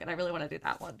cookbook, and I really want to do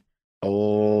that one.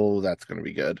 Oh, that's gonna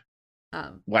be good.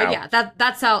 Wow. But yeah,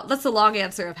 that's the long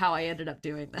answer of how I ended up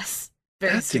doing this.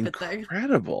 Very stupid thing.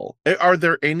 Incredible. Are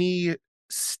there any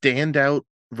standout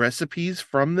recipes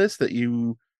from this that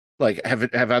you have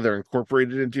either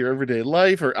incorporated into your everyday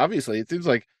life, or obviously it seems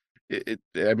like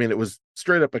it was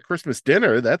straight up a Christmas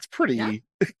dinner. That's pretty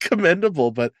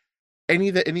commendable, but any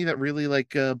that really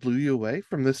blew you away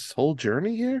from this whole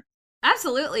journey here?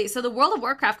 Absolutely. So the World of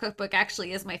Warcraft cookbook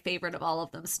actually is my favorite of all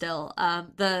of them still.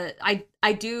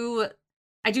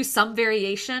 I do some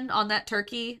variation on that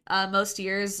turkey most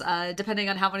years, depending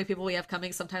on how many people we have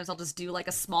coming. Sometimes I'll just do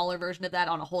a smaller version of that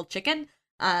on a whole chicken.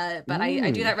 But I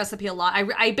do that recipe a lot.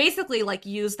 I basically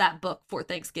use that book for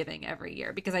Thanksgiving every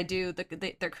year, because I do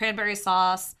their cranberry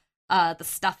sauce, the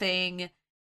stuffing,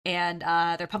 and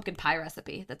their pumpkin pie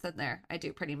recipe that's in there. I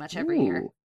do pretty much every year.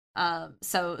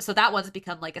 So that one's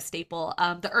become a staple.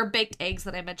 The herb baked eggs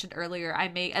that I mentioned earlier, I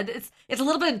make, and it's a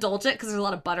little bit indulgent because there's a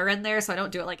lot of butter in there, so I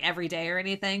don't do it every day or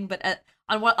anything. But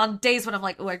on days when I'm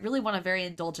I really want a very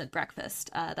indulgent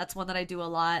breakfast, that's one that I do a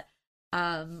lot.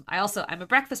 I'm a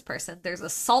breakfast person. There's a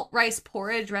salt rice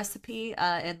porridge recipe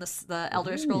in the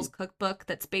Elder Scrolls cookbook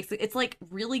that's basically, it's like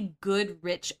really good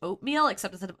rich oatmeal,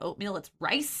 except instead of oatmeal it's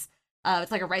rice.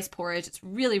 It's like a rice porridge. It's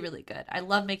really, really good. I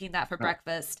love making that for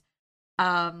breakfast.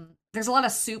 There's a lot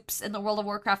of soups in the World of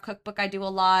Warcraft cookbook I do a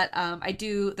lot.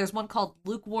 There's one called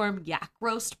lukewarm yak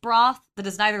roast broth that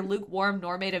is neither lukewarm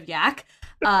nor made of yak.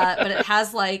 But it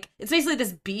has it's basically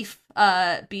this beef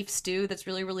stew that's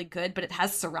really, really good, but it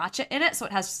has sriracha in it, so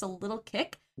it has just a little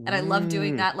kick. And I love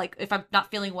doing that. Like if I'm not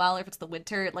feeling well or if it's the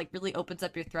winter, it like really opens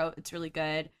up your throat. It's really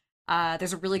good.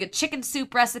 There's a really good chicken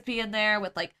soup recipe in there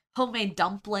with like homemade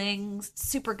dumplings.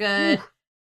 Super good.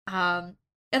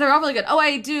 And they're all really good. Oh,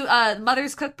 I do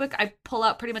Mother's Cookbook. I pull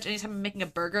out pretty much anytime I'm making a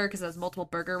burger because it has multiple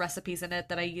burger recipes in it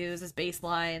that I use as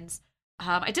baselines.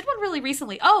 I did one really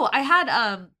recently. Oh, I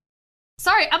had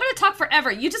sorry, I'm gonna talk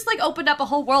forever. You just like opened up a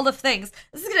whole world of things.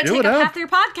 This is gonna take up half of your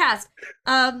podcast.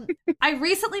 I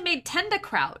recently made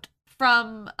tenderkraut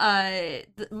from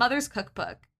the Mother's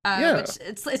Cookbook. Which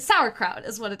it's sauerkraut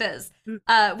is what it is.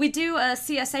 We do a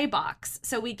CSA box,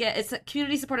 so it's a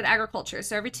community supported agriculture.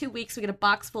 So every 2 weeks we get a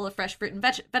box full of fresh fruit and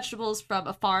vegetables from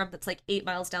a farm that's like 8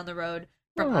 miles down the road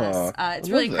from us. It's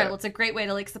really incredible. It's a great way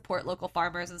to like support local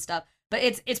farmers and stuff. But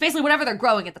it's basically whatever they're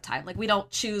growing at the time. Like we don't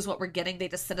choose what we're getting; they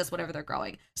just send us whatever they're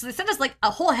growing. So they send us like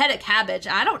a whole head of cabbage.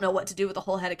 I don't know what to do with a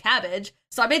whole head of cabbage,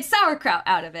 so I made sauerkraut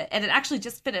out of it, and it actually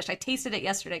just finished. I tasted it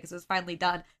yesterday because it was finally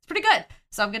done. It's pretty good.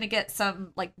 So I'm gonna get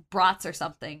some like brats or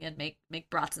something and make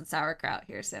brats and sauerkraut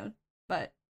here soon.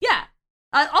 But yeah,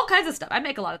 all kinds of stuff. I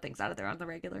make a lot of things out of there on the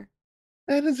regular.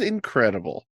 That is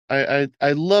incredible. I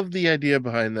love the idea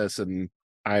behind this, and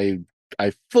I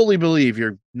fully believe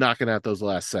you're knocking out those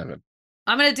last 7.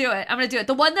 I'm gonna do it.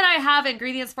 The one that I have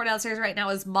ingredients for downstairs right now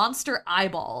is monster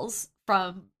eyeballs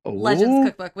from Legends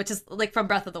Cookbook, which is like from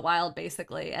Breath of the Wild,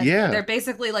 basically. And they're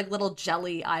basically like little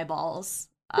jelly eyeballs.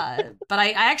 But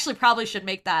I actually probably should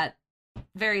make that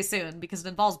very soon because it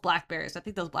involves blackberries. I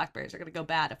think those blackberries are gonna go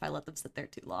bad if I let them sit there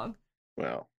too long.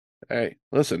 Well, hey,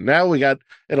 listen, now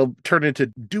it'll turn into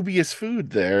dubious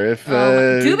food there. If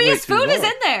dubious food is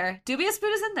in there. Dubious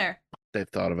food is in there. They've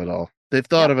thought of it all. They've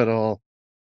thought of it all.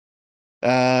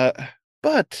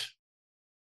 But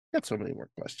got so many more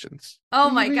questions. Oh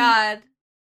my God.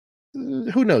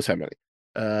 Who knows how many?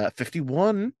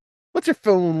 51. What's your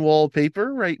phone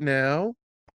wallpaper right now?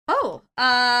 Oh,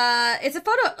 it's a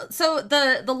photo. So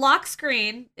the lock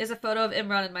screen is a photo of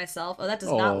Imran and myself. Oh, that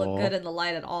does not look good in the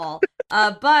light at all.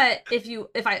 But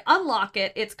if I unlock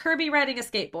it, it's Kirby riding a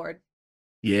skateboard.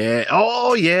 Yeah.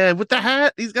 Oh yeah, with the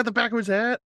hat. He's got the backwards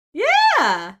hat.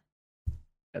 Yeah.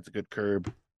 That's a good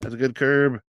curb.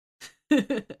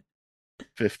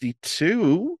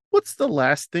 52. What's the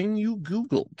last thing you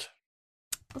Googled?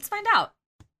 Let's find out.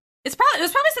 It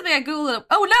was probably something I Googled.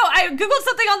 Oh no, I Googled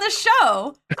something on this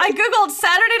show. I Googled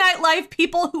Saturday Night Live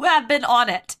people who have been on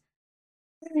it.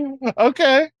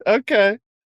 Okay.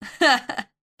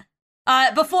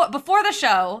 Before the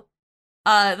show,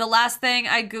 the last thing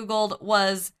I Googled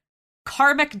was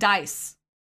karmic dice.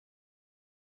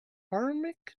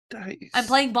 Karmic dice. I'm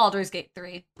playing Baldur's Gate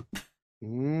 3.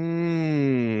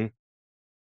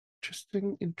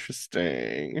 Interesting.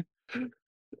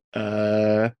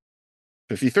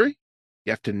 53. You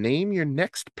have to name your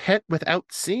next pet without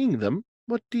seeing them.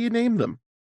 What do you name them?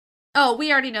 Oh,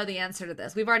 we already know the answer to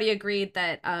this. We've already agreed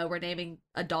that we're naming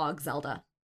a dog Zelda.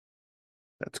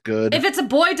 That's good. If it's a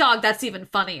boy dog, that's even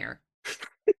funnier.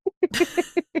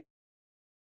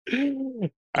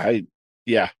 I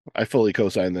fully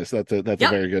co-sign this. That's a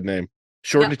very good name.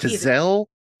 Shorten it to Zell.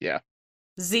 Yeah.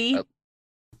 Z.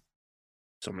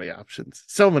 So many options.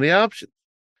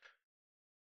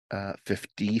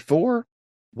 54.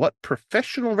 What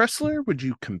professional wrestler would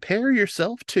you compare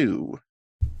yourself to?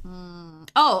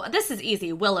 Oh, this is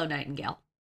easy. Willow Nightingale.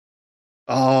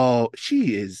 Oh,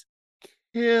 she is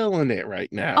killing it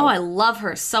right now. Oh, I love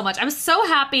her so much. I'm so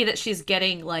happy that she's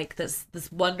getting like this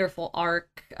wonderful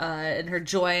arc and her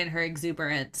joy and her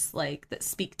exuberance like that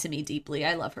speak to me deeply.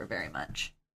 I love her very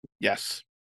much. Yes.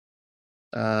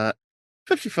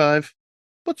 55.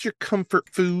 What's your comfort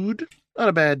food on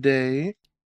a bad day?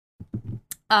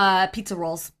 Pizza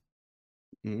rolls.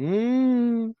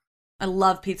 I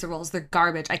love pizza rolls. They're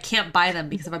garbage. I can't buy them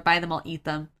because if I buy them, I'll eat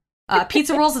them.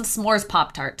 Pizza rolls and s'mores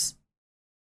Pop-Tarts.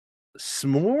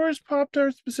 S'mores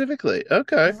Pop-Tarts specifically.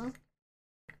 Okay. Mm-hmm.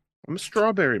 I'm a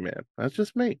strawberry man. That's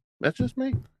just me.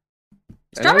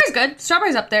 Strawberry's good.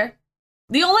 Strawberry's up there.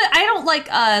 I don't like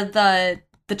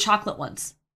the chocolate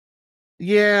ones.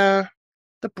 Yeah.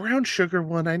 The brown sugar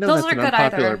one, I know those that's an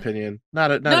unpopular opinion.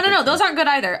 No, those aren't good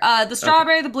either. The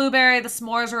strawberry, the blueberry, the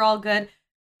s'mores are all good.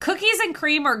 Cookies and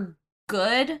cream are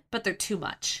good, but they're too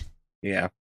much. Yeah.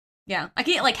 Yeah, I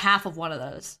can eat like half of one of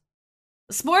those.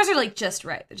 The s'mores are like just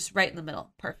right. They're just right in the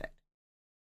middle. Perfect.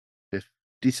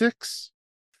 56.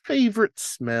 Favorite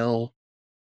smell.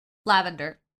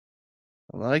 Lavender.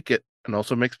 I like it. And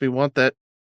also makes me want that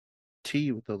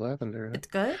tea with the lavender in It's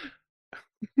good.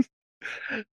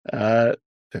 it.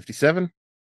 57.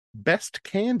 Best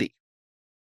candy.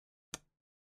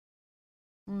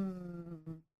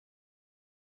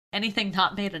 Anything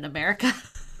not made in America.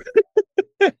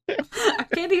 Our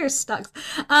candy here sucks.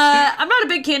 I'm not a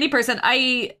big candy person.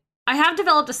 I have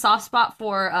developed a soft spot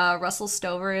for Russell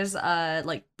Stover's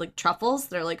like truffles.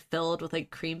 They're like filled with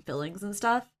like cream fillings and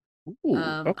stuff. Ooh,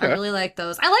 I okay. really like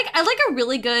those. I like a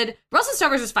really good Russell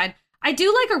Stover's is fine. I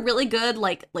do like a really good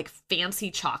like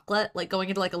fancy chocolate, like going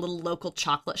into like a little local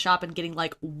chocolate shop and getting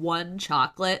like one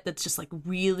chocolate that's just like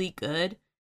really good.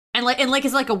 And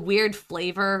it's like a weird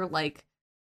flavor, like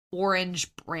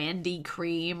orange brandy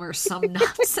cream or some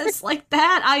nonsense like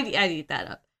that. I'd eat that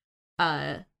up.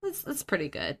 That's pretty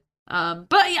good. But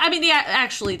I mean,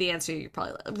 the answer you're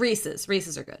probably Reese's.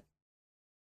 Reese's are good.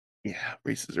 Yeah,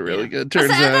 Reese's are really good.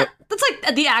 Turns out that's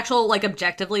like the actual like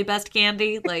objectively best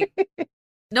candy. Like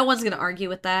no one's gonna argue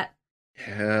with that.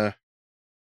 Yeah.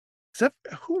 Except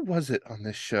who was it on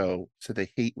this show said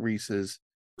they hate Reese's?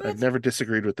 I've never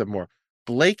disagreed with them more.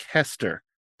 Blake Hester.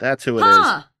 That's who it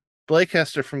is. Blake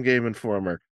Hester from Game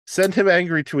Informer. Send him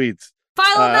angry tweets.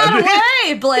 File that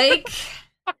away, Blake.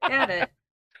 Get it.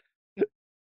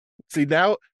 See,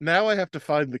 now I have to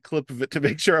find the clip of it to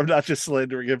make sure I'm not just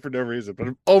slandering him for no reason, but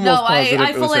I'm almost positive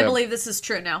I fully believe this is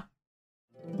true now.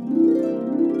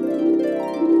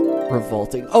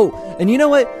 Revolting. Oh, and you know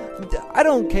what? I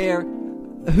don't care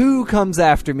who comes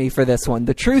after me for this one.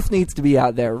 The truth needs to be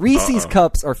out there. Reese's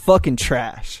cups are fucking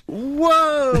trash.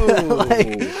 Whoa!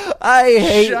 I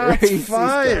hate Shots Reese's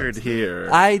fired cups. here.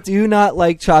 I do not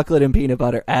like chocolate and peanut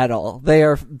butter at all. They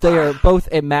are both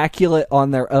immaculate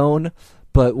on their own,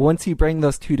 but once you bring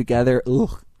those two together,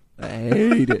 ugh, I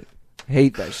hate it.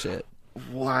 Hate that shit.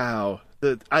 Wow.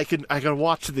 I can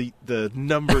watch the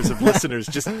numbers of listeners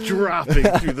just dropping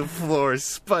through the floor,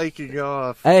 spiking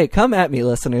off. Hey, come at me,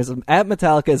 listeners. At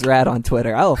Metallica's Rad on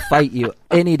Twitter. I'll fight you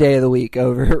any day of the week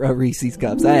over Reese's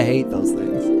cups. I hate those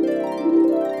things.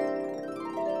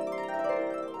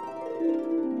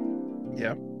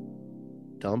 Yeah.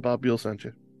 Tell him Bob Buell sent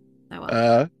you.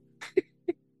 I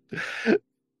will.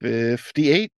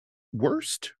 58.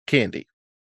 Worst candy.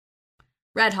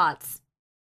 Red Hots.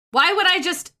 Why would I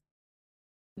just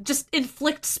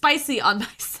inflict spicy on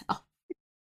myself?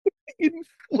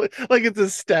 Like it's a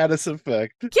status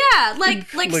effect. Yeah, like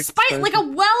spicy. like a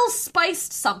well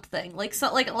spiced something, like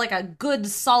a good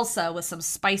salsa with some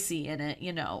spicy in it,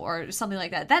 you know, or something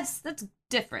like that. That's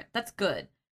different. That's good.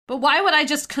 But why would I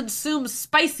just consume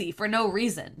spicy for no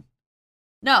reason?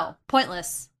 No,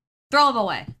 pointless. Throw them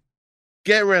away.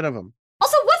 Get rid of them.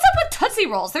 Also, what's up with Tootsie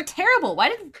Rolls? They're terrible. Why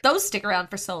did those stick around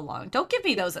for so long? Don't give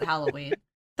me those at Halloween.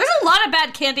 There's a lot of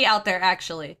bad candy out there,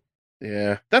 actually.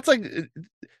 Yeah, that's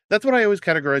what I always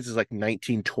categorize as like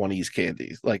 1920s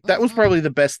candies. Like that was probably the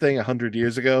best thing 100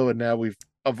 years ago, and now we've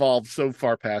evolved so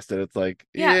far past it. It's like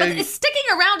but it's sticking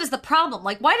around is the problem.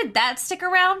 Like, why did that stick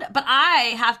around? But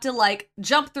I have to like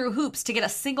jump through hoops to get a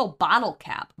single bottle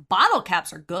cap. Bottle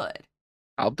caps are good.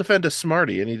 I'll defend a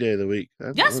Smartie any day of the week.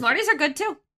 Smarties are good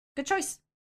too. Good choice.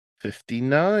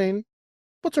 59.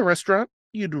 What's a restaurant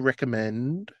you'd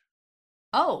recommend?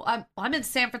 Oh, I'm in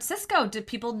San Francisco. Do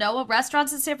people know of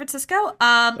restaurants in San Francisco?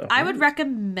 I would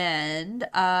recommend.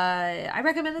 I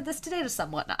recommended this today to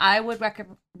someone. I would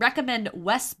recommend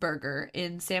Wes Burger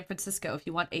in San Francisco if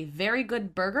you want a very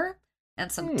good burger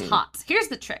and some tots. Here's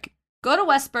the trick: go to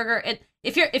Wes Burger.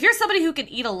 If you're somebody who can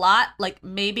eat a lot, like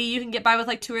maybe you can get by with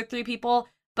like 2 or 3 people.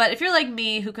 But if you're like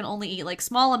me, who can only eat like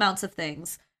small amounts of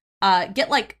things, get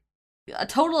like a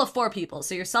total of 4 people,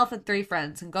 so yourself and 3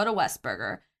 friends, and go to Wes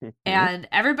Burger. And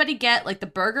everybody get like the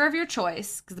burger of your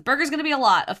choice, because the burger's going to be a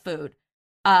lot of food.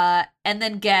 And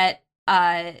then get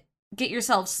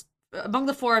yourselves, among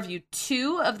the 4 of you,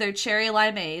 2 of their cherry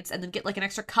limeades, and then get like an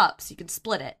extra cup so you can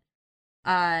split it.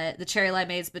 The cherry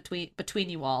limeades between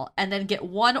you all, and then get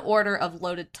 1 order of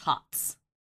loaded tots,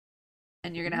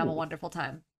 and you're gonna have a wonderful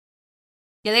time.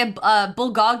 Yeah, they have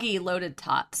bulgogi loaded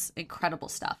tots. Incredible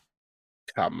stuff.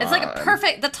 It's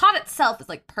like the tot itself is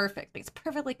like perfect. It's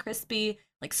perfectly crispy,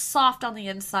 like soft on the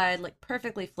inside, like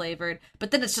perfectly flavored,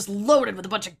 but then it's just loaded with a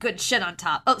bunch of good shit on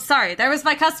top. Oh, sorry, there was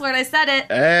my cuss word. I said it.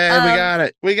 Hey, we got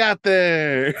it. We got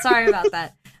there. Sorry about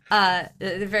that.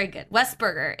 They're very good. Wes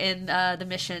Burger in the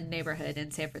Mission neighborhood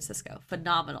in San Francisco.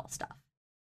 Phenomenal stuff.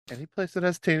 Any place that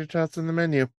has tater tots in the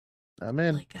menu, I'm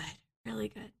in. Really good. Really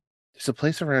good. There's a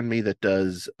place around me that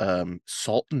does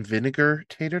salt and vinegar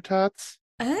tater tots.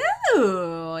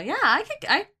 Oh, yeah, I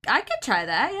could try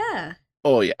that. Yeah.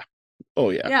 Oh yeah. Oh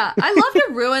yeah. Yeah, I love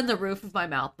to ruin the roof of my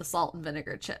mouth with salt and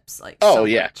vinegar chips, like Oh so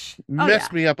yeah. much. Oh yeah.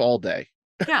 Mess me up all day.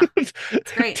 Yeah. It's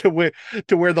great. To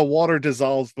where the water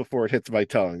dissolves before it hits my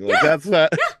tongue. Like Yeah. that's that.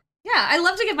 Yeah. Yeah, I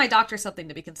love to give my doctor something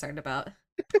to be concerned about.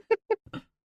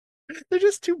 They're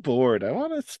just too bored. I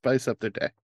want to spice up their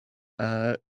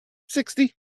day.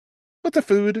 60. What's a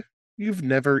food you've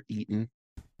never eaten?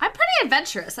 I'm pretty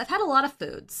adventurous. I've had a lot of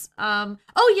foods.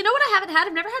 Oh, you know what I haven't had?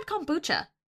 I've never had kombucha.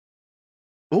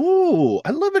 Oh,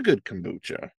 I love a good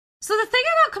kombucha. So the thing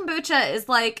about kombucha is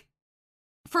like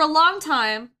for a long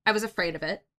time I was afraid of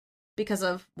it because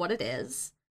of what it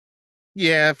is.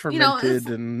 Yeah, You know, fermented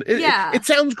and it, it, yeah. it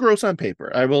sounds gross on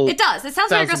paper. I will It does. It sounds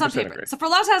very gross on 1000% paper. agree. So for a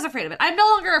long time I was afraid of it. I'm no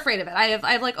longer afraid of it.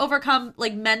 I've like overcome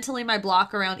like mentally my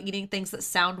block around eating things that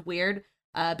sound weird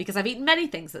because I've eaten many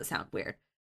things that sound weird.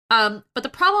 But the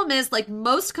problem is like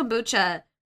most kombucha,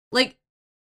 like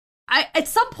I at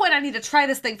some point I need to try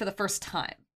this thing for the first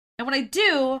time. And when I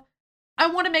do, I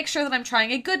want to make sure that I'm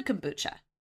trying a good kombucha,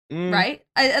 Mm, right?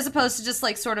 As opposed to just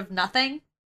like sort of nothing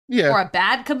yeah. or a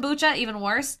bad kombucha, even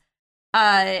worse.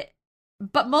 Uh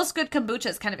but most good kombucha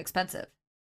is kind of expensive.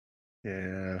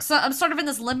 Yeah. So I'm sort of in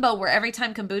this limbo where every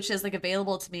time kombucha is like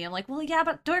available to me, I'm like, well, yeah,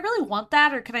 but do I really want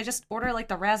that, or can I just order like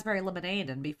the raspberry lemonade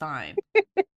and be fine?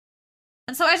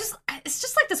 And so it's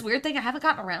just like this weird thing I haven't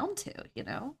gotten around to, you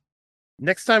know?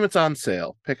 Next time it's on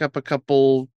sale, pick up a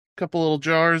couple little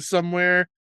jars somewhere.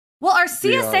 Well, our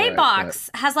Be all CSA right, box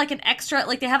has like an extra,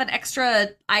 like they have an extra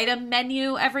item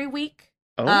menu every week.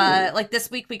 Oh. Like this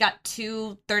week we got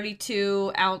two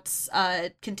 32-ounce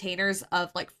containers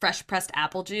of like fresh pressed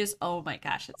apple juice. Oh my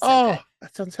gosh, it's so good. Oh,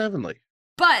 that sounds heavenly.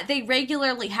 But they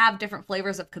regularly have different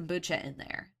flavors of kombucha in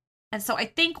there. And so I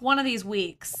think one of these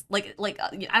weeks, I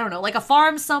don't know, like a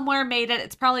farm somewhere made it.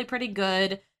 It's probably pretty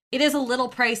good. It is a little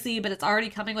pricey, but it's already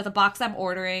coming with a box I'm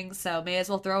ordering, so may as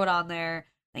well throw it on there.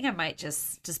 I think I might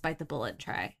just bite the bullet and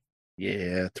try.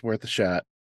 Yeah, it's worth a shot.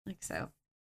 Like so.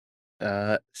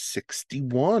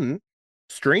 61.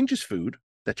 Strangest food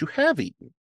that you have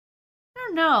eaten. I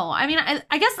don't know. I mean,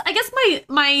 I guess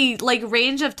my like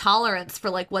range of tolerance for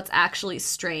like what's actually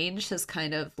strange has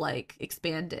kind of like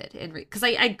expanded in because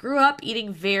I grew up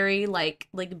eating very like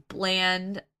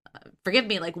bland, forgive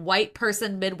me, like white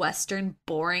person Midwestern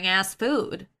boring ass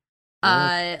food.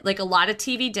 Like a lot of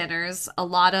TV dinners, a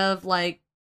lot of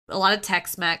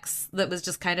Tex-Mex that was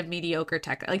just kind of mediocre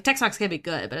Tex-Mex can be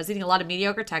good, but I was eating a lot of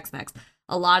mediocre Tex-Mex,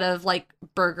 a lot of like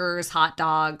burgers, hot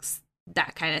dogs,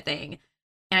 that kind of thing.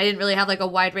 And I didn't really have like a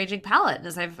wide-ranging palate. And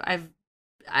as I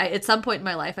at some point in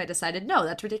my life I decided, no,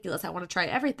 that's ridiculous. I want to try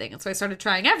everything. And so I started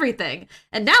trying everything.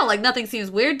 And now like nothing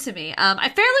seems weird to me. I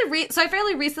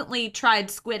fairly recently tried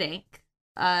squid ink.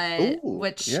 Ooh,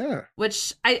 Which yeah.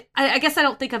 I guess I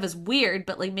don't think of as weird,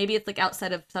 but like maybe it's like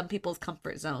outside of some people's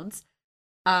comfort zones.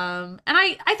 And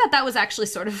I thought that was actually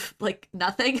sort of like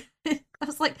nothing. I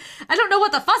was like, I don't know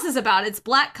what the fuss is about. It's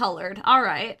black colored. All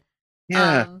right.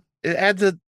 Yeah. It adds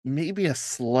maybe a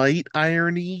slight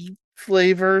irony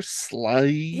flavor. Slight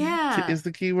Yeah. is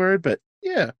the key word, but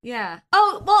yeah. Yeah.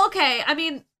 Oh, well, okay. I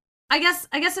mean, I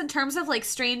guess in terms of like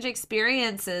strange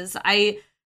experiences, I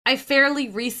fairly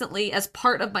recently, as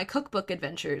part of my cookbook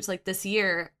adventures, like this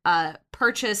year,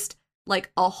 purchased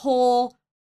like a whole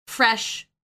fresh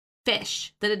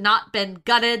fish that had not been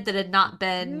gutted, that had not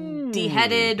been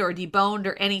deheaded or deboned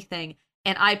or anything,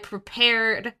 and I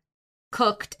prepared,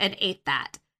 cooked, and ate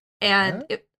that. And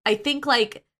I think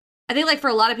like for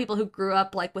a lot of people who grew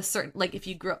up like with certain, like if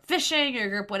you grew up fishing or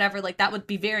grew up whatever, like that would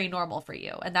be very normal for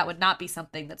you, and that would not be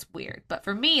something that's weird. But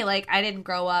for me, like I didn't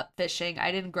grow up fishing,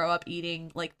 I didn't grow up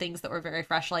eating like things that were very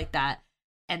fresh like that.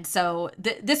 And so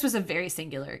this was a very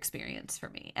singular experience for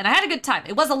me, and I had a good time.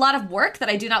 It was a lot of work that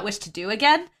I do not wish to do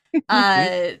again.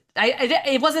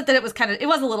 It wasn't that it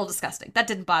was a little disgusting. That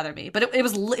didn't bother me, but it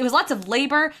was lots of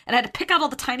labor, and I had to pick out all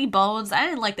the tiny bones. I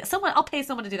didn't like that. I'll pay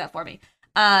someone to do that for me.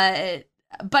 But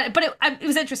it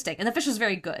was interesting, and the fish was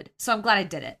very good, so I'm glad I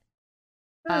did it.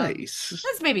 Nice.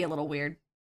 That's maybe a little weird.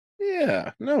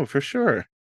 Yeah, no, for sure.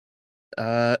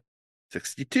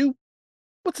 62.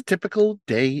 What's a typical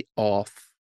day off?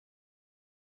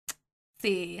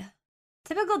 Let's see,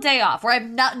 typical day off where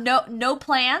I'm no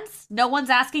plans. No one's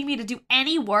asking me to do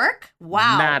any work.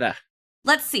 Wow. Nada.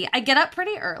 Let's see. I get up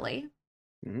pretty early.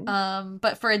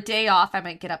 But for a day off, I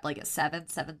might get up like at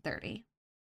 7:30.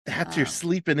 That's your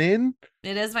sleeping in?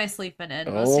 It is my sleeping in.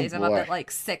 Oh, Most days I'm up boy. at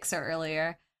like 6 or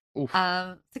earlier. Oof.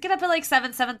 So get up at like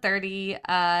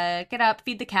 7:30. Get up,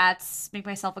 feed the cats, make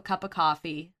myself a cup of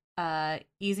coffee.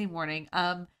 Easy morning.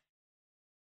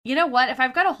 You know what? If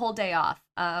I've got a whole day off,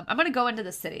 I'm gonna go into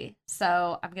the city.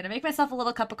 So I'm gonna make myself a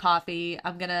little cup of coffee.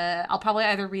 I'll probably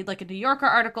either read like a New Yorker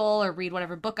article or read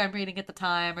whatever book I'm reading at the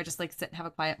time, or just like sit and have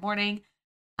a quiet morning.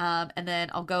 And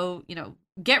then I'll go,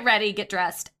 get ready, get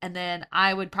dressed, and then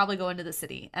I would probably go into the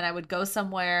city and I would go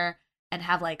somewhere and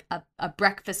have like a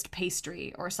breakfast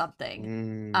pastry or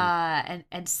something.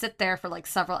 And sit there for like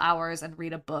several hours and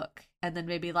read a book. And then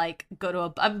maybe like go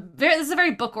to this is a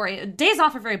very book oriented, days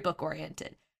off are very book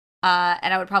oriented.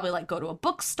 And I would probably like go to a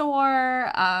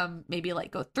bookstore, maybe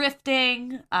like go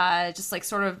thrifting, just like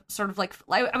sort of like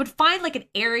I would find like an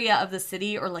area of the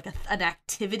city or like an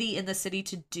activity in the city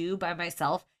to do by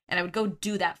myself, and I would go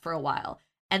do that for a while.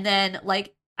 And then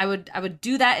like I would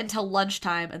do that until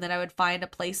lunchtime, and then I would find a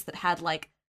place that had like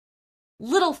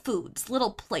little foods,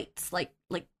 little plates, like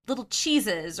little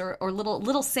cheeses or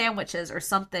little sandwiches or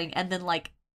something, and then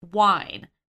like wine.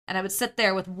 And I would sit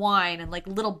there with wine and like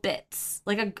little bits,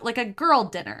 like a girl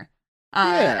dinner,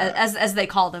 as they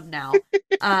call them now.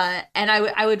 And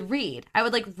I would read. I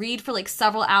would like read for like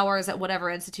several hours at whatever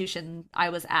institution I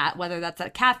was at, whether that's a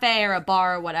cafe or a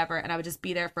bar or whatever. And I would just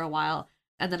be there for a while,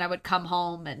 and then I would come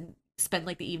home and spend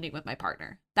like the evening with my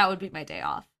partner. That would be my day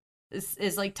off.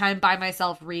 Is like time by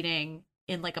myself reading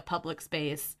in like a public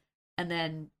space, and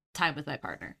then time with my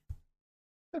partner.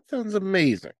 That sounds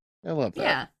amazing. I love that.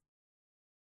 Yeah.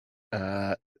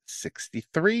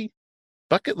 63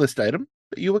 bucket list item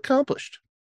that you accomplished.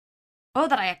 Oh,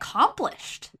 that I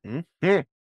accomplished. Mm-hmm. Have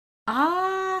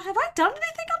I done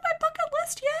anything on my bucket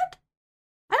list yet?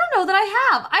 I don't know that I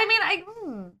have. I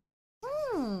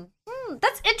mean,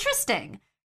 that's interesting.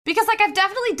 Because like I've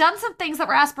definitely done some things that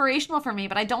were aspirational for me,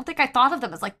 but I don't think I thought of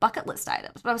them as like bucket list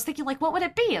items. But I was thinking like, what would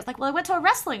it be? I was like, well, I went to a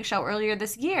wrestling show earlier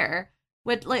this year.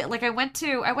 With like I went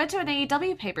to an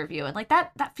AEW pay-per-view, and like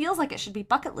that feels like it should be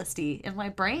bucket listy in my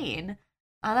brain.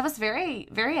 That was very,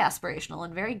 very aspirational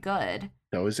and very good.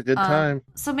 That was a good time.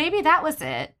 So maybe that was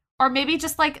it. Or maybe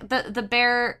just like the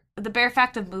bare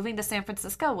fact of moving to San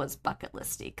Francisco was bucket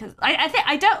listy. Because I think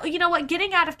I don't, you know what,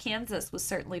 getting out of Kansas was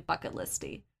certainly bucket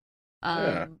listy.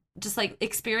 Just like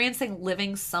experiencing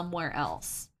living somewhere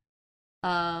else.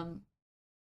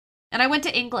 And I went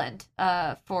to England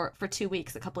for 2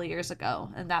 weeks a couple of years ago,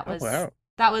 and that was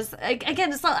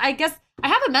again. It's not, I guess I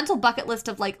have a mental bucket list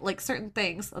of like certain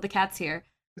things. Oh, the cat's here.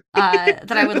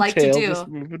 That I would like to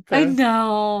do. I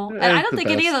know, and I don't think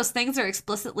any of those things are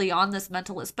explicitly on this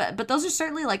mental list, but those are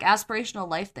certainly like aspirational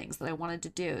life things that I wanted to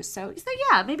do. So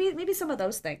yeah, maybe some of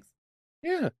those things.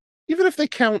 Yeah, even if they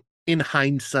count in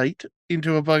hindsight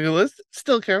into a bucket list, it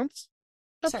still counts.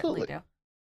 Absolutely. Certainly do.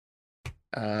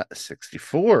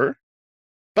 64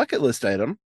 bucket list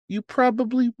item you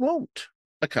probably won't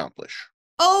accomplish.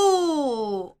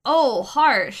 Oh,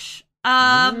 harsh.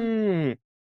 No,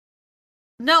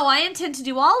 I intend to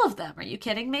do all of them. Are you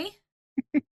kidding me?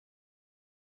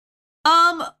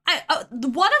 One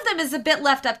of them is a bit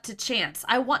left up to chance.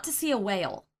 I want to see a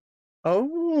whale.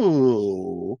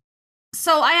 Oh.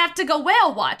 So I have to go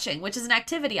whale watching, which is an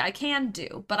activity I can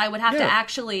do, but I would have to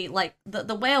actually, like,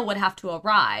 the whale would have to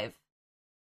arrive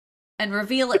and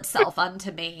reveal itself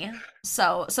unto me.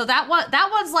 So that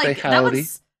one's like, that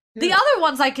one's, the other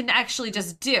ones I can actually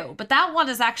just do, but that one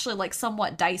is actually like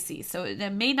somewhat dicey, so it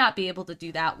may not be able to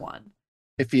do that one.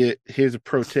 Here's a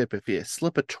pro tip, if you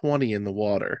slip a 20 in the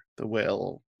water, the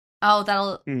whale. Oh,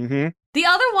 that'll. Mm-hmm. The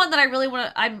other one that I really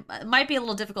want to, might be a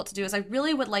little difficult to do, is I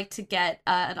really would like to get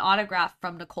an autograph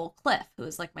from Nicole Cliff, who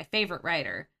is like my favorite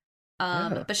writer.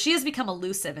 But she has become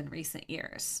elusive in recent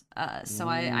years, so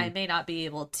I may not be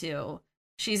able to.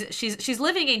 She's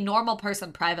living a normal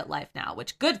person private life now,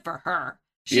 which good for her.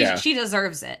 She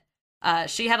deserves it.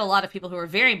 She had a lot of people who were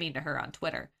very mean to her on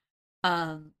Twitter,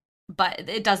 but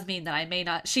it does mean that I may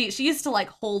not. She used to like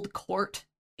hold court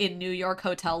in New York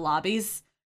hotel lobbies,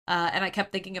 and I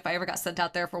kept thinking if I ever got sent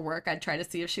out there for work, I'd try to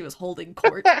see if she was holding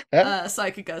court, so I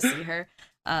could go see her.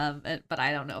 But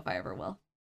I don't know if I ever will.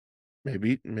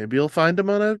 Maybe you'll find him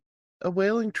on a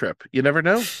whaling trip. You never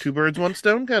know. 2 birds, 1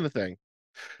 stone kind of thing.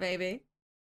 Maybe.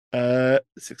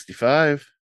 65.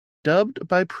 Dubbed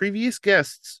by previous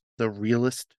guests the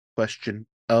realest question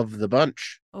of the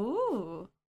bunch. Ooh.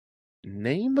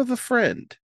 Name of a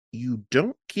friend you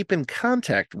don't keep in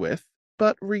contact with,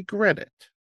 but regret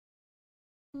it.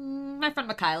 My friend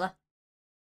Michaela.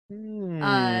 Hmm.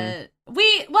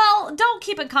 Don't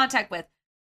keep in contact with.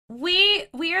 We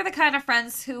are the kind of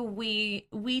friends who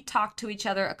we talk to each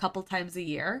other a couple times a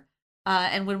year.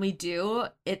 And when we do,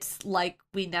 it's like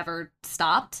we never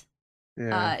stopped.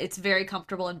 Yeah. It's very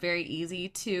comfortable and very easy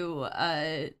to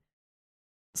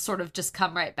sort of just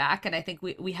come right back. And I think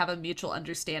we have a mutual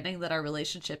understanding that our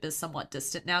relationship is somewhat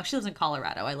distant now. She lives in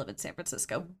Colorado. I live in San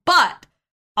Francisco. But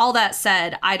all that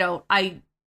said,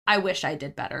 I wish I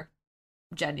did better.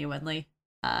 Genuinely.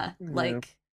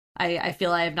 Like, I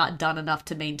feel I have not done enough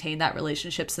to maintain that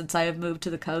relationship since I have moved to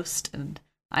the coast, and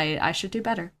I should do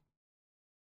better.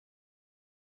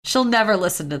 She'll never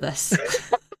listen to this.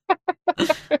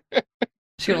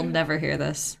 She will never hear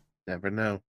this. Never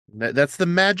know. That's the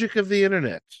magic of the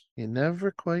internet. You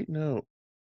never quite know.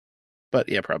 But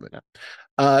yeah, probably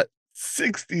not.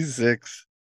 66.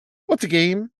 What's a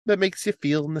game that makes you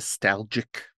feel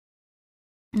nostalgic?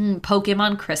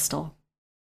 Pokemon Crystal.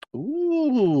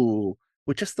 Ooh,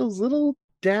 with just those little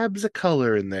dabs of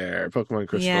color in there. Pokemon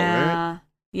Crystal, right?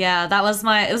 Yeah, it was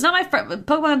not my first.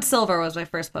 Pokemon Silver was my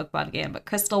first Pokemon game, but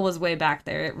Crystal was way back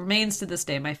there. It remains to this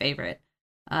day my favorite.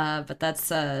 But that's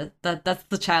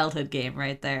the childhood game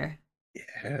right there.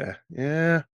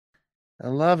 Yeah. I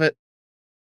love it.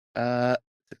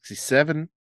 67.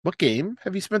 What game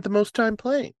have you spent the most time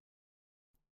playing?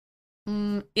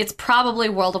 It's probably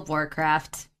World of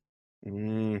Warcraft.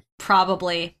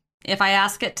 Probably. If I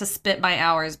ask it to spit my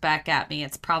hours back at me,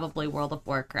 it's probably World of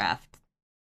Warcraft.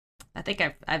 I think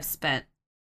I've spent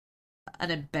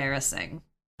an embarrassing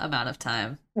amount of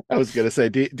time. I was gonna say,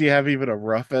 do you have even a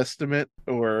rough estimate,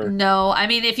 or no? I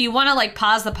mean, if you want to like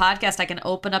pause the podcast, I can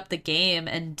open up the game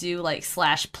and do like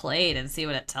 /played and see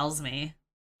what it tells me.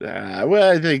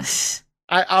 Well, I think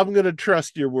I'm gonna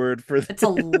trust your word for that. It's a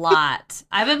lot.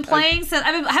 I've been playing since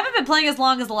I haven't been playing as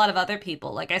long as a lot of other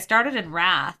people. Like I started in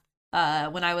Wrath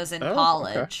when I was in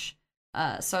college.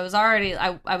 Okay. So I was already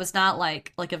I was not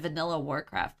like a vanilla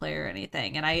Warcraft player or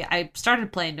anything, and I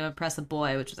started playing to impress a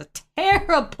boy, which was a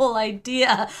terrible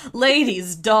idea.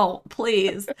 Ladies, don't,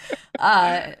 please.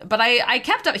 But I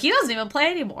kept up. He doesn't even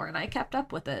play anymore, and I kept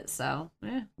up with it. So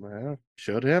yeah. Well,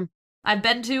 showed him. I've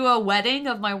been to a wedding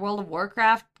of my World of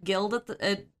Warcraft guild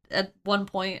at one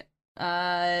point.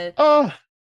 I've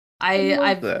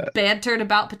bantered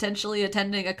about potentially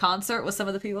attending a concert with some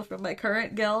of the people from my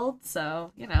current guild.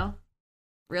 So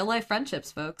real life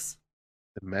friendships, folks.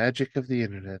 The magic of the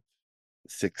internet.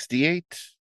 68.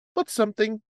 What's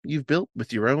something you've built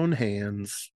with your own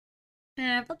hands?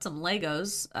 I've built some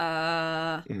Legos.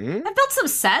 I've built some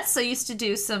sets. I used to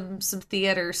do some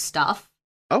theater stuff.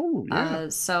 Oh, yeah.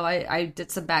 So I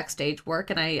did some backstage work,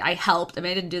 and I helped. I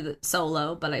mean, I didn't do the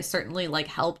solo, but I certainly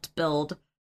helped build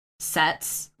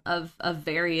sets of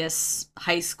various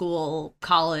high school,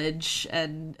 college,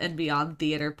 and beyond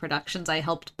theater productions. I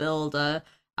helped build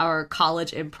our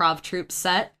college improv troupe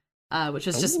set, which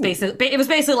was just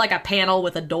basically like a panel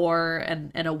with a door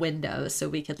and a window, so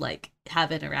we could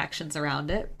have interactions around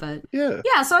it. But yeah.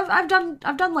 So I've done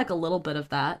a little bit of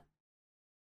that.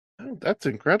 Oh, that's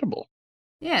incredible.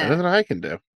 Yeah, better than I can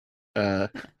do.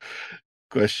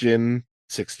 Question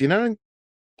 69.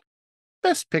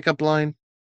 Best pickup line.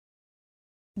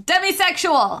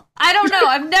 Demisexual. I don't know.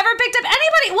 I've never picked up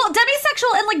anybody. Well,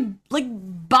 demisexual and like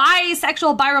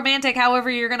bisexual, biromantic, however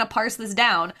you're gonna parse this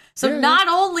down. So not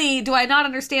only do I not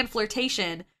understand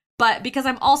flirtation, but because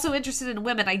I'm also interested in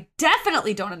women, I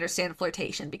definitely don't understand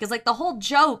flirtation, because the whole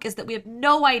joke is that we have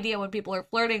no idea when people are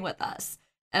flirting with us.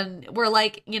 And we're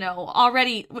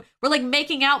already we're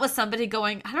making out with somebody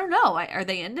going, I don't know, are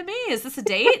they into me? Is this a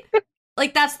date?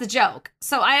 That's the joke.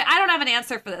 So I don't have an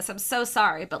answer for this. I'm so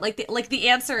sorry. But the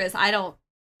answer is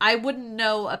I wouldn't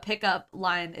know a pickup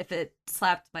line if it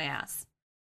slapped my ass.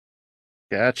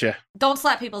 Gotcha. Don't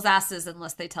slap people's asses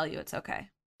unless they tell you it's okay.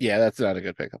 Yeah, that's not a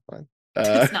good pickup line.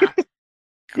 It's not.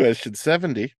 Question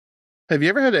 70. Have you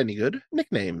ever had any good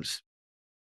nicknames?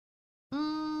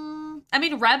 I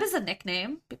mean, Reb is a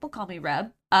nickname. People call me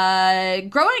Reb.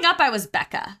 Growing up, I was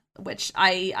Becca, which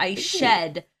I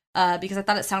shed because I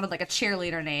thought it sounded like a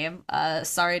cheerleader name.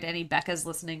 Sorry to any Beccas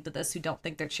listening to this who don't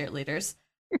think they're cheerleaders.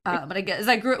 But I guess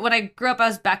when I grew up, I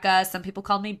was Becca. Some people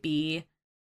called me B.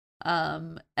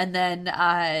 And then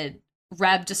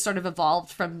Reb just sort of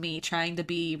evolved from me trying to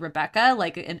be Rebecca,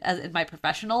 in my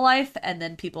professional life, and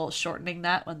then people shortening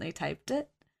that when they typed it.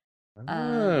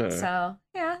 So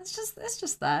yeah, it's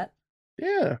just that.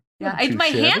 Yeah. My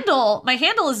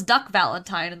handle is Duck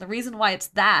Valentine, and the reason why it's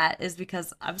that is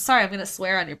because I'm sorry, I'm going to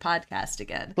swear on your podcast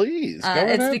again. Please, go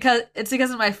ahead. It's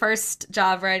because of my first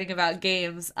job writing about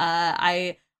games.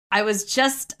 I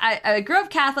grew up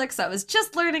Catholic, so I was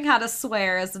just learning how to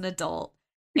swear as an adult,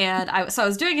 and I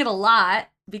was doing it a lot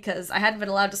because I hadn't been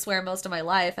allowed to swear most of my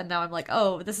life, and now I'm like,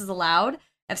 oh, this is allowed,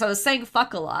 and so I was saying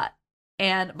fuck a lot,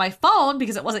 and my phone,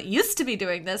 because it wasn't used to me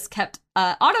doing this, kept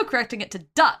autocorrecting it to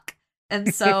duck.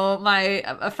 And so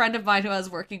a friend of mine who I was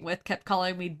working with kept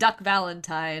calling me Duck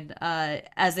Valentine,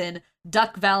 as in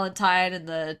Duck Valentine in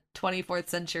the 24th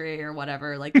century or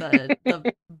whatever, like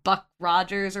the Buck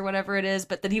Rogers or whatever it is.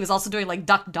 But then he was also doing like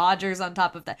Duck Dodgers on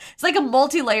top of that. It's like a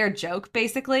multi-layered joke,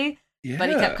 basically. Yeah. But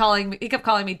he kept calling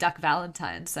me Duck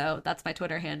Valentine, so that's my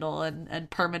Twitter handle and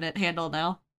permanent handle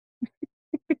now.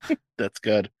 That's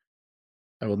good.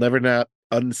 I will never not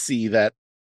unsee that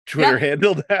Twitter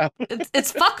handle now.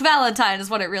 It's fuck Valentine is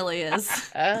what it really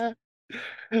is. I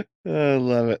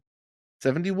love it.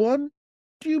 71.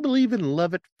 Do you believe in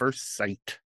love at first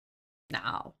sight?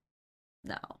 No.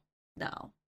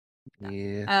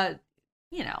 Yeah.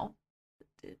 You know,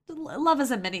 love is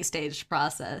a many-staged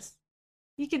process.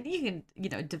 You can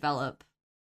develop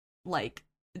like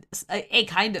a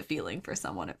kind of feeling for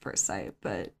someone at first sight,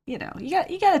 but you got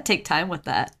to take time with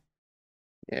that.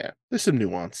 Yeah, there's some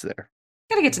nuance there.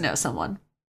 Got to get to know someone.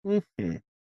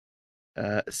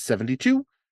 72.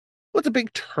 What's a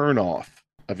big turn off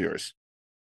of yours?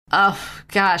 Oh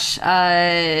gosh.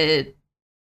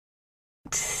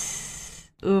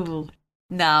 Ooh.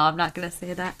 No, I'm not gonna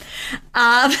say that.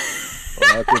 Well,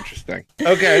 that's interesting.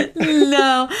 Okay.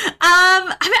 No. I mean,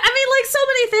 like so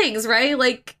many things, right?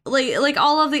 Like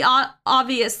all of the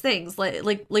obvious things,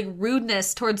 like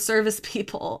rudeness towards service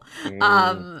people,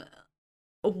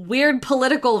 weird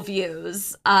political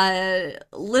views, paying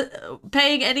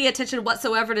any attention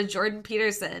whatsoever to Jordan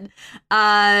Peterson,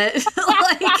 the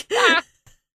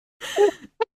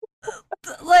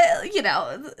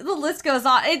list goes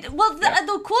on.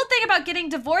 The cool thing about getting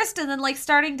divorced and then like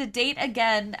starting to date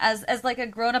again as like a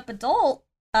grown-up adult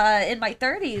in my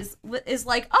 30s is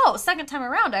like, oh, second time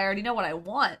around I already know what I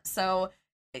want. So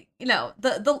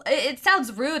it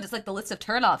sounds rude. It's like the list of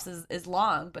turnoffs is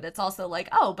long, but it's also like,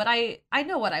 oh, but I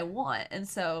know what I want, and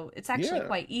so it's actually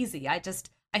quite easy. I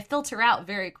filter out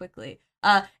very quickly.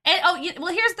 Well,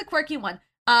 here's the quirky one.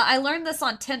 I learned this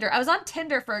on Tinder. I was on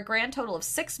Tinder for a grand total of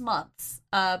 6 months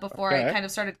before I kind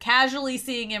of started casually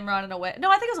seeing Imran in a way. No,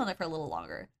 I think I was on there for a little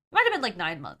longer. It might have been like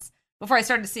 9 months before I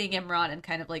started seeing Imran and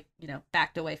kind of like,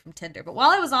 backed away from Tinder. But while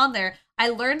I was on there, I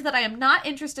learned that I am not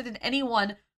interested in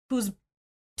anyone whose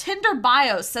Tinder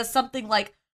bio says something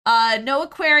like, no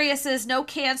Aquariuses, no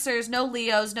Cancers, no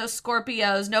Leos, no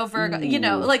Scorpios, no Virgo,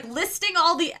 like listing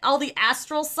all the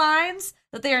astral signs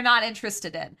that they are not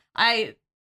interested in.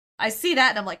 I see that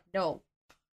and I'm like, no.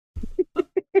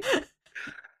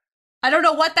 I don't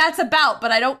know what that's about,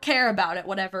 but I don't care about it,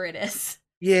 whatever it is.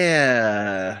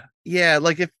 Yeah. Yeah,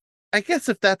 like I guess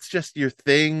if that's just your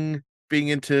thing, being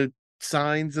into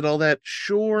signs and all that,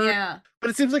 sure. Yeah.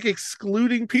 But it seems like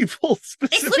excluding people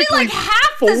specifically excluding like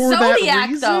half for the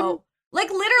Zodiac, that though. Like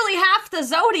literally half the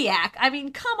Zodiac. I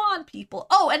mean, come on, people.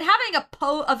 Oh, and having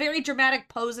a very dramatic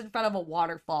pose in front of a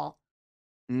waterfall.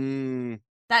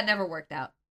 That never worked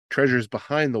out. Treasures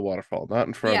behind the waterfall, not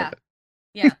in front of it.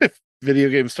 Yeah. If video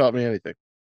games taught me anything.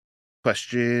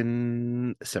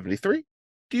 Question 73.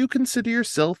 Do you consider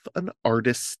yourself an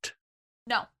artist?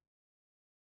 No.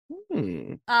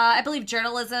 I believe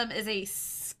journalism is a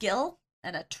skill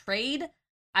and a trade.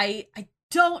 I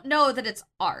don't know that it's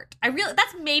art.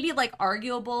 That's maybe like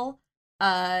arguable.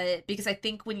 Because I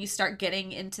think when you start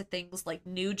getting into things like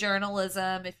new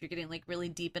journalism, if you're getting like really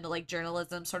deep into like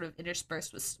journalism sort of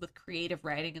interspersed with creative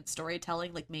writing and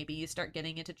storytelling, like maybe you start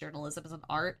getting into journalism as an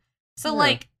art. So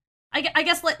like, I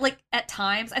guess like at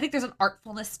times I think there's an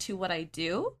artfulness to what I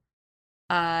do.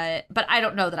 But I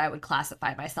don't know that I would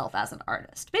classify myself as an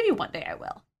artist. Maybe one day I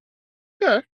will.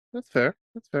 Yeah, that's fair.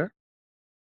 That's fair.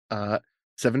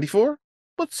 74.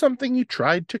 What's something you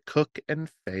tried to cook and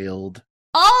failed?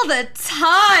 All the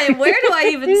time. Where do I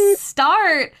even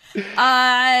start?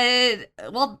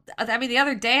 Well, I mean, the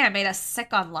other day I made us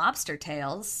sick on lobster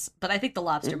tails, but I think the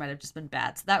lobster might have just been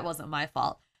bad, so that wasn't my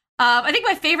fault. I think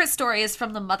my favorite story is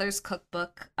from the Mother's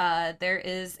Cookbook. There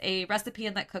is a recipe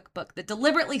in that cookbook that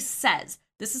deliberately says,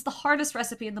 this is the hardest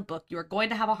recipe in the book. You are going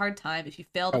to have a hard time. If you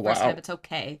fail the first time, it's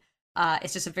okay.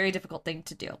 It's just a very difficult thing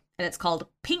to do. And it's called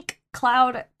Pink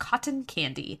Cloud Cotton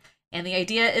Candy. And the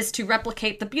idea is to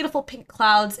replicate the beautiful pink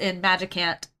clouds in Magic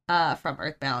Ant from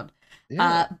Earthbound.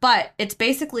 Yeah. But it's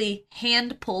basically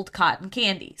hand-pulled cotton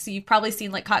candy. So you've probably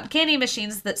seen like cotton candy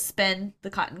machines that spin the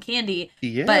cotton candy.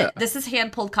 Yeah. But this is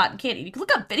hand-pulled cotton candy. You can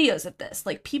look up videos of this.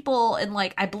 Like people in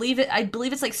like I believe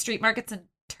it's like street markets in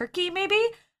Turkey maybe.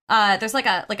 There's like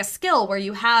a skill where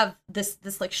you have this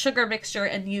like sugar mixture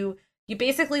and you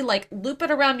basically like loop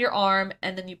it around your arm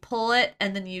and then you pull it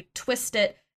and then you twist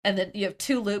it. And then you have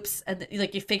 2 loops, and then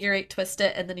you figure 8 twist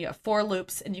it, and then you have 4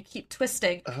 loops, and you keep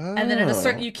twisting, and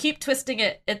then you keep twisting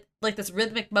it like this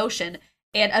rhythmic motion,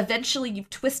 And eventually you've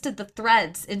twisted the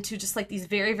threads into just like these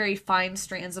very, very fine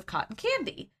strands of cotton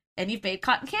candy. And you've made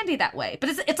cotton candy that way. But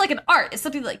it's like an art. It's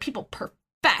something that like people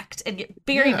perfect and get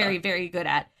very, very, very good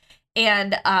at.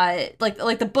 And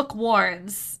like the book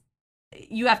warns,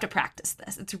 you have to practice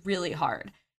this. It's really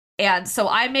hard. And so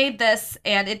I made this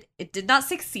and it did not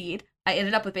succeed. I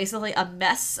ended up with basically a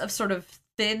mess of sort of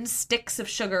thin sticks of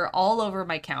sugar all over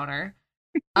my counter.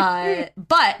 But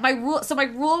my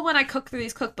rule when I cook through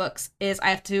these cookbooks is I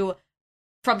have to,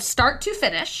 from start to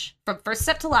finish, from first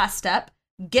step to last step,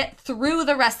 get through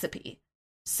the recipe.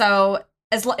 So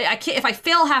if I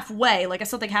fail halfway, like if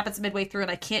something happens midway through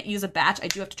and I can't use a batch, I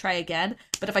do have to try again.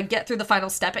 But if I get through the final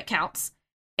step, it counts.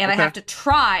 And I have to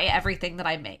try everything that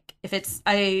I make. If it's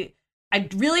I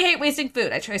really hate wasting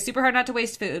food. I try super hard not to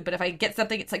waste food, but if I get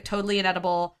something it's like totally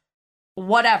inedible,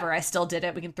 whatever, I still did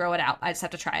it. We can throw it out. I just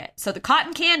have to try it. So the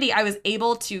cotton candy, I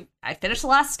finished the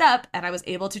last step and I was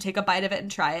able to take a bite of it and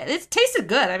try it. It tasted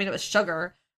good. I mean, it was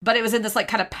sugar, but it was in this like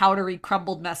kind of powdery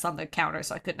crumbled mess on the counter,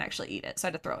 so I couldn't actually eat it. So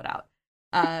I had to throw it out.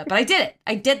 But I did it.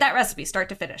 I did that recipe start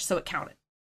to finish, so it counted.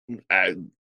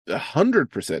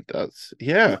 100% does.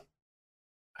 Yeah.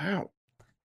 Wow.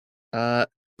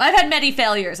 I've had many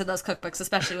failures in those cookbooks,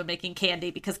 especially when making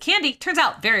candy, because candy turns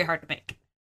out very hard to make.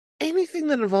 Anything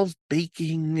that involves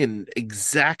baking and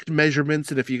exact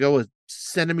measurements, and if you go a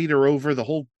centimeter over, the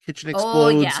whole kitchen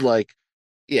explodes. Like,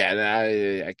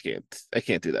 yeah, I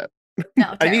can't do that.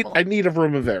 No, I need a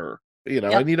room of error.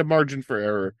 I need a margin for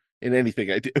error in anything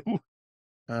I do.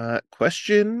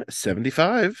 Question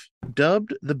 75,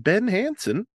 dubbed the Ben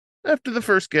Hansen after the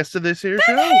first guest of this here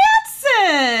show. Ben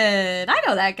Hansen! I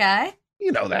know that guy.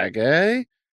 You know that guy.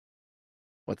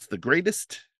 What's the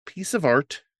greatest piece of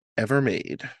art ever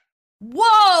made?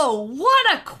 Whoa,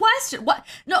 what a question. What?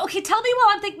 No, okay, tell me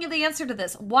while I'm thinking of the answer to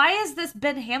this. Why is this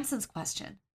Ben Hansen's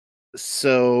question?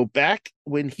 So back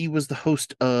when he was the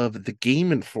host of the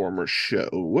Game Informer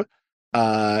show,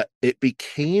 it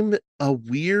became a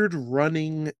weird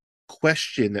running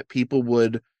question that people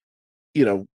would,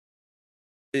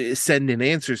 send in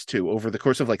answers to over the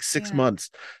course of like 6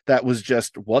 months. That was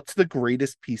just, what's the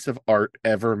greatest piece of art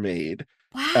ever made?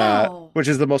 Wow. Which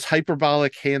is the most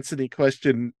hyperbolic Hansen-y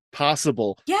question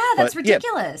possible. Yeah, that's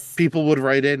ridiculous. People would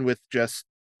write in with just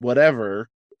whatever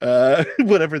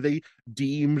they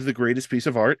deemed the greatest piece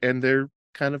of art and their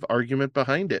kind of argument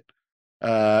behind it.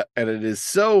 And it is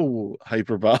so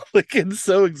hyperbolic and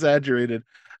so exaggerated.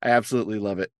 I absolutely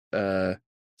love it.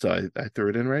 So I threw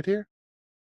it in right here.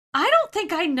 I don't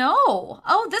think I know.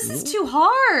 Oh, this is too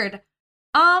hard.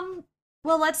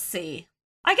 Well, let's see.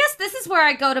 I guess this is where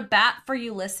I go to bat for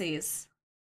Ulysses.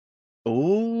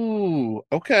 Oh,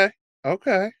 okay.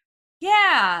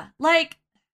 Yeah, like,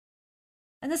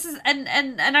 and this is, and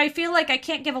I feel like I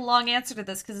can't give a long answer to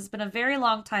this because it's been a very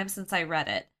long time since I read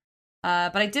it.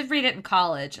 But I did read it in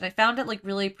college and I found it like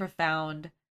really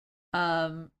profound.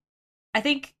 I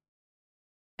think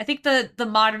the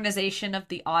modernization of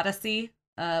the Odyssey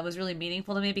was really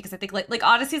meaningful to me because I think like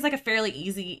Odyssey is like a fairly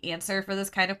easy answer for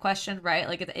this kind of question, right?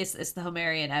 Like it's the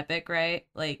Homerian epic, right?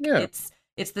 Like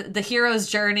it's the hero's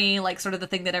journey, like sort of the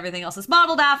thing that everything else is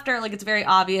modeled after. Like it's very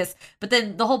obvious, but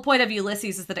then the whole point of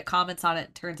Ulysses is that it comments on it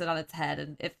and turns it on its head.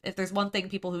 And if there's one thing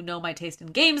people who know my taste in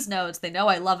games know, it's they know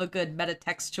I love a good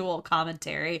metatextual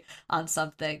commentary on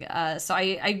something. So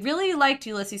I really liked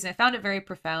Ulysses and I found it very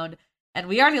profound. And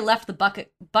we already left the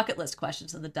bucket list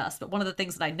questions in the dust, but one of the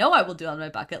things that I know I will do on my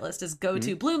bucket list is go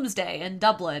to Bloomsday in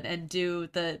Dublin and do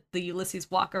the Ulysses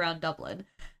walk around Dublin.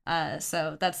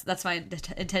 So that's my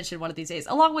intention one of these days,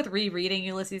 along with rereading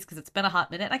Ulysses because it's been a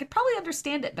hot minute. And I could probably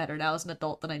understand it better now as an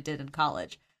adult than I did in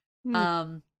college.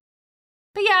 But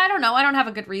yeah, I don't know. I don't have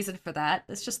a good reason for that.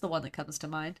 It's just the one that comes to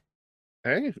mind.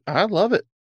 Hey, I love it.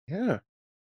 Yeah.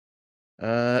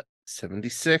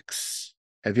 76.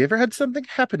 Have you ever had something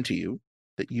happen to you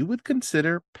that you would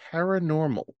consider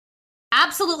paranormal?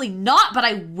 Absolutely not, but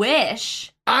I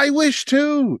wish. I wish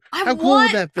too. How cool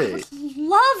would that be? I would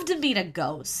love to meet a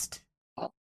ghost.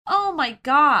 Oh my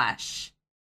gosh.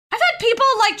 I've had people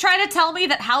like try to tell me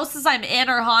that houses I'm in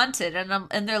are haunted,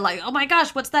 and they're like, "Oh my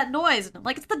gosh, what's that noise?" And I'm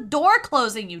like, "It's the door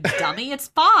closing, you dummy. It's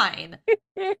fine."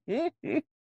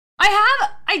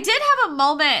 I did have a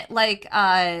moment like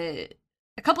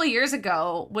a couple of years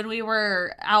ago when we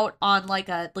were out on like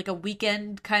a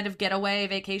weekend kind of getaway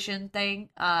vacation thing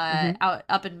out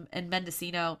up in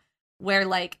Mendocino where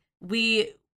like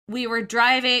we were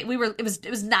driving, it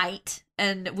was night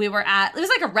and it was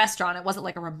like a restaurant. It wasn't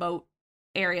like a remote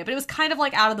area, but it was kind of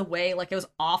like out of the way, like it was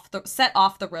set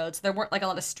off the road, so there weren't like a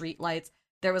lot of street lights.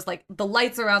 There was like the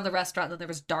lights around the restaurant and then there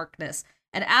was darkness.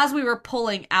 And as we were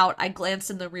pulling out, I glanced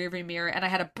in the rearview mirror and I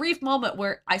had a brief moment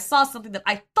where I saw something that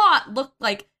I thought looked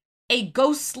like a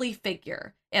ghostly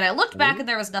figure. And I looked back and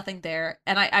there was nothing there.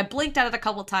 And I blinked at it a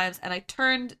couple times and I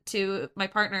turned to my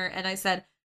partner and I said,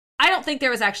 I don't think there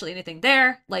was actually anything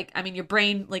there. Like, I mean, your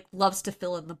brain like loves to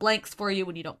fill in the blanks for you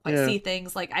when you don't quite see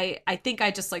things. Like, I think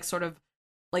I just like sort of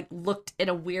like looked in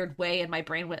a weird way and my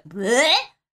brain went bleh,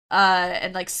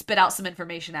 and like spit out some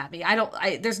information at me.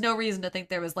 There's no reason to think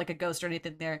there was like a ghost or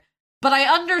anything there. But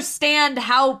I understand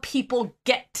how people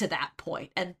get to that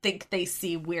point and think they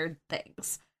see weird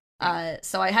things.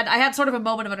 So I had sort of a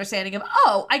moment of understanding of,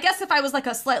 oh, I guess if I was like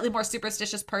a slightly more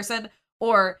superstitious person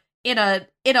or in a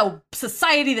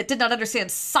society that did not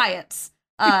understand science,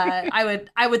 I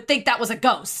would think that was a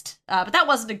ghost. But that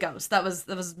wasn't a ghost. That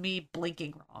was me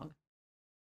blinking wrong.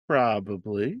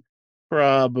 Probably.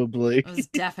 It was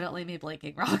definitely me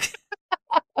blinking wrong.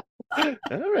 All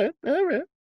right.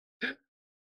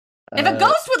 If a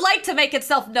ghost would like to make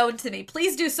itself known to me,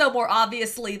 please do so more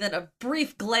obviously than a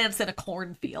brief glance in a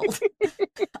cornfield.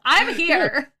 I'm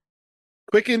here.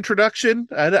 Quick introduction.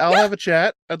 I'll have a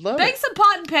chat. I'd love Bake it. some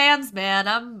pot and pans, man.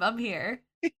 I'm here.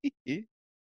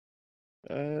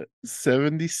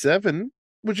 77.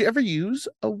 Would you ever use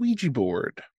a Ouija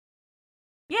board?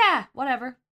 Yeah,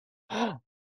 whatever.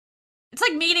 It's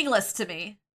like meaningless to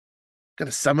me.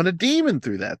 Gotta summon a demon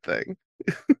through that thing.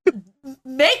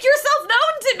 Make yourself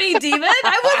known to me, demon.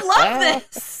 I would love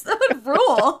this. That would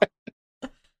rule.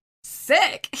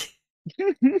 Sick.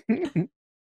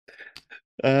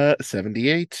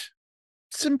 78.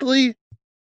 Simply,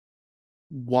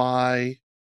 why?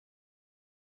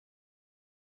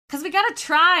 Because we gotta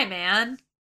try, man.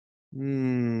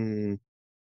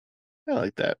 I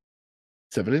like that.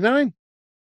 79.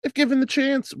 If given the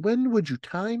chance, when would you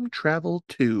time travel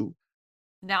to?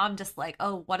 Now I'm just like,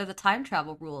 oh, what are the time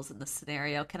travel rules in this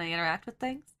scenario? Can I interact with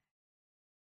things?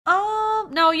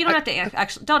 No, you don't have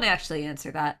to don't actually answer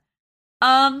that.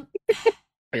 I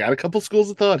got a couple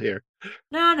schools of thought here.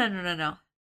 No.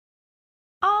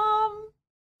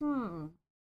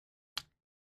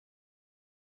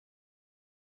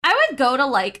 I would go to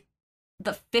like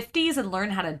the 50s and learn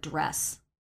how to dress.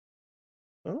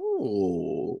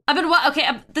 Oh.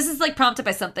 This is like prompted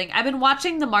by something. I've been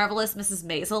watching The Marvelous Mrs.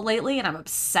 Maisel lately, and I'm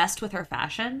obsessed with her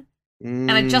fashion.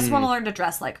 And I just want to learn to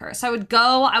dress like her. So I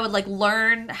would like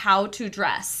learn how to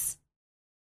dress.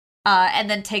 And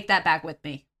then take that back with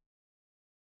me.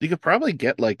 You could probably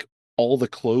get like all the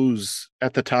clothes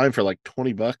at the time for like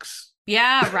 $20.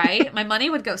 Yeah, right? My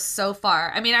money would go so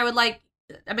far. I mean,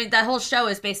 that whole show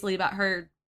is basically about her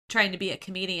trying to be a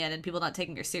comedian and people not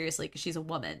taking her seriously because she's a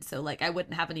woman. So like I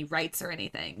wouldn't have any rights or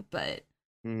anything, but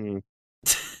yeah.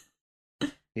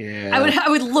 I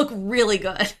would look really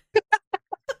good.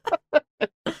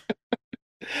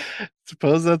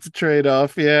 Suppose that's a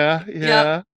trade-off.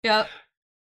 Yeah. Yep.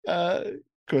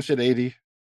 Question 80.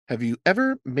 Have you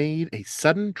ever made a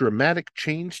sudden dramatic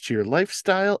change to your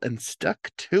lifestyle and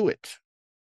stuck to it?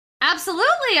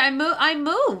 Absolutely. I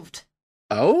moved.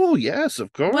 Oh, yes,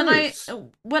 of course.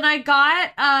 When I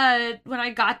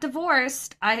got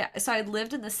divorced, I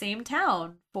lived in the same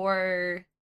town for,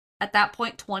 at that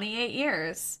point, 28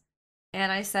 years.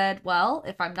 And I said, well,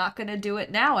 if I'm not going to do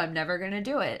it now, I'm never going to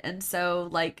do it. And so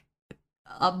like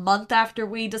a month after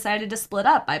we decided to split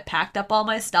up, I packed up all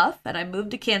my stuff and I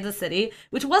moved to Kansas City,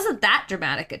 which wasn't that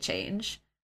dramatic a change.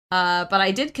 But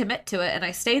I did commit to it and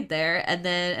I stayed there and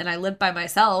I lived by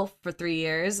myself for 3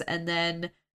 years. And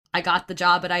then I got the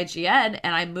job at IGN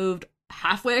and I moved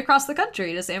halfway across the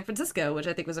country to San Francisco, which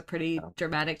I think was a pretty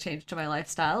dramatic change to my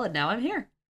lifestyle. And now I'm here.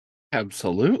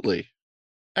 Absolutely.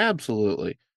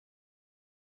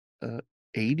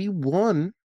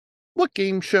 81. What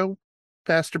game show,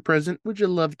 past or present, would you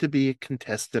love to be a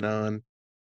contestant on?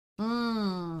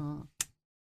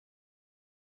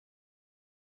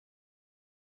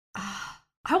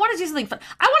 I want to do something fun.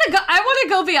 I want to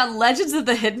go be on Legends of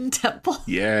the Hidden Temple.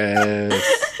 Yes.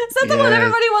 Is that the one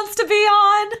everybody wants to be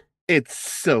on? It's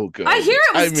so good. I hear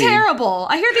it was terrible.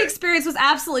 I hear the experience was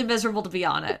absolutely miserable to be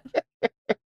on it.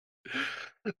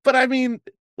 But I mean,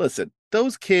 listen,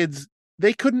 those kids,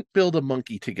 they couldn't build a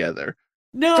monkey together.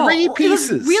 No, 3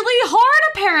 pieces. It was really hard,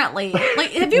 apparently.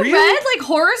 Like, have you Really? read like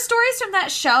horror stories from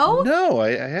that show? No, I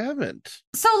haven't.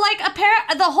 So, like,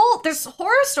 there's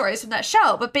horror stories from that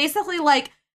show, but basically,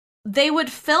 like, they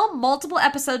would film multiple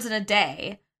episodes in a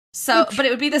day. So, but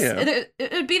it would be this,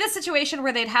 it would be the situation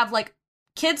where they'd have like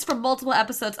kids from multiple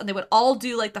episodes, and they would all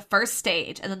do like the first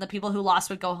stage, and then the people who lost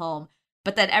would go home.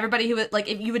 But then everybody who would, like,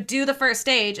 if you would do the first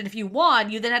stage, and if you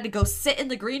won, you then had to go sit in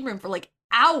the green room for like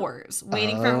hours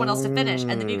waiting for everyone else to finish.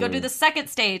 And then you go do the second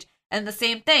stage, and the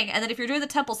same thing. And then if you're doing the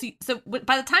temple,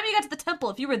 by the time you got to the temple,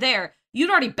 if you were there,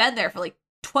 you'd already been there for like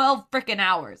 12 freaking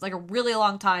hours, like a really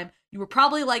long time. You were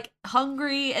probably like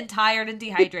hungry and tired and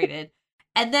dehydrated.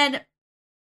 And then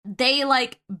they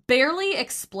like barely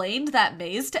explained that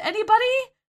maze to anybody.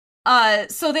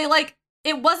 So they like,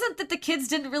 it wasn't that the kids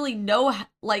didn't really know,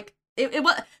 like, it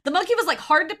was, the monkey was like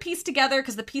hard to piece together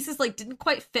because the pieces like didn't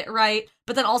quite fit right,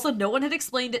 but then also no one had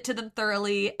explained it to them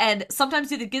thoroughly. And sometimes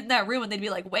you'd get in that room and they'd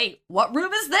be like, wait, what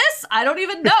room is this? I don't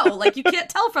even know. Like, you can't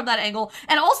tell from that angle.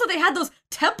 And also they had those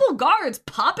temple guards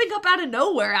popping up out of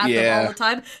nowhere at them all the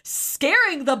time,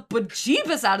 scaring the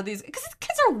bejeebus out of these, because these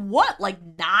kids are what, like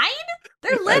 9?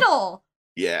 They're little.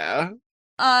 Yeah.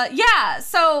 Yeah,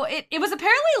 so it was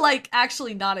apparently like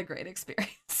actually not a great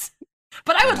experience.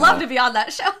 But I would love to be on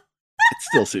that show. It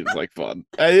still seems like fun.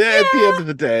 At the end of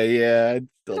the day, yeah. I'd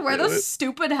still to wear do those it.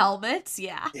 stupid helmets,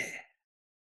 yeah.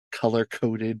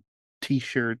 Color-coded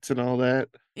t-shirts and all that.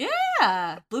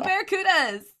 Yeah, blue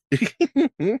barracudas.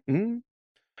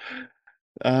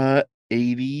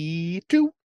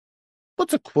 82.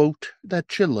 What's a quote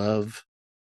that you love?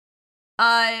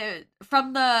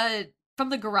 From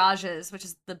the Garages, which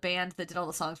is the band that did all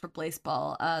the songs for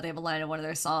Baseball, they have a line in one of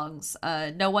their songs,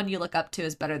 no one you look up to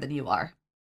is better than you are.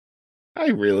 I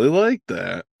really like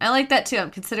that. I like that too.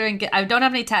 I'm considering I don't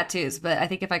have any tattoos, but I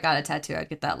think if I got a tattoo, I'd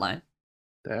get that line.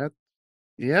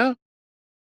 Yeah.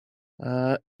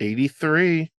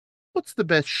 83. What's the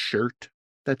best shirt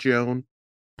that you own?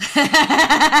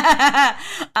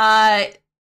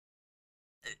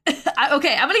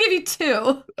 Okay, I'm gonna give you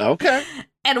 2. Okay.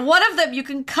 And one of them you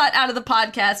can cut out of the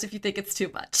podcast if you think it's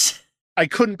too much. I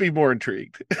couldn't be more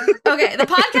intrigued. Okay, the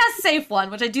podcast safe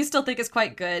one, which I do still think is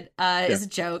quite good, is a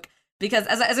joke. Because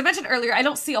as I mentioned earlier, I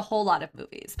don't see a whole lot of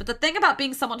movies. But the thing about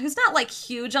being someone who's not like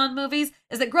huge on movies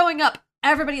is that growing up,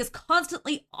 everybody is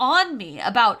constantly on me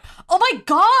about, oh my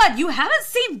God, you haven't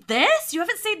seen this? You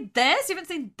haven't seen this? You haven't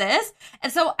seen this?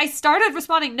 And so I started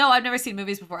responding, no, I've never seen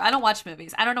movies before. I don't watch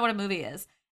movies. I don't know what a movie is.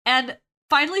 And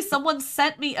finally someone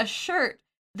sent me a shirt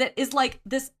that is like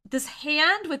this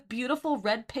hand with beautiful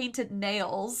red painted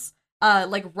nails,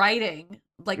 like writing,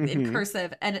 like in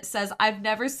cursive, and it says, I've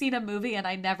never seen a movie and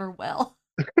I never will.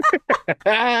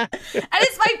 And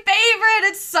it's my favorite.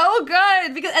 It's so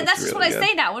good because, and that's just really what I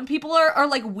say now when people are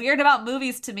like weird about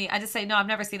movies to me. I just say, no, I've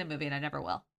never seen a movie and I never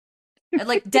will. And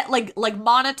like like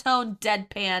monotone,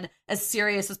 deadpan, as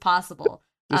serious as possible.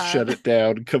 Just shut it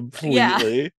down completely. Yeah.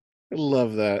 I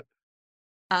love that.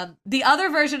 The other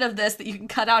version of this that you can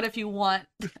cut out if you want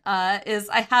is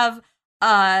I have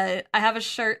a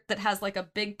shirt that has like a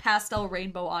big pastel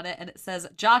rainbow on it, and it says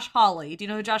Josh Hawley. Do you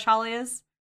know who Josh Hawley is?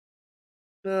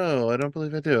 No, I don't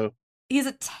believe I do. He's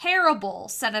a terrible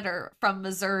senator from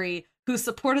Missouri who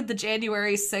supported the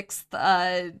January 6th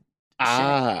shit.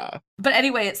 But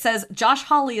anyway, it says Josh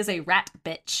Hawley is a rat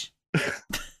bitch.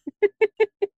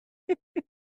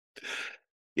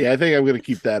 Yeah, I think I'm going to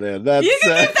keep that in. That's, you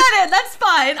can keep that in. That's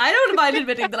fine. I don't mind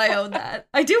admitting that I own that.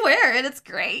 I do wear it. It's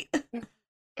great.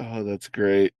 Oh, that's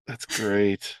great. That's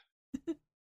great. He's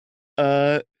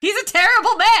a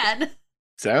terrible man.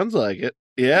 Sounds like it.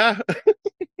 Yeah.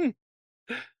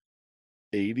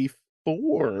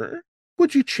 84.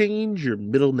 Would you change your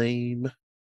middle name? No,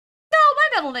 my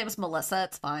middle name is Melissa.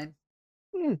 It's fine.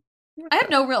 Okay. I have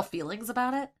no real feelings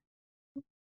about it.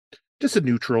 Just a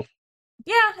neutral.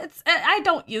 Yeah, I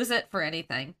don't use it for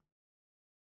anything.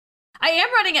 I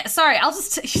am running it. Sorry, I'll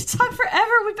just talk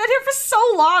forever. We've been here for so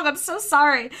long. I'm so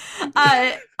sorry.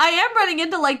 I am running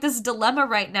into like this dilemma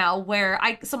right now where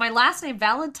so my last name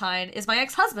Valentine is my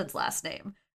ex-husband's last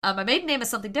name. My maiden name is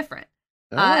something different.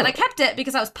 And I kept it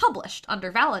because I was published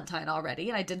under Valentine already,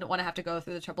 and I didn't want to have to go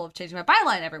through the trouble of changing my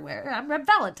byline everywhere. I'm Reb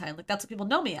Valentine, like that's what people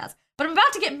know me as. But I'm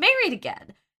about to get married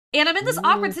again, and I'm in this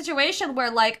awkward situation where,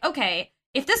 like, okay,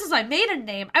 if this was my maiden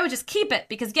name, I would just keep it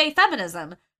because gay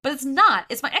feminism. But it's not.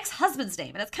 It's my ex-husband's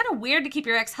name, and it's kind of weird to keep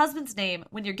your ex-husband's name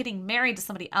when you're getting married to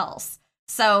somebody else.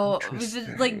 So we've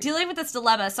been like dealing with this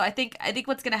dilemma. So I think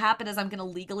what's going to happen is I'm going to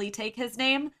legally take his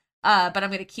name, but I'm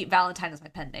going to keep Valentine as my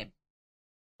pen name.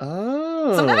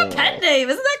 Oh, so I have a pen name.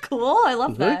 Isn't that cool? I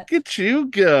love that. Look at you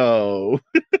go.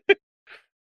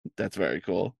 That's very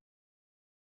cool.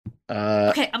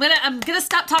 Okay, I'm gonna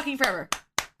stop talking forever.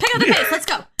 Pick up the pace. Let's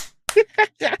go.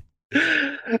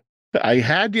 I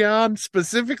had you on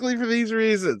specifically for these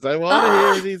reasons. I want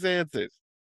to hear these answers.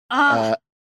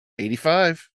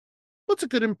 85. What's a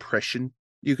good impression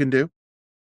you can do?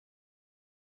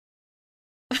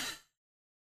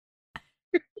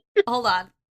 Hold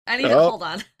on. I need to hold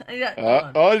on. Hold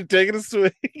on. Oh, you're taking a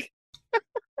swing.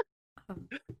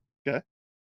 Okay.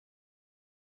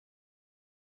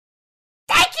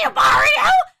 Thank you, Bob!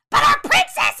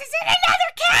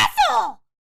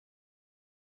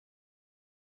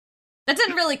 That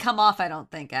didn't really come off, I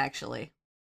don't think, actually.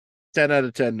 10 out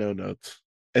of 10, no notes.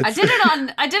 I did it on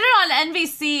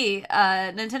NVC,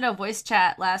 Nintendo Voice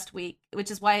Chat last week,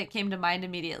 which is why it came to mind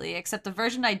immediately. Except the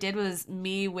version I did was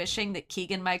me wishing that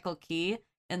Keegan-Michael Key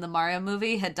in the Mario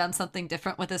movie had done something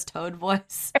different with his Toad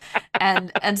voice,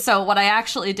 and so what I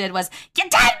actually did was, "You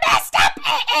done messed up,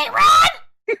 Ron,"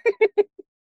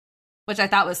 which I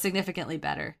thought was significantly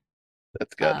better.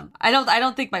 That's good. I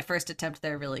don't think my first attempt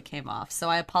there really came off, so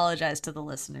I apologize to the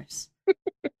listeners.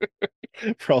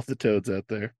 For all the Toads out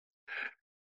there.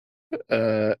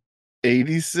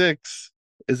 86.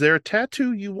 Is there a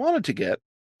tattoo you wanted to get,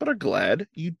 but are glad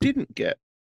you didn't get?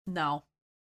 No,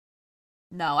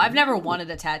 I've never wanted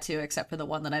a tattoo except for the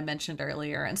one that I mentioned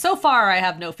earlier, and so far I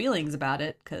have no feelings about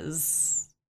it because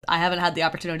I haven't had the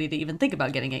opportunity to even think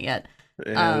about getting it yet.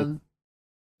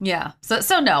 Yeah.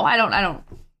 So no, I don't know.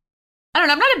 I'm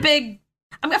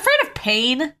afraid of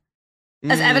pain,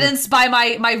 as evidenced by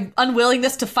my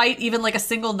unwillingness to fight even like a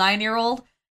single 9-year-old.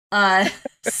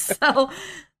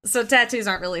 So tattoos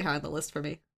aren't really high on the list for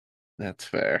me. That's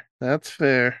fair.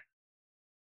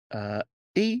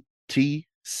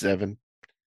 87.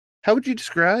 How would you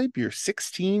describe your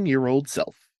 16-year-old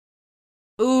self?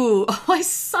 Ooh, I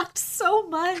sucked so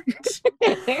much.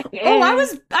 I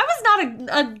was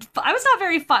not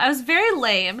very fun. I was very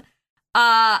lame.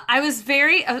 I was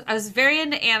very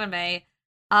into anime.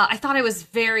 I thought I was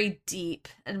very deep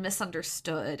and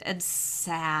misunderstood and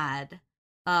sad,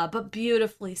 but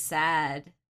beautifully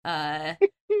sad. I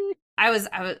was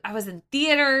in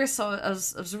theater, so I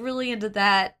was really into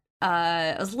that.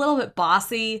 I was a little bit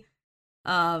bossy.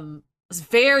 I was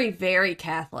very, very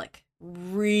Catholic,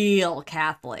 real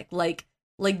Catholic, like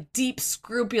deep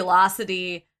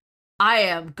scrupulosity. I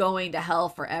am going to hell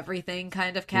for everything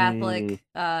kind of Catholic.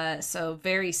 So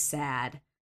very sad.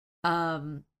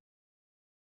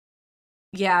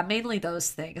 Yeah, mainly those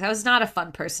things. I was not a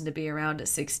fun person to be around at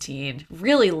 16.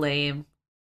 Really lame.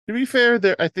 To be fair,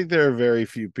 I think there are very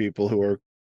few people who are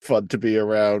fun to be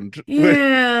around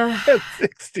Yeah. at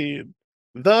 16.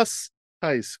 Thus,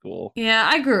 high school. Yeah,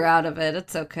 I grew out of it.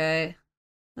 It's okay.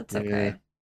 That's okay.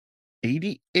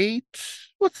 88.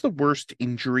 What's the worst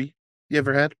injury you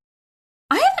ever had?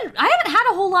 I haven't had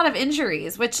a whole lot of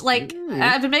injuries, which I've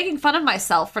been making fun of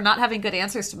myself for not having good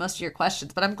answers to most of your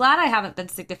questions, but I'm glad I haven't been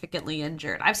significantly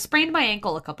injured. I've sprained my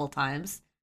ankle a couple times.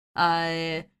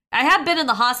 I have been in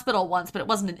the hospital once, but it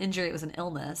wasn't an injury, it was an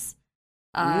illness.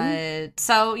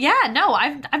 So yeah, no,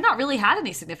 I've not really had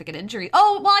any significant injury.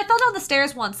 Oh, well, I fell down the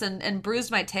stairs once and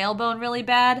bruised my tailbone really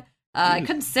bad. I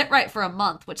couldn't sit right for a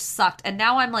month, which sucked. And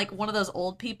now I'm like one of those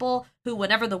old people who,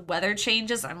 whenever the weather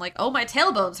changes, I'm like, oh, my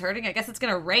tailbone's hurting. I guess it's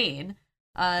gonna rain.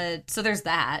 So there's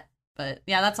that. But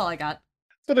yeah, that's all I got.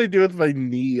 That's what I do with my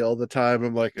knee all the time.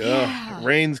 I'm like, oh,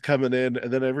 rain's coming in. And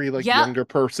then every younger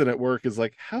person at work is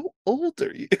like, how old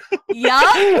are you?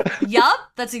 Yup.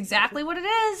 That's exactly what it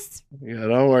is. Yeah,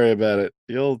 don't worry about it.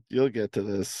 You'll get to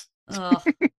this.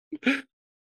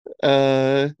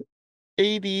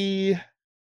 80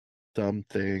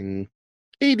 something.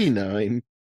 89.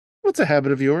 What's a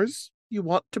habit of yours you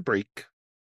want to break?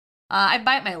 I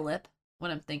bite my lip when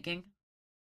I'm thinking.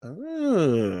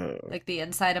 Oh. Like the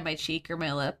inside of my cheek or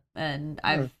my lip, and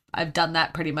I've done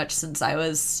that pretty much since I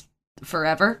was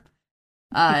forever.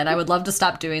 And I would love to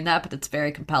stop doing that, but it's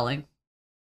very compelling.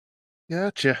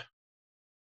 Gotcha.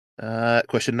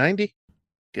 Question 90.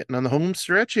 Getting on the home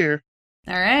stretch here.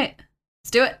 All right.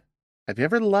 Let's do it. Have you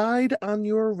ever lied on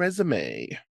your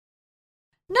resume?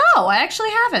 No, I actually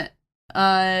haven't.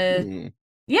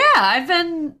 Yeah, I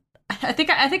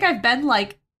think I've been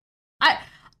like,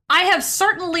 I have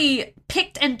certainly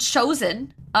picked and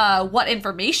chosen what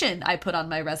information I put on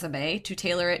my resume to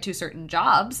tailor it to certain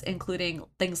jobs, including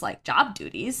things like job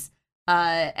duties.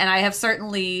 And I have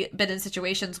certainly been in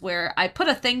situations where I put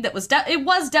a thing that was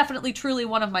definitely truly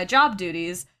one of my job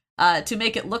duties to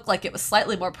make it look like it was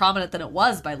slightly more prominent than it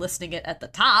was by listing it at the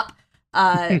top.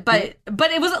 But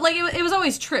it was like it was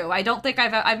always true. I don't think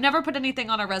I've never put anything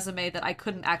on a resume that I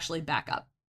couldn't actually back up.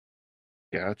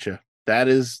 Gotcha. That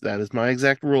is my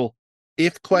exact rule.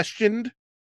 If questioned,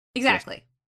 exactly,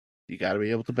 you got to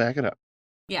be able to back it up.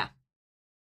 Yeah.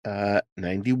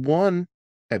 91.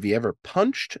 Have you ever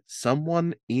punched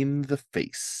someone in the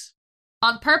face?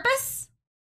 On purpose?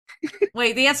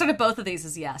 Wait, the answer to both of these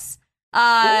is yes.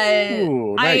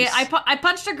 Ooh, nice. I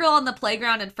punched a girl on the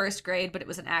playground in first grade, but it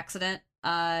was an accident.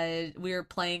 We were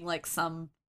playing like some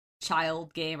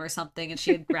child game or something, and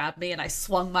she had grabbed me, and I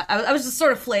swung I was just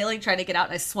sort of flailing trying to get out,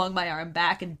 and I swung my arm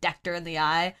back and decked her in the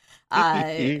eye.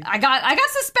 I got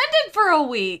suspended for a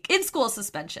week, in school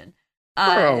suspension.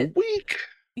 For a week?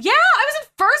 Yeah, I was in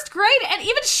first grade, and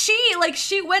even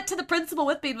she went to the principal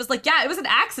with me and was like, yeah, it was an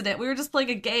accident. We were just playing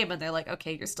a game, and they're like,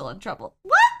 okay, you're still in trouble.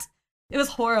 What? It was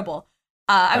horrible.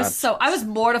 I was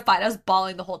mortified. I was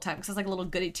bawling the whole time because I was like a little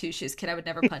goody two-shoes kid. I would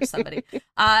never punch somebody.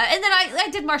 And then I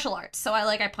did martial arts, so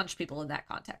I punched people in that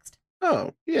context.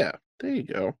 Oh, yeah. There you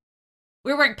go.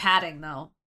 We were wearing padding, though.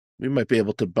 We might be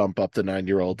able to bump up the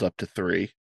 9-year-olds up to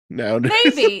 3. No.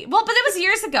 Maybe. Well, but it was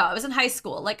years ago. I was in high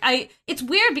school. It's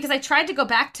weird because I tried to go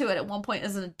back to it at one point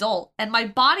as an adult, and my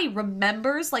body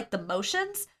remembers like the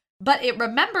motions, but it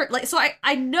remembered so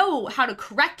I know how to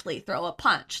correctly throw a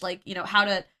punch, like, you know, how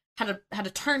to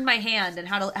turn my hand and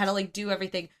how to like do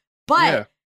everything. But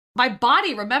my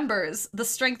body remembers the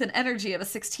strength and energy of a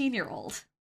 16-year-old.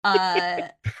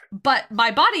 But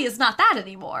my body is not that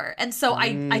anymore. And so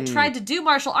I tried to do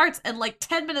martial arts, and like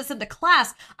 10 minutes into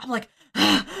class, I'm like,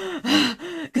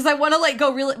 because I want to like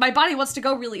go really, my body wants to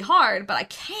go really hard, but I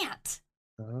can't.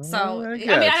 So I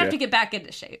have to get back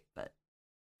into shape. But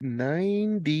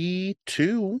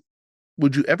 92.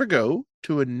 Would you ever go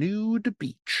to a nude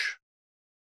beach?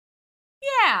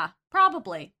 Yeah,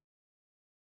 probably.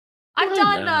 I've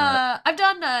done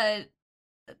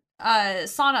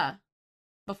sauna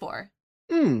before.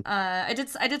 I did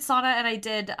sauna, and I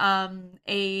did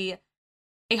a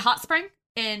hot spring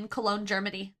in Cologne,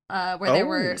 Germany, where there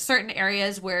were certain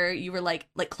areas where you were like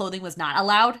clothing was not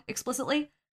allowed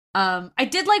explicitly. I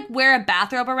did like wear a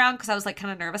bathrobe around because I was like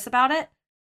kind of nervous about it.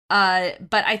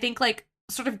 But I think like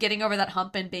sort of getting over that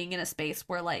hump and being in a space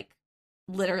where like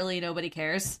literally nobody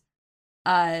cares,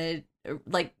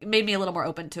 like made me a little more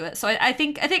open to it. So I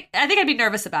think I'd be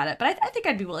nervous about it, but I think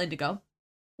I'd be willing to go.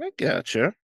 I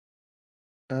gotcha.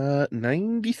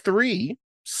 93.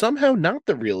 Somehow not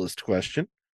the realest question.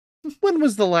 When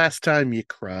was the last time you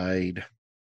cried?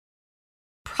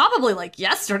 Probably like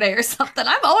yesterday or something.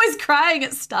 I'm always crying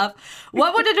at stuff.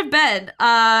 What would it have been?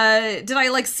 Did I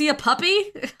like see a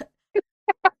puppy?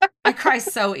 I cry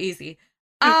so easy.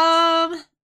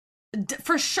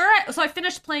 For sure. So I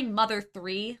finished playing Mother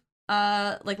 3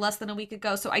 like less than a week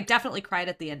ago, so I definitely cried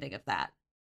at the ending of that.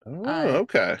 Oh,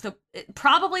 okay. So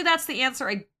probably that's the answer.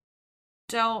 I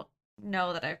don't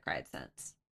know that I've cried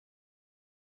since.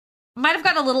 Might have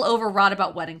gotten a little overwrought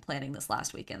about wedding planning this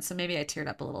last weekend, so maybe I teared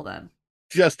up a little then.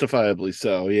 Justifiably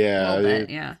so, yeah. A little bit,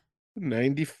 yeah.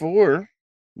 94.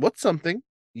 What's something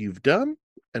you've done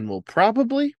and will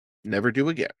probably never do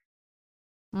again?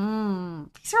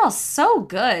 These are all so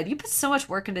good. You put so much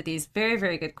work into these. Very,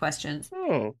 very good questions.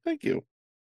 Oh, thank you.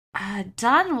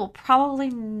 Done will probably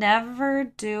never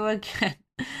do again.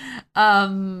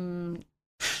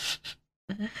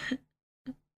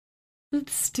 The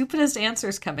stupidest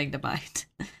answers coming to mind.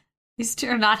 These two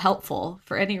are not helpful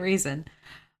for any reason.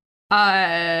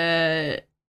 I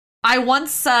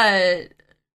once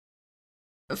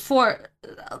for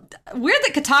weird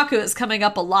that Kotaku is coming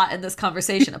up a lot in this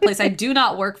conversation, a place I do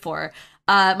not work for.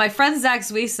 My friend Zach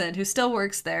Zwiesen, who still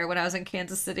works there when I was in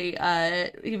Kansas City,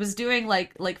 he was doing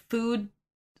like food,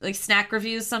 like snack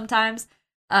reviews sometimes.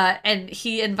 And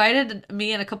he invited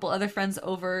me and a couple other friends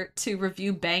over to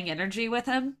review Bang Energy with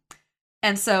him.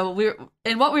 And so we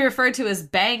in what we refer to as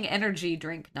Bang Energy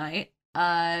drink night,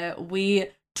 we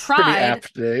tried pretty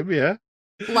apt name, yeah.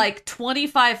 Like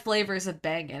 25 flavors of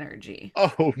Bang Energy.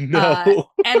 Oh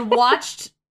no. And watched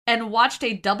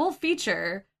a double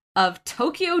feature of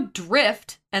Tokyo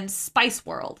Drift and Spice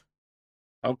World.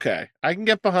 Okay. I can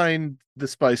get behind the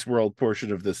Spice World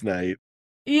portion of this night.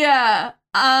 Yeah.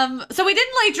 So we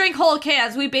didn't like drink whole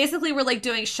cans. We basically were like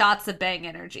doing shots of Bang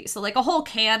Energy. So like a whole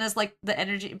can is like the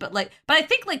energy, but I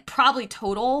think like probably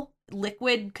total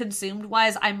liquid consumed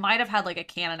wise, I might have had like a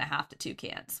can and a half to 2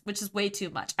 cans, which is way too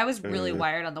much. I was really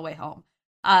wired on the way home.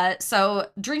 So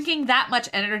drinking that much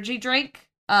energy drink,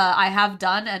 I have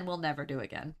done and will never do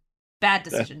again. Bad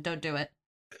decision. Don't do it.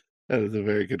 That is a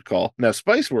very good call. Now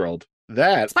Spice World.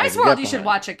 Spice World you should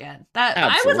watch again. That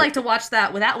absolutely. I would like to watch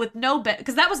that with no bit,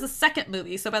 because that was the second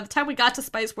movie. So by the time we got to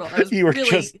Spice World, I was you were really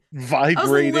just vibrating. I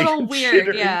was a little weird,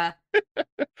 shittering. Yeah.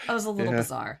 That was a little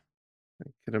bizarre. I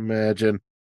can imagine.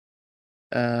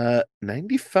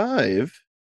 95.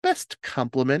 Best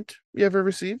compliment you ever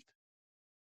received?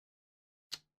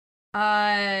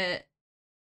 When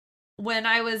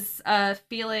I was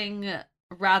feeling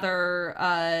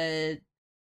rather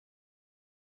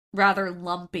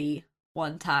lumpy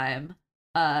one time,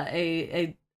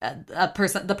 the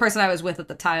person I was with at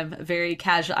the time, very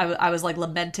casual, I was like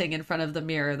lamenting in front of the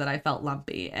mirror that I felt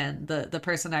lumpy, and the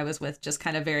person I was with just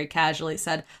kind of very casually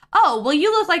said, "Oh, well, you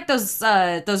look like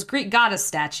those Greek goddess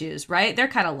statues, right? They're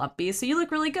kind of lumpy, so you look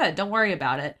really good. Don't worry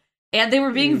about it." And they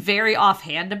were being very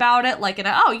offhand about it, like,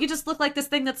 oh, you just look like this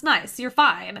thing that's nice. You're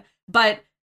fine. But,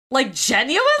 like,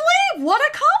 genuinely? What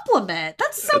a compliment.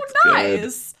 That's so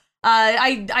nice.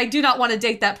 I do not want to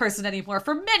date that person anymore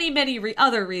for many, many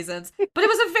other reasons. But it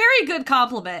was a very good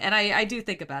compliment, and I do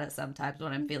think about it sometimes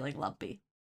when I'm feeling lumpy.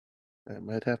 I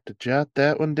might have to jot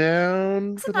that one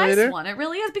down It's for a nice later. one. It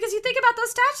really is, because you think about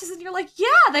those statues and you're like,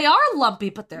 yeah, they are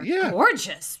lumpy, but they're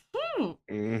gorgeous.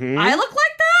 I look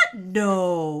like that?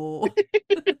 No.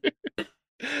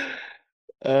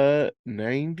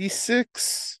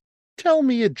 96. Tell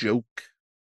me a joke.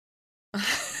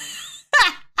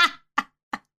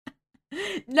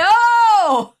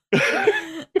 No!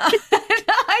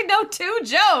 I know 2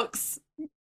 jokes.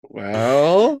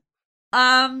 Well.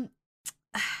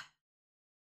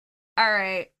 All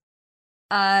right.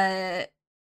 How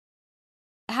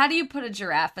do you put a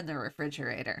giraffe in the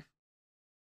refrigerator?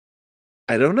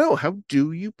 I don't know. How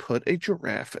do you put a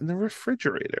giraffe in the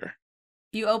refrigerator?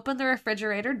 You open the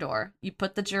refrigerator door, you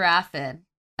put the giraffe in,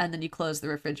 and then you close the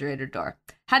refrigerator door.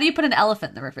 How do you put an elephant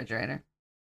in the refrigerator?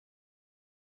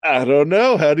 I don't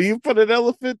know. How do you put an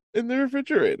elephant in the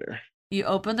refrigerator? You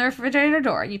open the refrigerator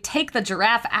door, you take the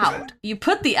giraffe out, you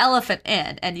put the elephant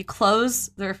in, and you close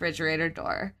the refrigerator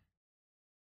door.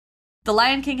 The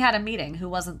Lion King had a meeting. Who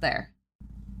wasn't there?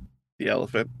 The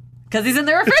elephant. Because he's in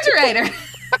the refrigerator.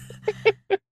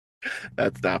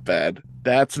 That's not bad.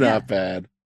 That's not bad.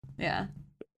 Yeah.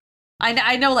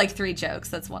 I know like 3 jokes.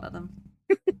 That's one of them.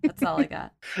 That's all I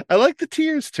got. I like the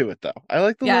tiers to it, though. I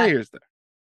like the layers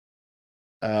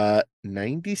there.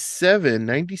 97.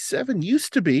 97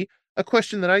 used to be a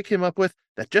question that I came up with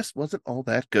that just wasn't all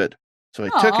that good. So I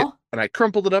took it and I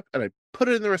crumpled it up and I put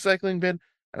it in the recycling bin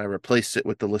and I replaced it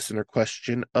with the listener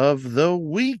question of the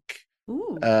week.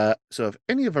 Ooh. So if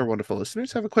any of our wonderful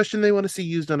listeners have a question they want to see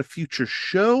used on a future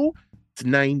show, it's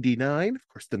 99, of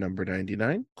course, the number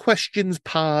 99,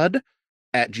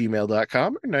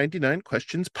 questionspod@gmail.com or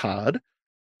 99questionspod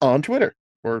on Twitter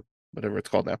or whatever it's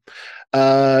called now.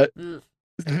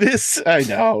 This, I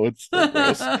know, it's so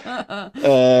gross.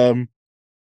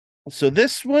 So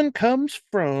this one comes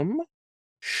from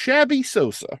Shabby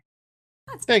Sosa.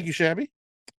 Thank you, Shabby.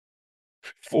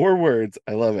 4 words.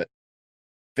 I love it.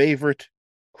 Favorite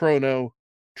Chrono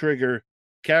Trigger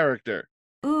character.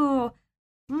 Ooh.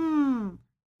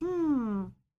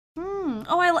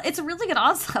 Oh, it's a really good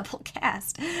ensemble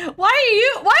cast. Why are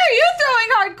you throwing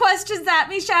hard questions at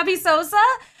me, Shabby Sosa?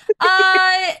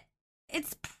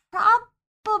 It's probably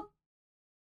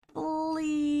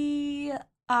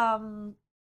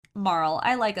Marl.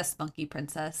 I like a spunky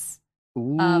princess.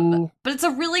 Ooh. But it's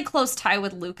a really close tie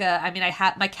with Luca. I mean,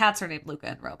 my cats are named Luca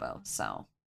and Robo, so.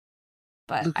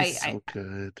 But Luca's so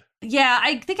good. Yeah,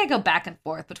 I think I go back and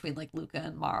forth between like Luca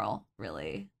and Marl,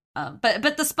 really.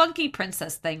 But the spunky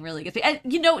princess thing really gets me. And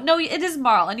no, it is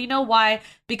Marl, and you know why?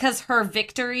 Because her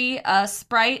victory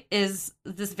sprite is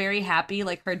this very happy,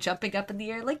 like her jumping up in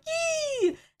the air, like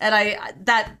yee, and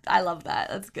I love that.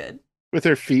 That's good. With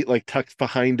her feet like tucked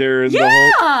behind her. And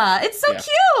it's so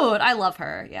cute. I love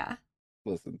her. Yeah.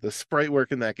 Listen, the sprite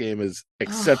work in that game is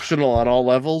exceptional on all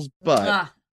levels, but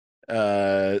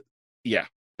Marl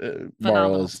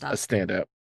is a standout.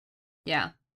 Yeah.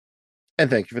 And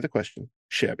thank you for the question,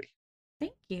 Shabby.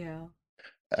 Thank you.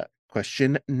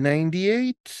 Question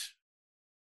 98.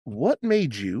 What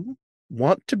made you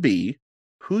want to be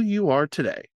who you are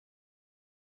today?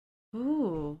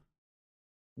 Ooh.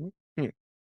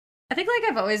 I think like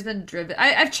I've always been driven.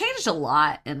 I've changed a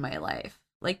lot in my life.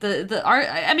 Like the art.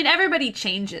 I mean, everybody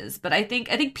changes, but I think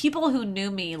people who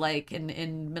knew me like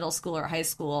in middle school or high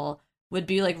school would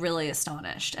be like really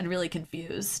astonished and really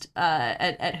confused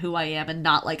at who I am and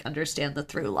not like understand the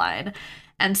through line.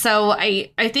 And so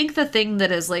I think the thing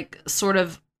that is like sort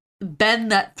of been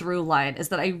that through line is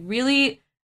that I really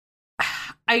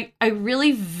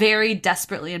very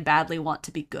desperately and badly want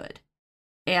to be good.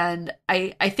 And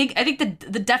I think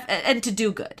and to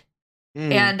do good.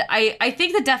 And I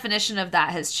think the definition of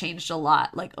that has changed a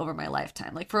lot, like over my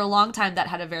lifetime. Like for a long time, that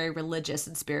had a very religious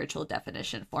and spiritual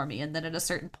definition for me. And then at a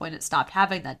certain point, it stopped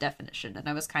having that definition. And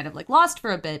I was kind of like lost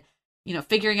for a bit,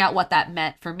 figuring out what that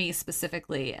meant for me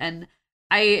specifically. And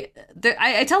I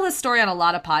tell this story on a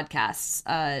lot of podcasts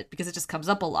because it just comes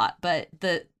up a lot. But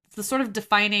the sort of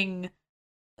defining...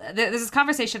 There's this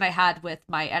conversation I had with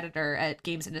my editor at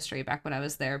Games Industry back when I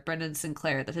was there, Brendan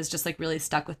Sinclair, that has just like really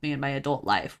stuck with me in my adult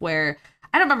life, where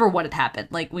I don't remember what had happened.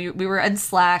 Like we were in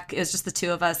Slack. It was just the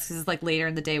two of us because like later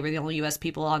in the day we're the only US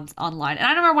people online. And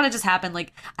I don't remember what had just happened.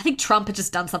 Like I think Trump had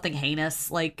just done something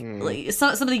heinous, like some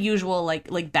of the usual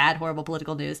like bad, horrible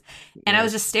political news. And I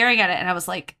was just staring at it and I was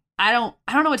like, I don't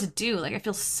know what to do. Like I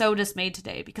feel so dismayed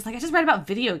today because like I just read about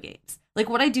video games. Like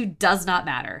what I do does not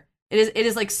matter. It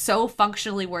is like so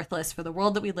functionally worthless for the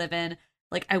world that we live in.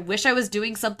 Like I wish I was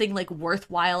doing something like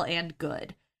worthwhile and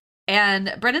good.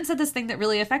 And Brennan said this thing that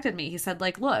really affected me. He said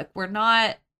like, look,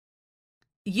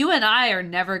 you and I are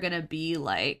never going to be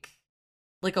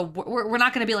we're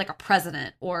not going to be like a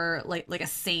president or like a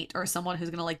saint or someone who's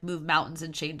going to like move mountains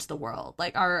and change the world.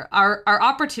 Like our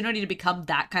opportunity to become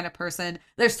that kind of person,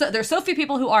 there's so few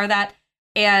people who are that,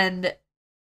 and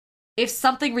if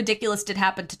something ridiculous did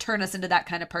happen to turn us into that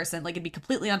kind of person, like it'd be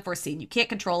completely unforeseen. You can't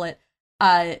control it.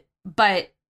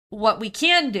 But what we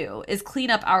can do is clean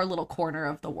up our little corner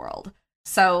of the world.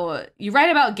 So you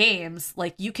write about games,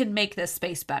 like you can make this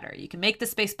space better. You can make this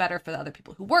space better for the other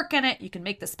people who work in it. You can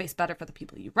make this space better for the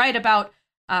people you write about.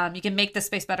 You can make this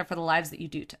space better for the lives that you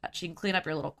do touch. You can clean up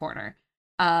your little corner.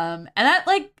 And that,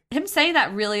 like, him saying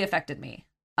that really affected me.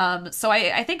 So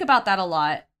I think about that a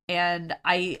lot. And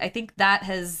I think that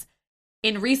has,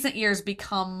 in recent years,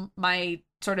 become my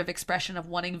sort of expression of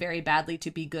wanting very badly to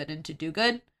be good and to do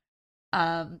good.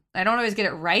 I don't always get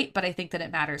it right, but I think that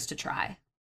it matters to try.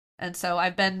 And so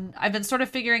I've been sort of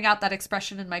figuring out that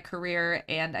expression in my career,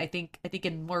 and I think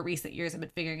in more recent years I've been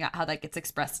figuring out how that gets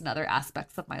expressed in other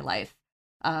aspects of my life,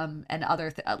 and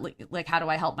other like how do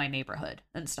I help my neighborhood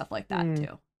and stuff like that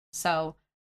too. So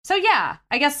yeah,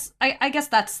 I guess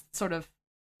that's sort of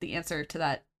the answer to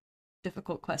that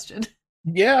difficult question.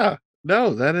 Yeah,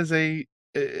 no, that is a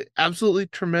absolutely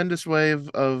tremendous way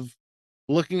of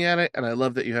looking at it, and I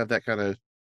love that you have that kind of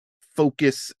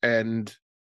focus and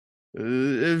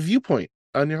viewpoint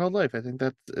on your whole life. I think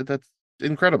that's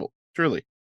incredible, truly.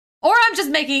 Or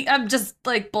I'm just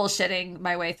like bullshitting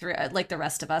my way through it, like the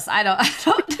rest of us. I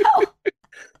don't know.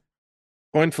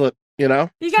 Coin flip, you know?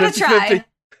 You gotta 50-50. try.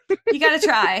 You gotta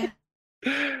try.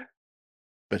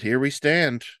 But here we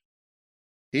stand.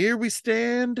 Here we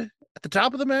stand at the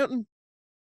top of the mountain.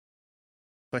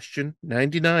 Question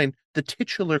 99, the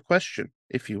titular question,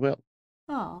 if you will.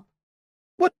 Oh.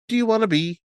 What do you want to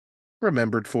be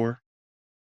remembered for?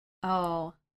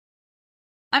 Oh.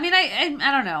 I mean,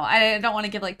 I don't know. I don't want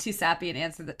to give like too sappy an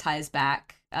answer that ties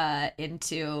back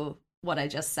into what I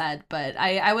just said, but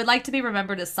I would like to be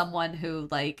remembered as someone who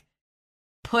like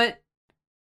put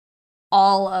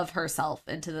all of herself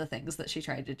into the things that she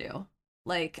tried to do.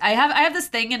 Like I have this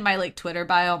thing in my like Twitter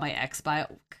bio, my ex bio.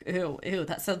 Ew,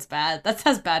 that sounds bad. That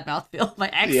has bad mouthfeel. My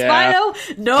ex bio?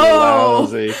 No.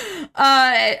 Lousy.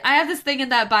 I have this thing in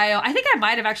that bio. I think I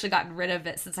might have actually gotten rid of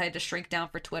it since I had to shrink down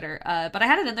for Twitter. But I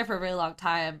had it in there for a really long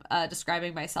time,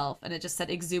 describing myself, and it just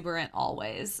said exuberant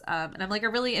always. And I'm like a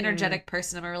really energetic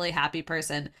person. I'm a really happy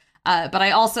person. But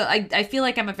I also I feel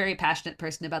like I'm a very passionate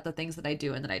person about the things that I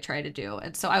do and that I try to do.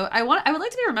 And so I would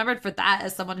like to be remembered for that,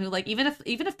 as someone who like even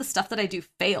if the stuff that I do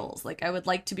fails, like I would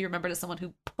like to be remembered as someone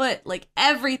who put like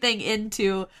everything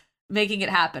into making it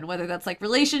happen, whether that's like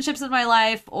relationships in my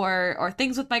life or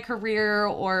things with my career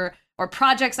or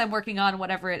projects I'm working on,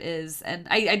 whatever it is. And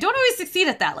I don't always succeed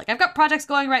at that. Like I've got projects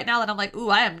going right now that I'm like, ooh,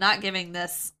 I am not giving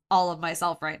this all of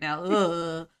myself right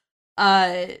now.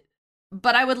 Ugh.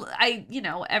 But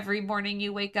every morning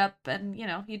you wake up and,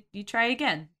 you try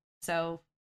again. So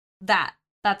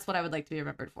that's what I would like to be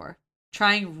remembered for.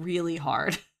 Trying really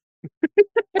hard.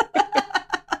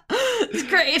 It's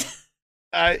great.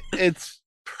 It's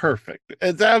perfect.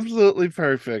 It's absolutely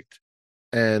perfect.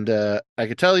 And I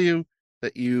can tell you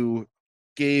that you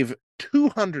gave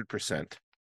 200%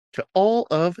 to all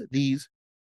of these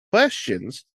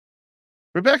questions.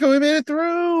 Rebekah, we made it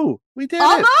through. We did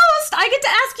Almost. it. I get to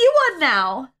ask you one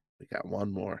now. We got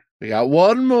one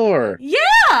more.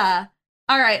 Yeah.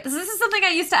 All right. This is something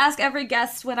I used to ask every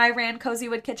guest when I ran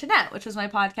Cozywood Kitchenette, which was my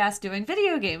podcast doing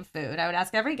video game food. I would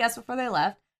ask every guest before they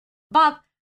left, Bob,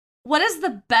 what is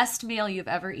the best meal you've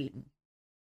ever eaten?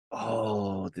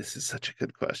 Oh, this is such a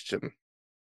good question.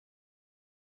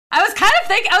 I was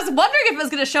wondering if it was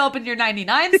going to show up in your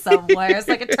 99 somewhere,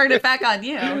 so I could turn it back on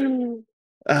you.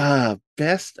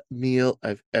 Best meal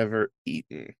I've ever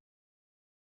eaten.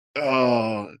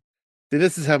 Oh, see,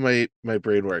 this is how my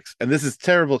brain works. And this is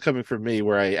terrible coming from me,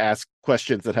 where I ask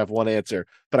questions that have one answer,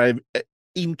 but I'm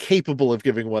incapable of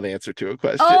giving one answer to a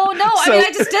question. Oh, no. I mean,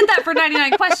 I just did that for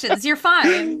 99 questions. You're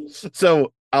fine.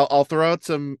 So I'll throw out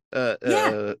some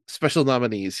special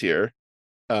nominees here.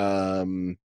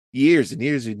 Years and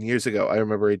years and years ago, I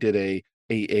remember I did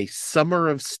a summer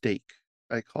of steak,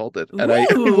 I called it. And I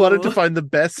wanted to find the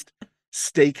best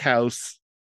steakhouse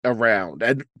around.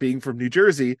 And being from New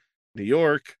Jersey, New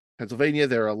York, Pennsylvania,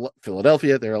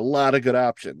 Philadelphia, there are a lot of good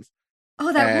options.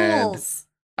 Oh, that rules.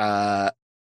 I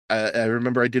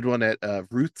remember I did one at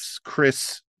Ruth's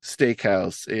Chris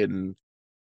steakhouse in,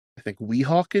 I think,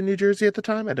 Weehawken, New Jersey at the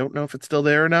time. I don't know if it's still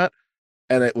there or not.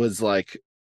 And it was like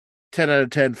 10 out of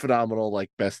 10, phenomenal, like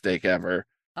best steak ever.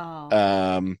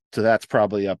 Oh. So that's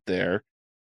probably up there.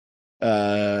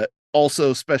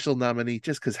 Also special nominee,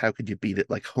 just because how could you beat it?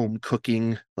 Like home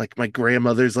cooking, like my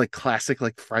grandmother's like classic,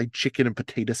 like fried chicken and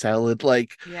potato salad,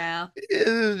 like Yeah.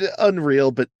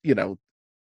 unreal. But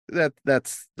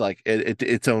that's like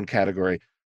its own category.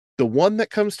 The one that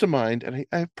comes to mind, and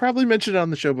I probably mentioned it on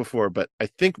the show before, but I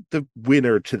think the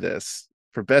winner to this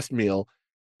for best meal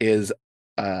is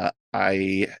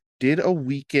I did a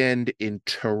weekend in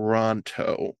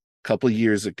Toronto a couple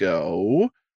years ago.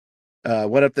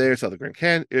 Went up there, saw the Grand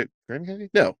Canyon?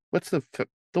 No, what's the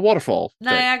waterfall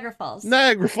thing? Niagara Falls.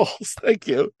 Niagara Falls. Thank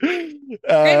you. Grand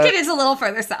Canyon's a little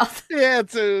further south. Yeah,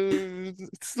 it's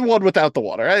the one without the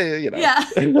water. Yeah.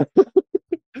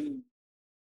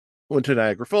 Went to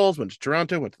Niagara Falls, went to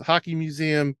Toronto, went to the hockey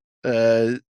museum.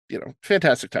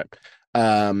 Fantastic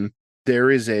time. There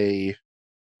is a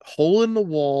hole in the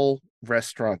wall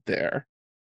restaurant there.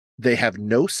 They have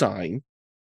no sign.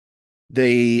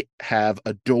 They have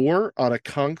a door on a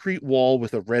concrete wall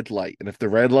with a red light, and if the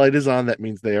red light is on, that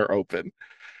means they are open.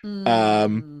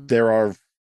 There are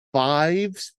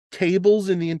 5 tables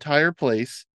in the entire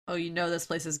place. Oh, you know this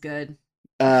place is good.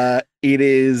 It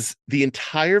is, the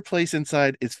entire place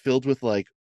inside is filled with like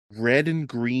red and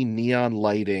green neon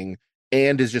lighting,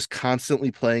 and is just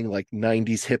constantly playing like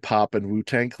 90s hip hop and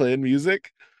Wu-Tang Clan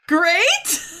music.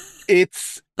 Great.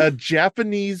 It's a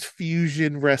Japanese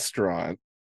fusion restaurant.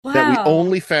 Wow. That we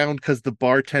only found because the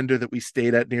bartender that we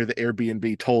stayed at near the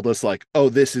Airbnb told us, like, oh,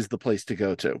 this is the place to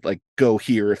go to. Like, go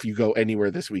here if you go anywhere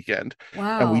this weekend.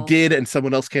 Wow. And we did, and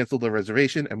someone else canceled the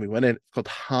reservation, and we went in. It's called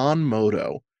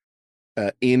Hanmoto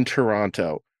in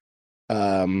Toronto.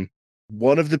 One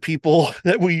of the people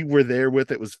that we were there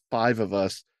with, it was 5 of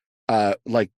us,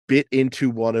 like bit into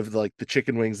one of the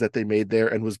chicken wings that they made there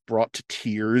and was brought to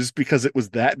tears because it was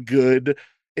that good.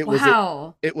 It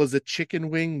was a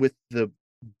chicken wing with the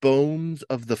bones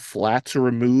of the flats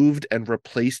removed and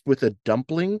replaced with a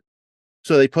dumpling.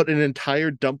 So they put an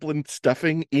entire dumpling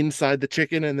stuffing inside the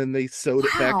chicken, and then they sewed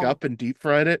it back up and deep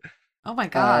fried it. Oh my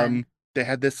God. They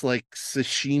had this like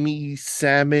sashimi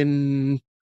salmon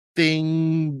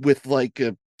thing with like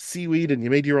a seaweed, and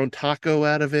you made your own taco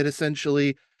out of it,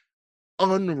 essentially.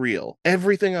 Unreal.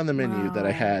 Everything on the menu that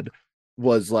I had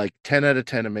was like 10 out of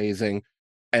 10 amazing.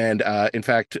 And in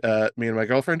fact, me and my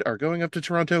girlfriend are going up to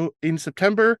Toronto in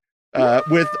September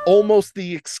with almost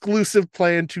the exclusive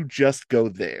plan to just go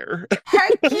there.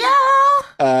 Heck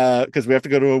yeah! Because we have to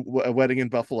go to a wedding in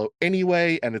Buffalo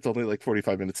anyway, and it's only like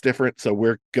 45 minutes different, so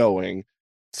we're going.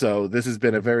 So this has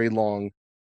been a very long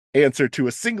answer to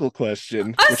a single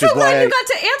question. I'm so glad you got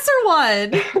to answer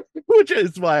one. Which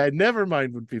is why I never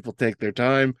mind when people take their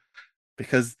time,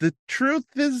 because the truth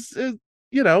is,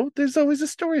 there's always a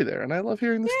story there, and I love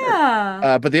hearing the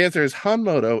story. But the answer is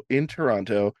Hanmoto in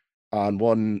Toronto on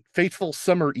one fateful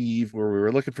summer eve where we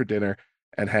were looking for dinner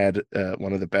and had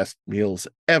one of the best meals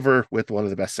ever with one of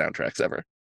the best soundtracks ever.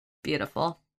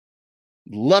 Beautiful.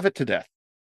 Love it to death.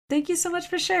 Thank you so much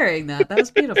for sharing that. That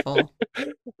was beautiful.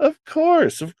 Of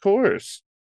course.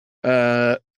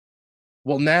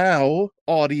 Well, now,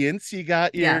 audience, you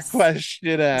got your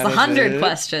question out. It's 100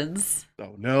 questions.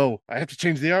 Oh, no. I have to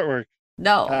change the artwork.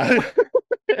 No.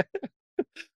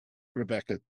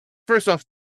 Rebekah, first off,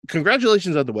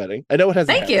 congratulations on the wedding. I know it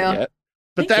hasn't happened yet,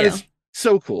 but that is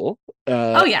so cool.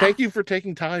 Oh, yeah. Thank you for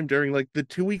taking time during like the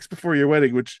 2 weeks before your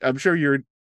wedding, which I'm sure you're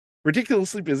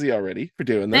ridiculously busy already for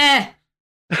doing this.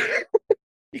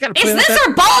 You gotta is this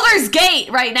or Baldur's Gate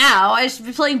right now? I should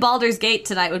be playing Baldur's Gate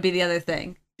tonight would be the other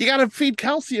thing. You gotta feed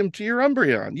calcium to your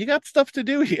Umbreon. You got stuff to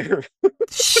do here.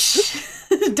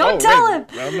 Don't tell him.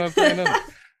 I'm not saying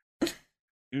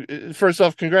nothing. First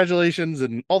off, congratulations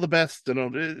and all the best,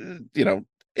 and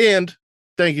and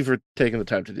thank you for taking the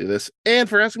time to do this and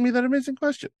for asking me that amazing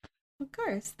question. Of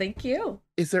course. Thank you.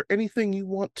 Is there anything you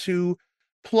want to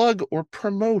plug or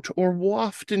promote or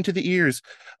waft into the ears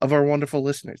of our wonderful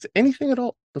listeners? Anything at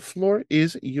all? The floor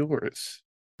is yours.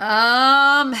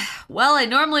 Well, I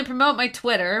normally promote my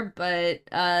Twitter, but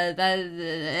I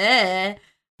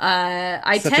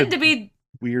tend to be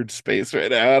weird space right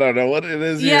now. I don't know what it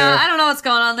is. Yeah, I don't know what's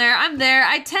going on there. I'm there.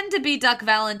 I tend to be Duck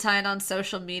Valentine on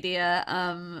social media.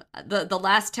 The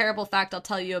last terrible fact I'll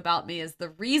tell you about me is the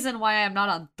reason why I'm not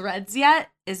on Threads yet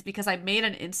is because I made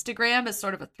an Instagram as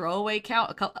sort of a throwaway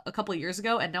account a couple of years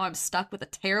ago, and now I'm stuck with a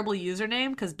terrible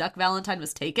username because Duck Valentine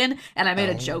was taken, and I made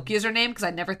a joke username because I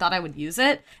never thought I would use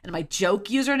it. And my joke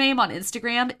username on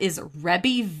Instagram is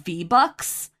Rebby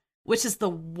V-Bucks. which is the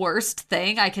worst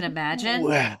thing I can imagine.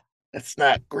 Wow, that's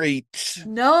not great.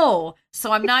 No,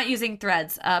 so I'm not using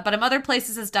Threads, but I'm other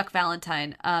places as Duck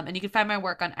Valentine, and you can find my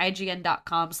work on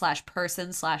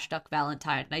ign.com/person/Duck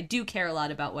Valentine. And I do care a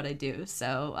lot about what I do,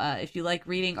 so if you like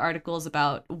reading articles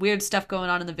about weird stuff going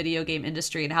on in the video game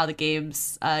industry and how the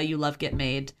games you love get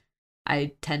made,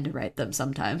 I tend to write them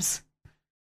sometimes.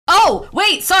 Oh,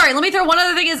 wait, sorry, let me throw one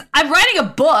other thing is, I'm writing a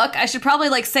book. I should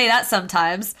probably, say that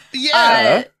sometimes.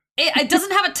 Yeah. It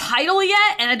doesn't have a title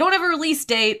yet, and I don't have a release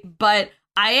date, but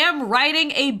I am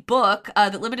writing a book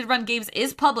that Limited Run Games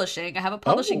is publishing. I have a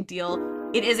publishing deal.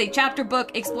 It is a chapter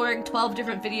book exploring 12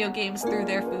 different video games through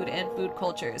their food and food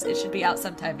cultures. It should be out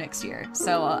sometime next year.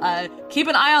 So keep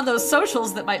an eye on those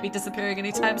socials that might be disappearing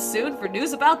anytime soon for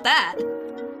news about that.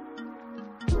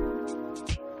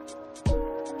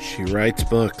 She writes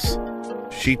books.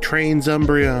 She trains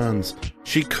Umbreons.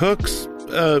 She cooks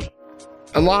a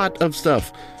lot of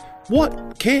stuff.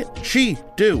 What can't she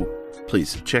do?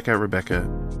 Please check out Rebekah.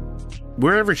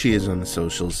 Wherever she is on the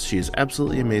socials, she is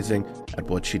absolutely amazing at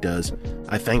what she does.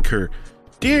 I thank her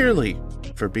dearly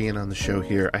for being on the show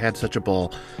here. I had such a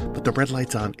ball. But the red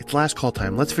light's on. It's last call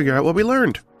time. Let's figure out what we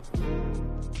learned.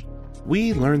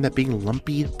 We learned that being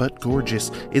lumpy but gorgeous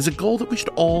is a goal that we should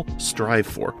all strive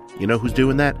for. You know who's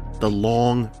doing that? The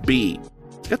long B.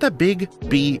 He's got that big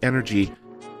B energy.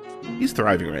 He's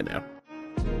thriving right now.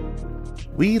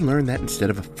 We learned that instead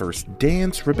of a first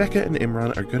dance, Rebekah and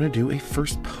Imran are going to do a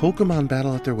first Pokemon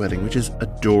battle at their wedding, which is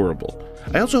adorable.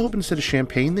 I also hope instead of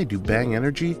champagne, they do Bang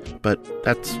Energy, but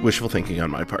that's wishful thinking on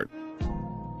my part.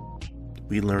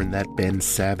 We learned that Ben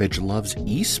Savage loves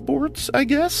esports, I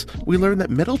guess. We learned that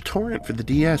Metal Torrent for the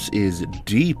DS is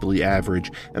deeply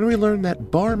average, and we learned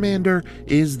that Barmander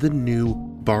is the new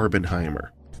Barbenheimer.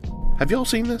 Have y'all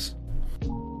seen this?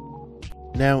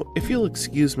 Now, if you'll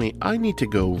excuse me, I need to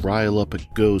go rile up a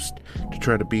ghost to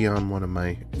try to be on one of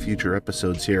my future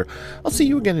episodes here. I'll see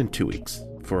you again in 2 weeks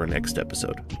for our next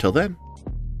episode. Until then,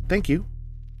 thank you,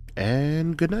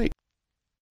 and good night.